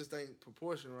body just ain't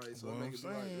proportion right. So What it I'm make it be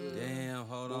like, saying. ugh. Damn,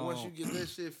 hold But on. once you get that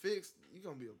shit fixed, you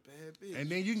gonna be a bad bitch. And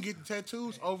then you can get the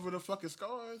tattoos over the fucking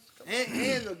scars. Come on.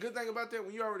 And the good thing about that,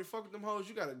 when you already fuck with them hoes,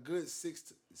 you got a good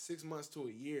 6 months to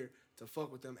a year to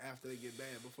fuck with them after they get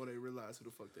bad before they realize who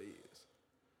the fuck they is.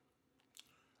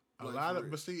 A Like, lot for of,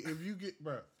 real. but see, if you get,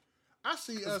 bro, I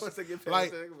see Once us they get past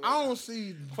like that, I don't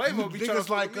see Quavo be tryna niggas fuck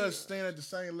like with me. us staying at the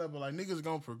same level. Like, niggas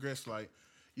gonna progress. Like,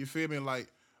 you feel me? Like,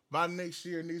 by next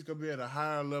year, niggas gonna be at a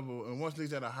higher level. And once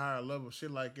niggas at a higher level, shit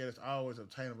like that is always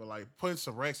obtainable. Like, putting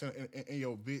some racks in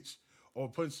your bitch, or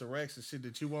putting some racks and shit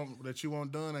that you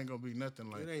want done ain't gonna be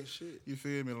nothing. Like, It ain't shit. you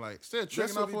feel me? Like, instead of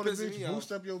tricking what off be on the pissing me bitch, off.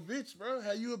 boost up your bitch, bro.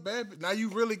 How you a bad bitch? Now you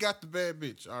really got the bad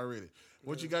bitch already.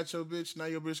 Once you got your bitch, now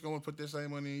your bitch gonna put that same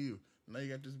money in you. Now you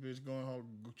got this bitch going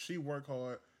home. She work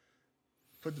hard,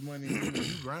 put the money in you.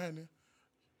 You grinding.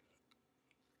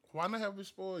 Why not have a bitch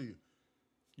spoil you?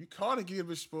 You caught to get a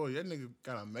bitch spoil you. That nigga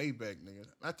got a Maybach, nigga.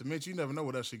 Not to mention, you never know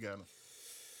what else she got on.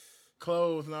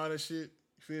 Clothes and all that shit.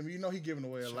 You feel me? You know he giving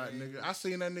away a lot, nigga. I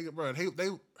seen that nigga, bro.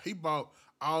 He bought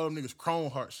all them niggas Chrome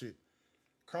Heart shit.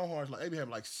 Chrome Hearts, like, they be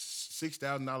having like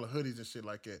 $6,000 hoodies and shit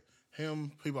like that.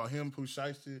 He bought him, Pooh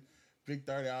Shiesty, Big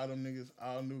 30, all them niggas,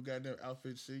 all new goddamn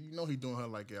outfit shit. You know he doing her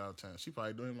like that all the time. She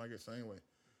probably doing him like that same way.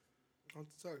 On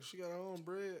the talk, she got her own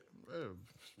bread.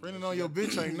 Spending on your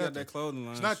bitch ain't You got nothing. that clothing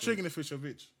line. It's not shit. tricking if it's your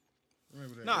bitch.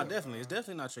 Remember that. Nah, definitely. It's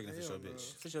definitely not tricking if it's your Hell no.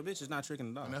 bitch. If it's your bitch, it's not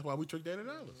tricking at all. And that's why we trick $80. That's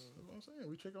what I'm saying.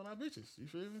 We trick on our bitches. You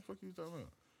feel me? Fuck you talking about?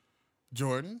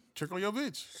 Jordan, trick on your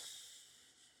bitch.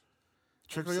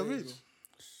 Trick on your single. bitch.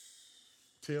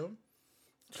 Tim,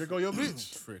 trick on your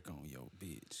bitch. Trick on your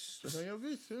bitch. Trick on your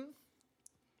bitch, Tim.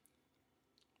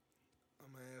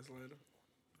 I'm gonna ask later.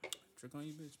 Trick on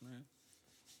your bitch, man.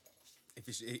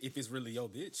 If it's really your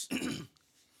bitch.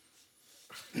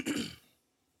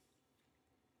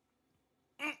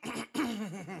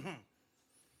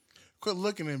 Quit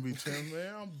looking at me, Tim,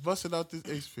 man. I'm busting out this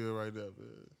H field right now,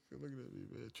 man. Quit looking at me,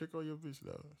 man. Trick on your bitch,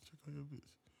 though. Trick on your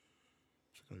bitch.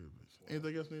 Trick on your bitch.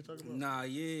 Anything else we need to talk about? Nah,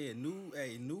 yeah,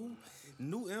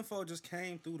 new info just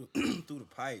came through the through the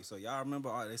pipe. So y'all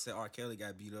remember they said R. Kelly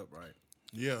got beat up, right?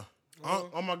 Yeah.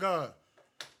 Oh my God.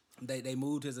 They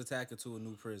moved his attacker to a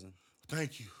new prison,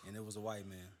 Thank you. and it was a white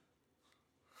man.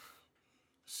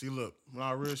 See, look,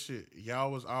 my real shit.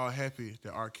 Y'all was all happy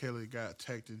that R. Kelly got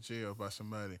attacked in jail by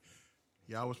somebody.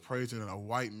 Y'all was praising that a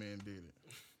white man did it.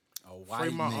 A white Free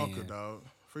my man, uncle, dog.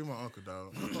 Free my uncle,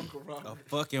 dog. Uncle Robert. a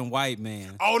fucking white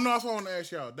man. Oh no, that's what I want to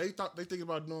ask y'all. They thinking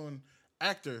about doing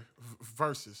actor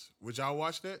versus. Would y'all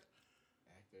watch that?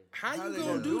 How you they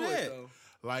gonna do it, that? though?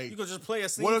 Like, You gonna just play a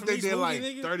scene? what if from they each did movie, like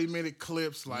nigga? 30-minute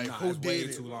clips? Like, Nah, who it's did way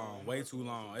it? too long. Way too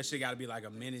long. That shit got to be like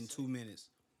a minute, 2 minutes,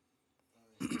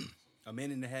 a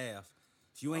minute and a half.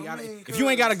 If you ain't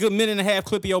got a good minute and a half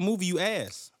clip of your movie, you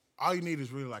ass. All you need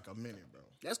is really like a minute, bro.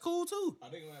 That's cool too. I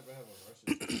think we have to have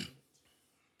a versus.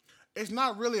 It's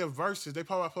not really a versus. They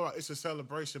probably feel like it's a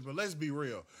celebration, but let's be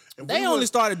real. If They we only was-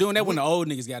 started doing that when the old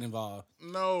niggas got involved.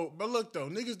 No, but look though,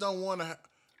 niggas don't want to.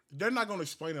 They're not gonna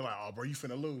explain it like, oh, bro, you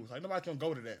finna lose. Like nobody can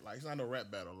go to that. Like it's not no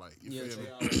rap battle. Like you feel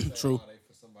me? True.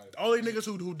 The only niggas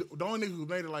the only niggas who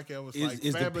made it like that was like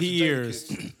Is the Fab and peers.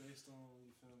 Jadakiss. Based on,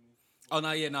 you feel me? Oh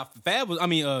no, yeah, no. Fab was. I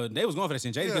mean, they was going for that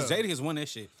shit. Jadakiss, Yeah. Jadakiss won that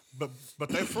shit. But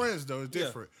they friends though. It's Yeah.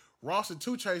 different. Ross and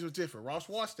 2 Chainz was different. Ross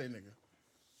watched that nigga.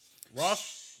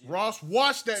 Ross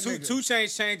watched that nigga. 2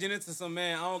 Chainz changing into some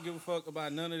man. I don't give a fuck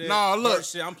about none of that. Nah, look. Dirt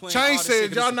shit. I'm playing. Chainz all this shit said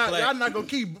 'cause y'all it's a not plaque." gonna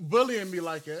keep bullying me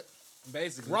like that.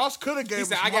 Basically. Ross could have he gave him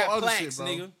said, some "I got other plaques, shit, bro.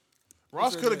 nigga."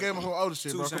 Ross could have gave him some other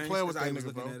shit, 2 bro. Chainz, Quit playing with that's that how he was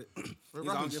nigga, bro. looking at it. Bro,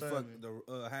 He's I'm don't just give a fuck saying,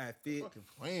 the how it fit. fucking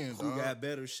playing, Who dog. got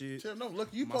better shit? Tim, no, look,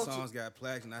 you My supposed songs to. got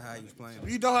plaques, not how he was playing.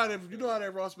 You know how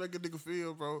that Ross make a nigga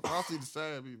feel, bro. Ross need to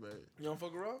side me, man. You don't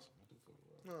fuck with Ross?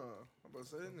 No, I'm about to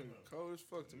say that nigga cold as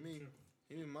fuck to me.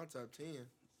 He in my top 10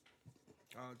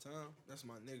 all the time. That's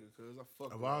my nigga, cause I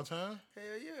fuck Of with all Ross. time, Hell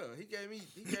yeah, he gave me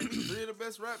 3 of the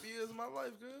best rap years of my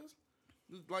life, cuz.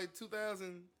 Like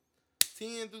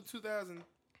 2010 through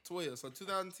 2012. So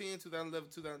 2010, 2011,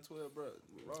 2012, bro.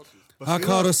 Ross was. but see,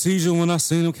 look, a seizure when I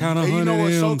seen him count and you know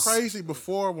what's so crazy?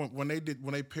 Before when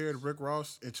they paired Rick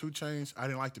Ross and 2 Chainz, I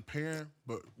didn't like the pairing.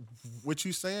 But what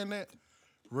you saying that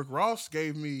Rick Ross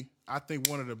gave me, I think,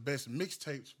 one of the best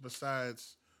mixtapes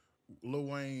besides Lil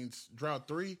Wayne's Drought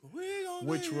 3,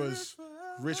 which was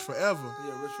Rich Forever.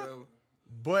 Yeah, Rich Forever.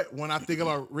 But when I think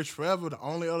about Rich Forever, the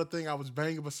only other thing I was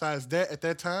banging besides that at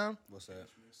that time What's that?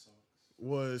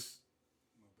 was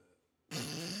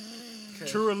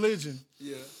True Religion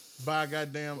Yeah. by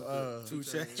goddamn 2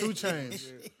 Chainz. 2 Chainz.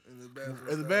 Yeah, in the bathroom.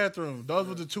 In the bathroom. Those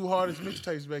were the 2 hardest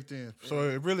mixtapes back then. So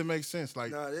it really makes sense.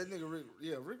 Like Nah, that nigga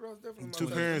Rick Ross definitely my Two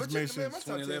top parents 10. make But check the man, sense. my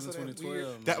top 10 2011, so that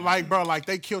 2012. weird. that, like, bro, like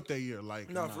they killed that year. Like,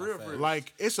 No, for real, for real.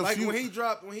 like it's a Like few. when he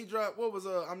dropped, what was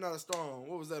I'm Not a Stone?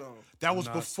 What was that on? that was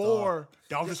Nah, before.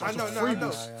 That was just I on know, some no, I know.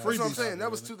 freebies. That's what I'm Freebies. saying.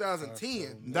 That was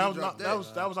 2010. That He was dropped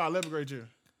not. That was our 11th grade year.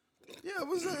 Yeah, it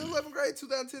was in 11th grade,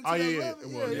 2010, Oh, yeah, 2011. it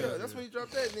was, yeah, That's yeah. when he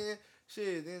dropped that. Then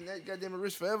shit, then that goddamn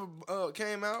Rich Forever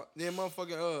came out. Then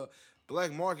motherfucking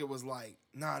Black Market was like,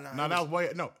 nah. No, that was way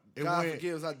no. It God went.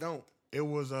 forgives, I don't. It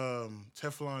was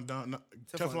Teflon Don. No,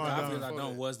 Teflon Teflon Don. I feel Don. like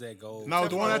don't was that gold. No,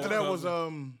 the one Teflon after that cover. was That's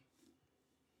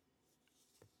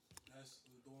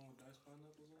the one with Dice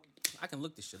Pineapples on it. I can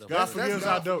look this shit up. God forgives, I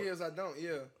God don't. forgives, I don't.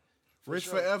 Yeah. Rich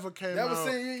sure. Forever came That was out.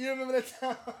 saying, you remember that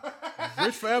time?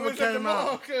 Rich Forever We was at the came mall,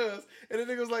 out. cuz. And the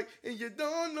nigga was like, and you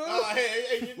don't know.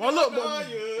 Well, look,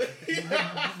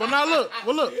 but now look.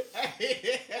 Well, look.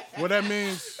 Well, that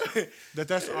means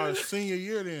that's our senior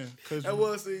year then. Cause That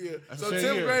was the year. That's So the 10th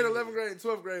same year. grade, 11th grade, and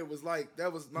 12th grade was like,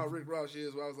 that was my Rick Ross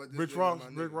years where I was like, this Rick nigga Ross, my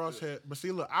nigga. Rick Ross Yeah. had. But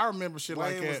see, look, I remember shit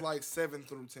Wayne like that. was like 7th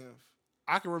through 10th.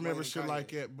 I can remember Wayne shit Kanye. like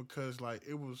that because like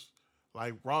it was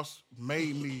like Ross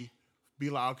made me be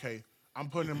like, okay, I'm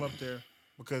putting him up there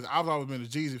because I've always been a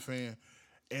Jeezy fan.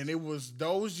 And it was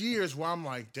those years where I'm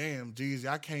like, damn, Jeezy,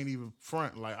 I can't even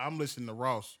front. Like, I'm listening to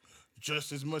Ross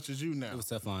just as much as you now. It was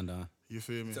Teflon Don. You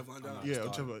feel me? Teflon Don. Yeah,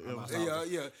 Started. Teflon. I'm Yeah, out.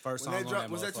 Yeah. First When song that on dropped,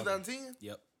 that was that motherfucker. 2010?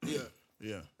 Yep. Yeah.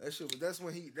 yeah. That shit was.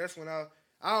 That's when I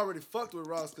already fucked with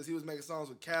Ross because he was making songs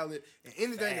with Khaled, and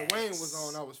anything that Wayne was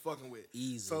on, I was fucking with.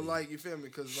 Easily. So like, you feel me?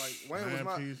 Because like Wayne Man,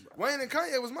 was please. Wayne and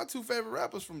Kanye was my two favorite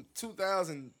rappers from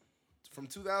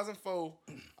 2004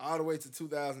 all the way to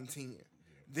 2010.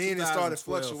 Then it started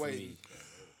 2012 for fluctuating. me.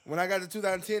 When I got to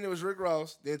 2010, it was Rick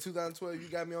Ross. Then 2012, you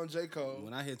got me on J. Cole.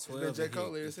 When I hit It's been 12, J. it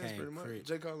Cole hit, ever it since, came pretty much. Crit.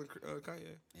 J. Cole and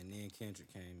Kanye. And then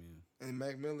Kendrick came in. And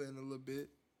Mac Miller in a little bit.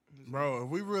 Bro, if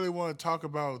we really want to talk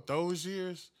about those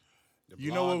years, The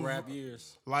you know blog what? rap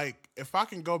years. Like, if I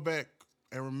can go back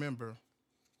and remember,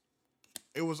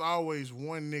 it was always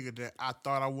one nigga that I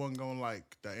thought I wasn't gonna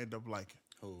like that I end up liking.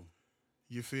 Who?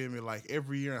 You feel me? Like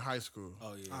every year in high school.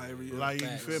 Oh yeah. Oh, every year. Like,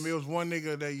 Facts. you feel me? It was one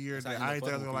nigga that year That's how that you I ain't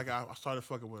fucking think with like I started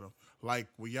fucking with him. Like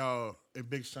with y'all in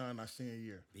Big Sean, I seen a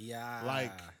year. B.I.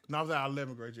 Like, no, I was at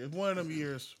 11th grade. It's one of them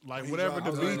years. Like He whatever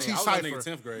dropped- the I was BT I was a cipher, nigga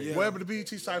 10th grade. Yeah. whatever the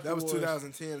BT cipher That was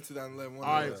 2010 to 2011. One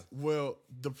All of right. those. Well,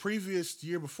 the previous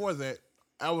year before that,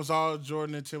 I was all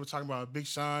Jordan and Tim were talking about Big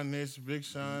Sean this, Big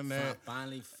Sean that.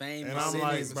 Finally famous. And I'm in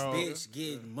like, this bro, bitch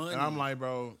getting money. And I'm like,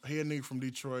 bro, he a nigga from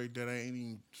Detroit that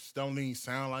don't even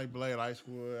sound like Blade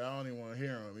Icewood. I don't even want to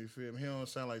hear him. You feel me? He don't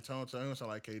sound like Tone. He don't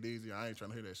sound like KDZ. I ain't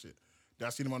trying to hear that shit. Then I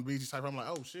seen him on BT cipher. I'm like,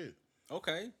 oh shit.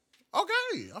 okay.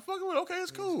 Okay, I'm fucking with. Okay,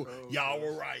 it's cool. Y'all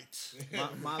were right.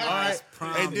 My All last right,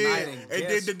 prom and night.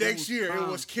 then the next who's year it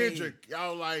prom was king? Kendrick.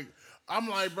 Y'all like, I'm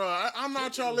like, bro, I'm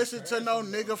not y'all listening to no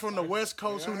nigga from the West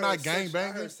Coast who I not heard gang Section- I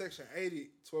banging. heard Section 80,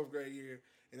 12th grade year,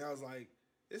 and I was like,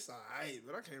 it's alright,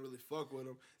 but I can't really fuck with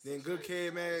him. Then Good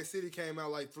Kid, Mad City came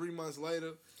out like 3 months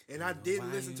later, and I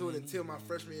didn't listen to it until my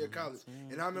freshman year of college.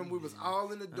 And I remember we was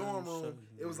all in the dorm room.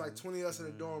 It was like 20 of us in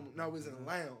the dorm. No, we was in the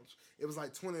lounge. It was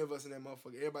like 20 of us in that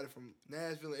motherfucker. Everybody from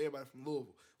Nashville and everybody from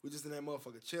Louisville. We just in that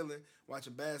motherfucker chilling,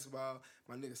 watching basketball.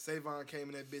 My nigga Savon came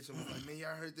in that bitch and was like, man,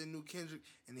 y'all heard that new Kendrick?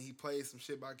 And then he played some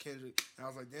shit by Kendrick. And I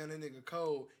was like, damn, that nigga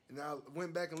cold. And I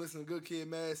went back and listened to Good Kid,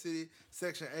 Mad City,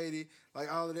 Section 80,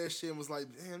 like all of that shit, and was like,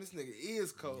 damn, this nigga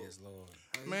is cold. Yes, Lord.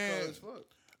 Like, he Man. cold as fuck.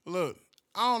 Look,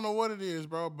 I don't know what it is,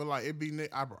 bro, but like it be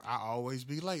I always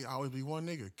be late. I always be one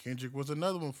nigga. Kendrick was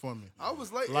another one for me. I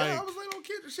was late. Like- Yeah, I was late on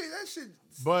Kendrick shit. That shit,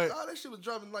 But- all that shit was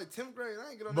dropping like 10th grade. I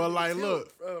ain't get on But that like, until,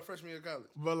 look. freshman year of college.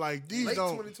 But like these Late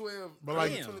don't. 2012, but early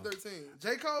like- 2013.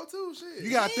 J. Cole too, shit.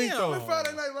 You gotta think Damn. though. When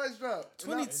Friday Night Lights dropped.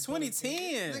 And I-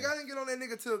 2010. Nigga, I didn't get on that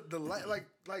nigga till the like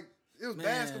it was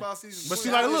Man. basseball season. But see,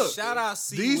 Shout like, out- look, Shout out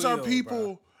C. These are Will, people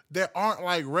bro. that aren't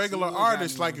like regular Will got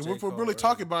artists. me Like on if J. we're Cole really early.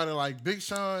 talking about it, like Big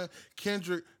Sean,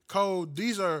 Kendrick, Cole.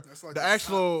 These are That's like the the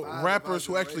actual top 5 rappers of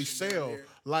who our actually generation sell. down here.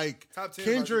 Like Top 10 of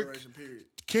our Kendrick. generation, period.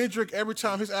 Kendrick, every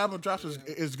time his album drops,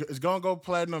 is gonna go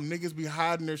platinum. Niggas be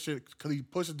hiding their shit because he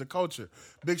pushes the culture.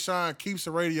 Big Sean keeps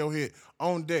a radio hit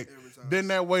on deck. Every time. Been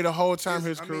that way the whole time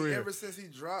his I career. mean, ever since he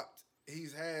dropped,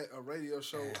 he's had a radio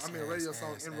show. a radio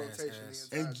song in rotation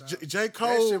the entire And time. J. That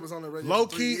Cole, shit was on the radio low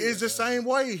for 3 key, years. is the same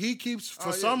way. He keeps, for Oh,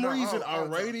 yeah, some no, reason, all a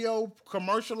the time. radio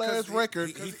commercial ass he- record.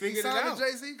 he figured it signed out. to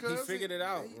Jay-Z, cuz He figured it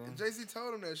out, bro. Jay-Z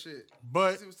told him that shit.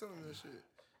 But Jay-Z was telling him that shit.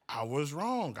 I was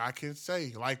wrong. I can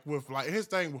say, like with like his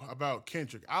thing about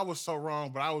Kendrick, I was so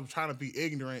wrong, but I was trying to be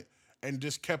ignorant and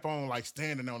just kept on like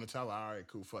standing on the tell. All right,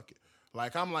 cool, fuck it.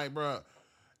 Like I'm like, bro,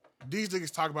 these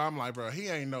niggas talk about. I'm like, bro, he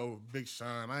ain't no Big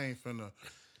Sean. I ain't finna.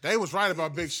 They was right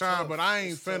about Big Sean, but I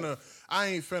ain't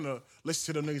finna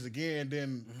listen to them niggas again.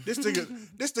 Then this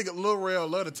nigga Lil Rel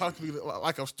love to talk to me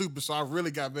like I'm stupid, so I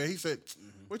really got bad. He said,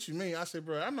 "What you mean?" I said,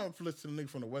 "Bro, I know listen to niggas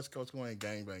from the West Coast who ain't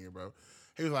gangbanging, bro."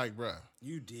 He was like, "Bro,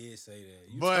 You did say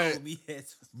that. You But- told me that.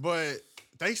 but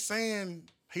they saying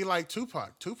he like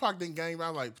Tupac. Tupac didn't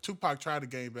gangbang. Like Tupac tried to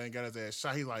gangbang, got his ass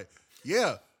shot. He like,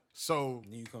 yeah. So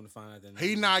Then you come to find out that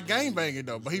he nigga not was bees. gangbanging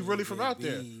though, but he really from out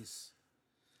there. Bees.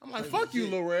 I'm like, fuck you,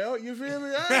 Lil Rel. You feel me?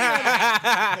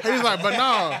 He's like,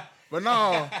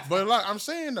 but like I'm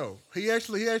saying though, he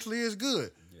actually is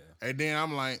good. Yeah. And then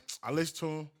I'm like, I listen to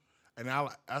him, and I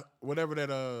whatever that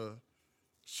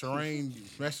Shireen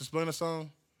Master Splinter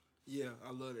song. Yeah,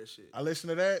 I love that shit. I listened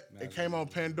to that. It came on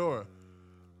Pandora.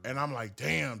 And I'm like,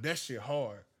 damn, that shit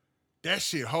hard. That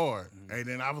shit hard. And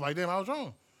then I was like, damn, I was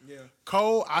wrong. Yeah.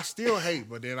 Cole, I still hate,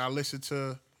 but then I listened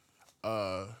to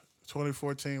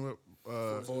 2014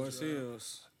 with Forest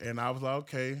Hills. and I was like,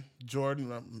 okay,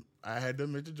 Jordan. I had to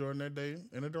admit to Jordan that day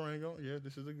in the Durango. Yeah,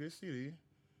 this is a good CD.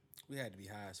 We had to be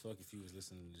high as fuck if you was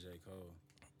listening to J. Cole.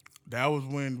 That was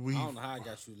when we I don't know how I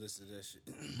got you to listen to that shit.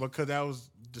 because that was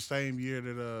the same year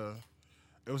that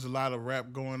it There was a lot of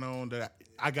rap going on that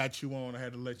I got you on. I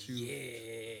had to let you.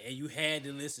 Yeah, and you had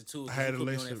to listen to it. I had You to put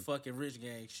me on listen. that fucking Rich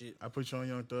Gang shit. I put you on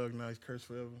Young Thug. Now he's cursed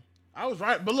forever. I was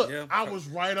right, but look, Yeah. I was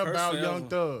right Curse about forever. Young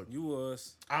Thug. You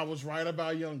was. I was right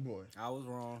about Young Boy. I was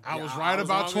wrong. I Yeah, was right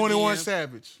about wrong 21 again.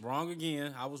 Savage. Wrong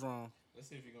again. I was wrong. Let's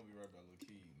see if you're gonna be right about Lil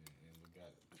Key and Lil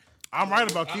Gotti. I'm right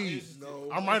about I'm Keys.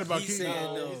 interested. I'm right about He Keys. said-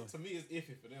 No, no. to me, it's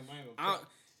iffy for them. I ain't I, gonna cap.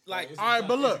 like, It's All right, not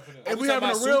but iffy look, for them. if we we talking having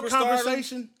a about real superstardom?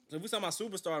 conversation, if we talking about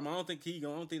superstar, I don't think I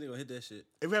don't think they gonna hit that shit.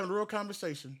 if we having a real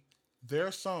conversation, their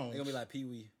songs They gonna be like Pee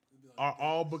Wee. are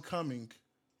all becoming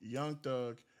Young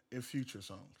Thug and Future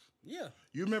songs. Yeah.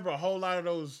 You remember a whole lot of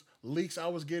those leaks I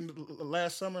was getting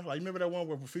last summer? Like, you remember that one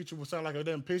where Future would sound like a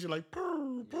damn pigeon, like,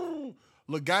 purr, purr.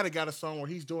 Lil Gotti got a song where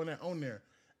he's doing that on there.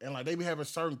 And, like, they be having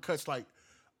certain cuts, like,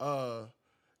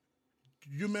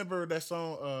 you remember that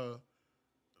song,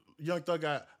 Young Thug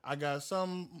got, I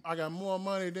got more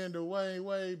money than the way,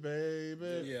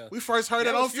 baby. Yeah. We first heard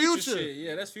that on was Future. shit.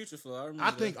 Yeah, that's Future flow. I remember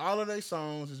I that. think all of their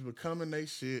songs is becoming they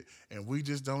shit, and we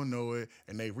just don't know it.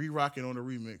 And they re-rocking on the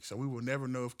remix, so we will never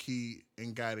know if Key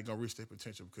and Gotti gonna reach their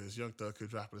potential because Young Thug could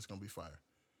drop it. It's gonna be fire.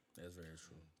 That's very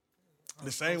true.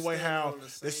 The same way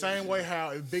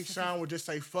how if Big Sean would just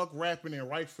say fuck rapping and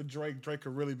write for Drake, Drake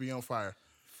could really be on fire.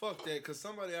 Fuck that, because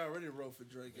somebody already wrote for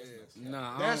Drake ass.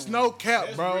 Nah, That's I don't- no cap,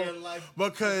 That's bro. real life.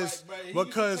 Because Like, bro, he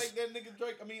because used to take that nigga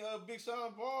Drake. Big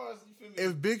Sean bars. You feel me?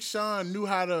 if Big Sean knew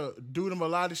how to do them a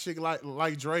lot of shit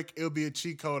like Drake, it'll be a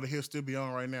cheat code that he'll still be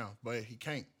on right now, but he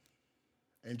can't.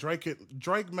 And Drake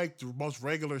make the most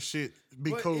regular shit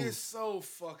be But cool. it's so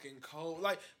fucking cold.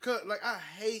 Like I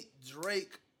hate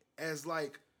Drake as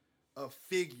like a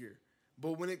figure.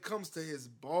 But when it comes to his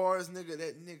bars, nigga,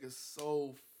 that nigga's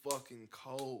so fucking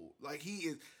cold. Like he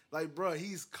is like, bro,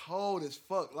 he's cold as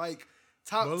fuck. Like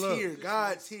top But look- tier,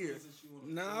 God tier.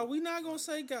 Nah, we not gonna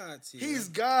say God tier. He's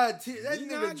God tier. That We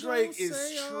nigga not Drake gonna is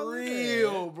say all of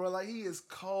trill, that. bro. Like he is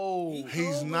cold.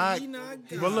 He's cold, not- He not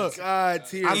God. but look, God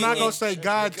tier. I'm not bro. gonna say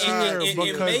God tier and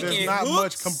because there's making not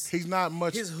much. hooks, He's not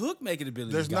much. his hook making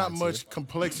ability. There's is not God much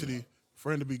complexity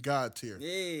for him to be God tier. tier.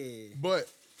 Yeah. But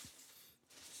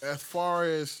as far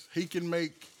as he can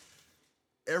make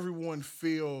everyone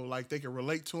feel like they can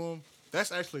relate to him,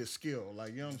 that's actually a skill.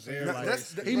 Like, you know what I'm saying? No, Like,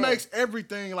 that's- he bro. makes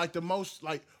everything like the most.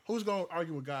 Like, who's gonna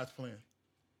argue with God's plan?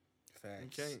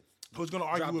 Facts. Okay. Who's gonna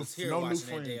Drop argue his with hair no new watching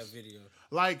that damn friends? video.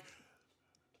 Like,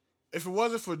 if it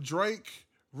wasn't for Drake,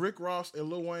 Rick Ross, and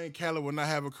Lil Wayne, Khaled would not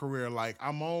have a career. Like,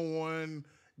 I'm on one.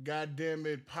 God damn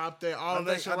it, pop that, all of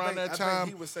that shit around that I time.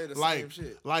 think he would say the like, same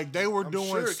shit. like they were I'm doing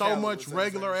sure so Khaled much would say the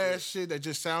regular same ass shit that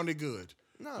just sounded good.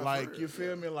 Nah, for Like, real, you feel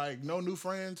yeah. me? Like, no new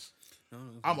friends. No,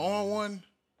 I'm on one.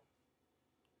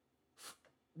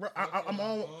 Bro, I'm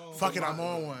on. Fuck it, I'm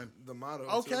on one. The motto.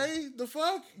 Okay, the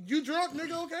fuck? You drunk,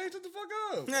 nigga? Okay, shut the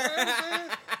fuck up. You know what I'm saying?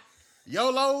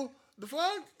 YOLO, the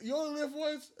fuck? You only live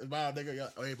once? Wow,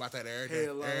 nigga, oh, he about that every day.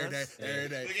 Hell, Every day, us. every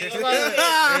day. Every day,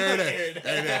 every day,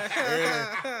 every day.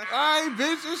 All right,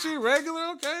 bitch, this shit regular,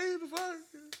 okay? The fuck?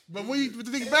 But when you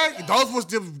think back, those was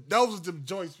them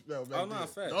joints, though, back Oh, nah, then.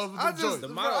 facts. Those was I them just, joints. The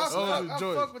bro, motto I, is I, not- I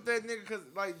Joy. fuck with that nigga because,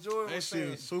 like, Jordan That was shit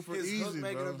saying, is super his easy, hook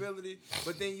making bro. ability,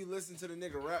 but then you listen to the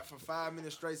nigga rap for 5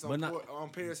 minutes straight But not- on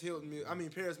Paris Hilton music. I mean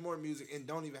Paris Morton music, and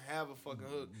don't even have a fucking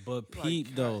hook. But Like, peep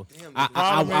God though, damn, I, nigga. I,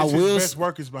 Problem I is will. his best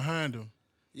work is behind him.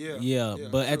 Yeah,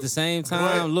 but at true. the same But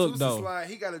time, look Juicy though. Slide,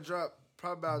 he got to drop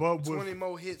probably about But with- 20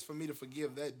 more hits for me to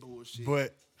forgive that bullshit.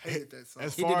 But Hated that song.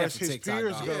 as He did far that as for his TikTok,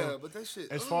 peers dog. go, yeah, but that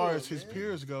shit. as far ugh, as his man.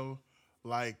 peers go,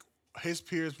 like his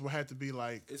peers will have to be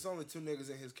like. It's only 2 niggas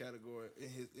in his category. In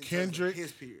terms of Kendrick.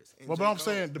 his peers. And Well, J. but I'm Cole.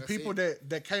 saying the That's people it.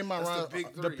 that came out That's the around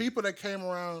big the three. people that came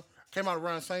out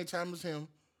around the same time as him,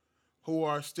 who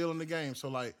are still in the game. So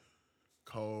like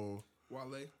Cole,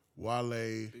 Wale, Wale,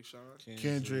 Big Sean.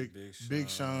 Kendrick, Big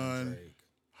Sean, Drake.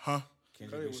 huh?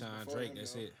 Kendrick, Cuddy Big was Sean, before Drake. him,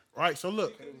 That's though. it. Right. So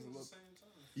look,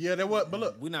 yeah, that what? But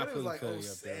look, We not It was putting like Cuddy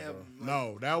up there, 07. bro.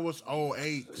 no, that was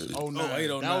 08,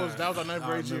 09. Oh, That was our ninth I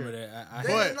grade remember year. that. I, Day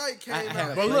But- and Night came I had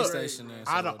a out. But look, PlayStation there.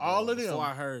 out of all of them- before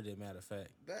I heard it, matter of fact.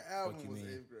 That album you was mean?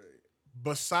 8th grade.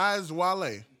 Besides Wale,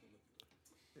 Yeah,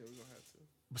 we gonna have to.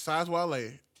 besides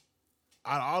Wale,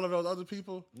 out of all of those other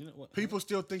people, You know what? people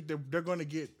still think that they're going to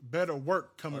get better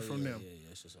work coming Oh, from yeah, them. Yeah, yeah,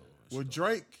 it's just over. It's With just over.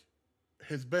 Drake,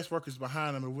 his best work is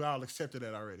behind him, and we all accepted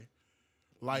that already.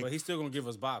 Like But he's still gonna give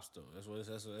us bops though. That's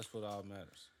what all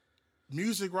matters.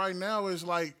 music right now is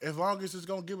like, as long as it's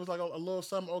gonna give us like a little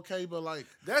something, okay. But like,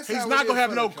 That's he's how not it gonna is have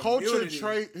for no the culture community.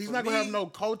 trade. He's For not gonna have me- no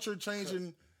culture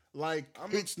changing like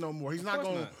hits no more. He's not course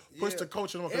gonna not. push Yeah. the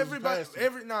culture no more. 'cause Everybody, it's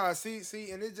past him. see,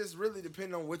 and it just really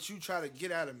depends on what you try to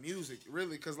get out of music,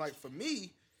 really. Because like for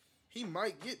me, he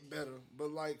might get better, but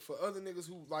like for other niggas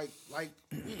who like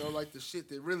you know like the shit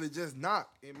that really just knock,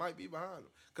 it might be behind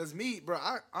them. Cause me, bro,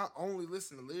 I only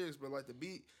listen to lyrics, bro. Like the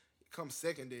beat comes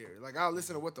secondary. Like I'll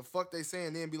listen to what the fuck they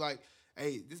saying, then be like,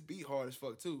 hey, this beat hard as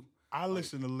fuck too. I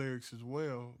listen to lyrics as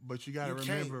well, but you gotta You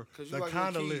remember can't, 'cause you the like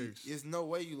kind of Lil Keed. lyrics. There's no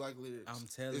way you like lyrics. I'm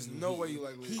telling There's you, no way you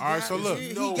like lyrics. All right, so look,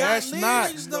 he no, got that's not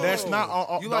lyrics, though. that's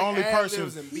not You the like only ad-libs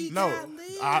person. and beats. No, got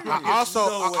lyrics. I also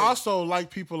No way. I also like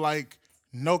people like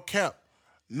No Cap.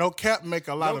 No Cap make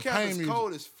a lot No of Cap pain is music.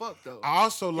 cold as fuck though. I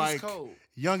also like cold.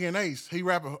 Young and Ace. He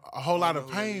rap a whole lot of know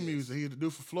who that pain is. music. He the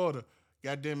dude for Florida.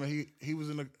 Goddamn it, he was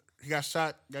in the. He got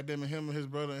shot. Goddamn it, him and his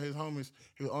brother and his homies.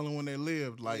 He was the only one that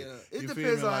lived. Like, Yeah. It you feel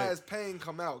depends me? on Like, how his pain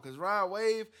come out. Cause Ride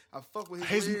Wave, I fuck with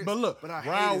his lyrics, but look, I hate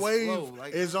Ride his Wave flow.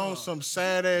 Like, is on some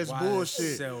sad ass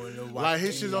bullshit. Like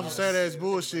his shit's on some sad ass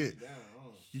bullshit.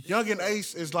 Young and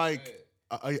Ace is like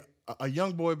a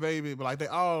young boy baby, but like they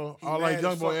all he like mad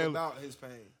young as boy. fuck about his pain.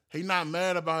 He not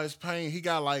mad about his pain. He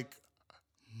got like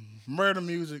murder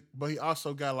music, but he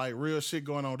also got like real shit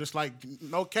going on. Just like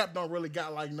No Cap don't really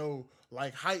got like no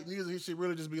like hype music. His shit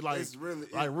really just be like It's really-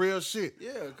 like real shit.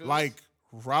 Yeah, 'cause- like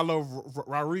Rollo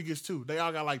Rodriguez too. They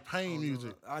all got like pain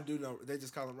music. I do know. They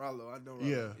just call him Rollo. I know Rollo.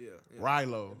 Yeah, Yeah.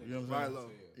 Rilo. You know what I'm saying? Rilo.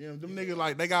 You know, them niggas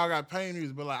like they all got pain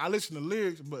music, but like I listen to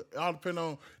lyrics, but it all depend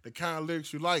on the kind of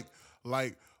lyrics you like.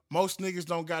 Like most niggas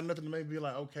don't got nothing to make me be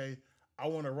like, okay, I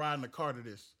want to ride in the car to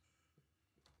this.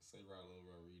 Say Rollo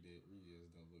Rodriguez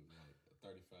don't look like a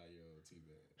 35-year-old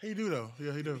T-Bag. He do though.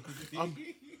 Yeah, he do.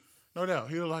 No doubt.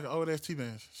 He look like an old ass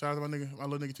T-Bands. Shout out to my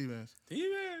little nigga T-Bands.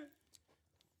 T-Man.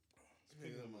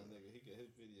 Speaking of my nigga, he got his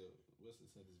video. What's the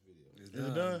sent his video? Is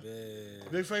it done?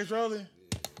 Bad. Big face rolling.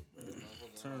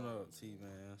 Turn up,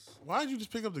 T-Man. Why'd you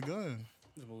just pick up the gun?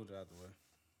 Just move it out the way.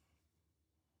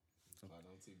 Like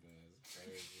on T-Bands.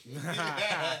 Crazy.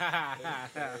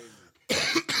 Damn.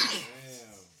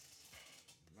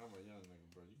 I'm a young nigga,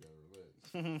 bro. You gotta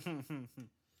relax.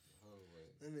 Oh,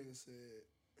 wait. That nigga said,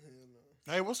 hell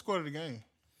no. Hey, what score of the game?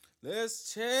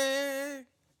 Let's check.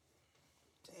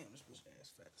 Damn, this bitch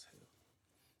ass fat as hell.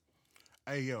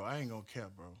 Hey, yo, I ain't gonna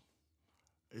cap, bro.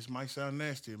 This might sound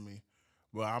nasty to me,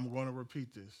 but I'm gonna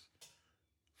repeat this.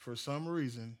 For some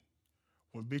reason,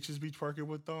 when bitches be twerking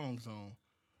with thongs on,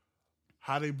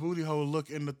 how they booty hole look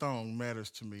in the thong matters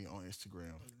to me on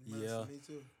Instagram. Yeah. Me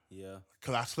too. Yeah.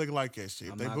 Cause I slick like that shit.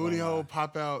 If I'm they not booty gonna hole lie.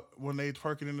 pop out when they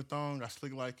twerking in the thong, I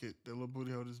slick like it. That little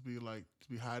booty hole just be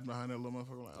hiding behind that little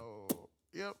motherfucker. Like, oh,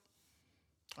 yep.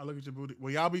 I look at your booty.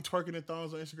 When y'all be twerking in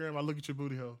thongs on Instagram, I look at your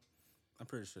booty hole. I'm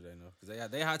pretty sure they know. Because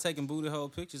they hot taking booty hole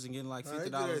pictures and getting like Nah, they $50 do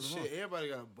a that month. shit. Everybody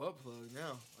got a butt plug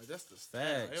now. Like that's the style.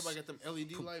 Facts. Everybody got them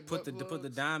LED light Put butt the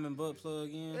plugs. diamond butt plug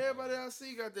in. Everybody I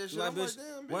see got that shit. Like, I'm like, bitch,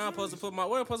 damn, bitch. where I'm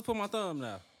supposed to put my thumb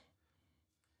now?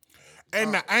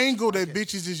 And the angle that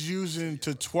bitches is using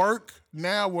to twerk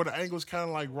now, where the angle's kind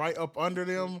of like right up under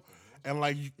them, and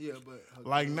like Yeah, but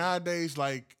like nowadays,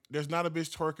 like there's not a bitch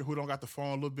twerking who don't got the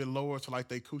phone a little bit lower to like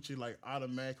they coochie like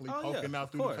automatically Oh, yeah, poking out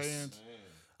of through the course. pants.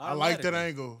 I like that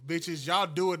angle, bitches. Y'all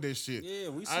doing this shit. Yeah,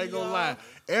 we I ain't see gonna y'all. lie.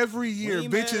 Every year,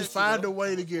 ain't mad bitches at you, find though. a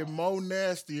way to get more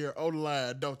nastier on the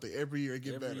line, don't they? Every year it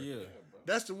get Every better. year.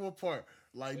 That's the one part.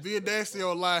 Like being nasty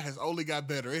online has only got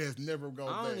better. It has never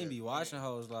gone I don't bad. even be watching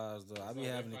hoes lives though. I be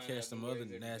having to catch some other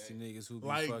nasty niggas who be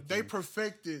Like fucking they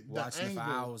perfected the watching it for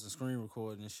angle. hours and screen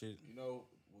recording and shit. You know,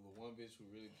 well, the one bitch who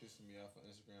really pissing me off on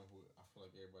Instagram, who I feel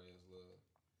like everybody has love,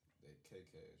 that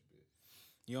K-Cash bitch.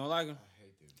 You don't like him? I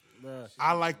hate that bitch. Bruh.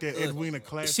 I like that Edwina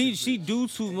classic. She bitch. do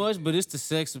too much, but it's the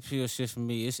sex appeal shit for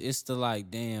me. It's the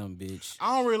like, damn, bitch.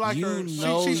 I don't really like You her.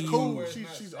 know She's you- cool. Where it's not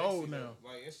She's sexy, old though. now.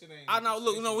 Like, that shit ain't I know.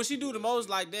 Look, sexy no, when she do the shit. most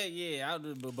like that, yeah, I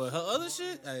do. But her other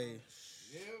shit, hey,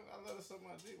 Yeah, I let her suck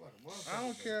my dick like a motherfucker. I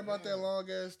don't care about that long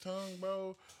ass tongue,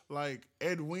 bro. Like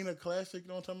Edwina classic, you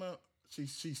know what I'm talking about?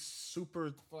 She's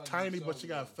super Fuck, tiny, you but showed she me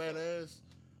got that fat before. ass.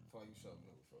 Before you showed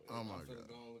me before. Oh my I'm finna God.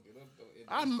 go and look it up though.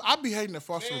 I be hating that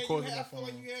Foster Man, recording I my feel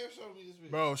like phone. you have showed me this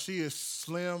video. Bro, she is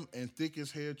slim and thick as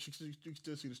hell. You can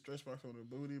still see the stretch marks on her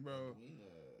booty, bro.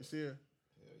 You see her?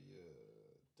 Hell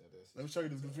yeah. Let me show you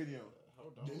the video.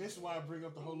 And this is why I bring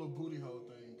up the whole little booty hole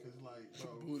thing, cause like,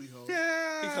 bro, booty hole.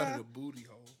 He called it a booty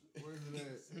hole. where's it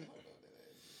at?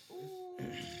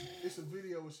 It's a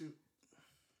video where she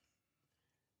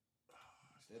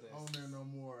on there no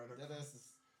more. That ass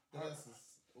is,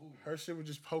 ooh. Her shit was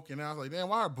just poking out. I was like, damn,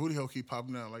 why her booty hole keep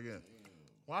popping out like that?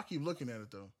 Why I keep looking at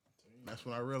it though? That's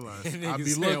when I realized I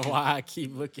be looking. why I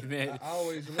keep looking at it. I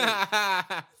always look.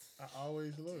 I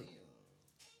always look.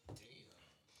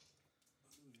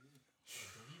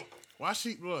 Why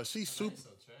she, bro? She's super,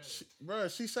 bro.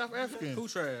 She's South African. Who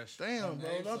trash? Damn, bro.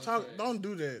 name Don't so talk. trash. Don't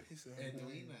do that.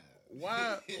 Edwina.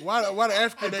 Why the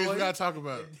African names we gotta talk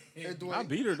about? I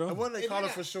beat her though. And what do they call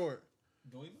it for short?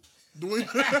 Doing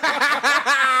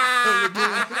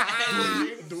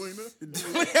Duina.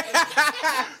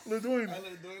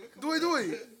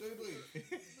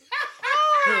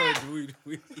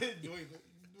 Duina.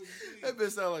 That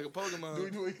bitch sound like a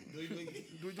Pokemon.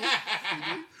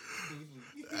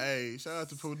 Hey, shout out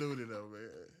to Pooh Doody though, man.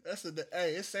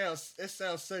 It sounds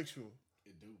sexual.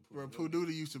 It do. Bro, Pooh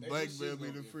Doody used to That blackmail shit me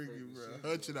gonna to be freak free. you, bro. Shit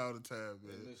Hunch it gonna all the time,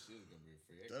 Man, man. this shit's gonna be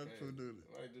free. Shout out to Pooh Doody.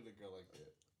 Why they do the girl like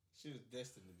that? She was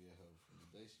destined to be a hoe from the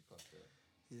day she popped out.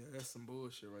 Yeah, that's some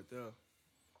bullshit right there.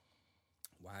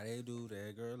 Why they do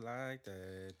that girl like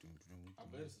that? I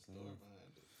bet it's a story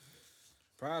behind it.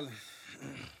 Probably.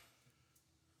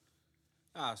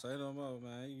 Say no more,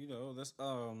 man. You know, let's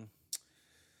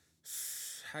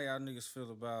how y'all niggas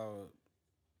feel about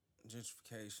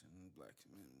gentrification in the black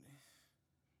community?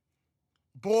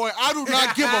 Boy, I do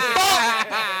not give a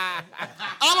fuck.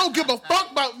 I don't give a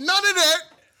fuck about none of that.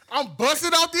 I'm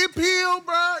busting out the appeal,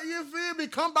 bro. You feel me?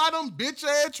 Come by them bitch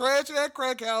ass, trash ass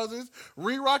crack houses,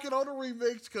 re-rock it on the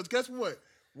remix. Cause guess what?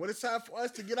 When it's time for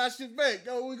us to get our shit back,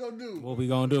 yo, what we gonna do? What we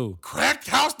gonna do? Cracked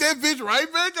house that bitch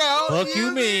right back out. Fuck you,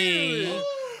 feel mean?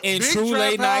 In Big true trap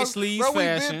late night house. sleeves Bro,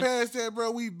 fashion. we been past that,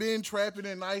 bro. We been trapping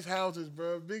in nice houses,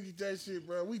 bro. Big that shit,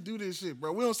 bro. We do this shit,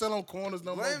 bro. We don't sell on corners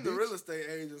no more. Blame the bitch. real estate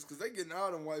agents because they getting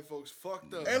all them white folks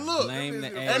fucked up. And look, Blame the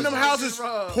and them agents. houses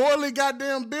poorly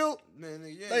goddamn built. Man,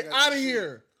 nigga, you ain't They got out of shit.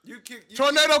 here. You kick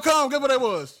Tornado come. Guess what they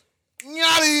was?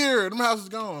 Out of here. Them houses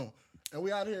gone. And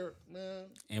we out here, man.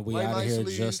 And we Late out of night here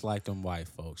sleeves. just like them white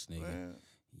folks, nigga. Man.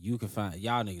 You can find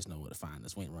y'all niggas know where to find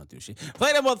us. We ain't run through shit.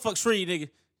 Play that motherfucker free, nigga.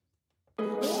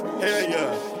 Hell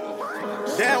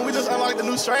yeah. Damn, we just unlocked the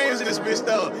new strains in this bitch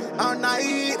though. All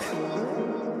night.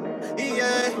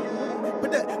 Yeah.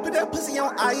 Put that pussy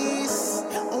on ice.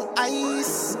 On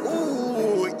ice.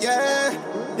 Ooh, yeah.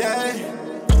 Yeah.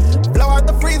 Blow out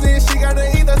the freezer, she got the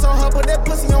ethers on her, put that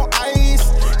pussy on ice.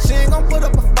 She ain't gon' put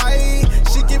up a fight.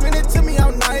 She giving it to me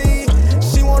all night.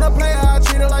 She wanna play, I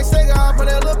treat her like Sega, I put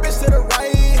that little bitch to the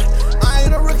right. I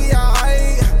ain't a rookie,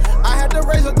 I had to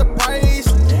raise up the price.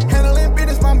 Handling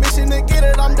business, my mission to get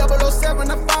it. I'm 007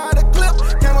 to fire the clip.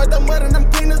 Came with the mud and I'm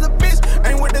clean as a bitch.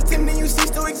 Ain't with the team, then you cease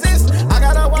to exist. I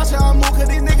gotta watch how I move, cause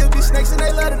these niggas be snakes and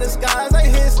they love to disguise. They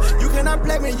hiss. You cannot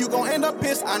play me, you gon' end up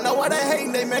pissed. I know why they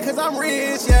hating, they mad cause I'm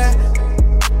rich, yeah.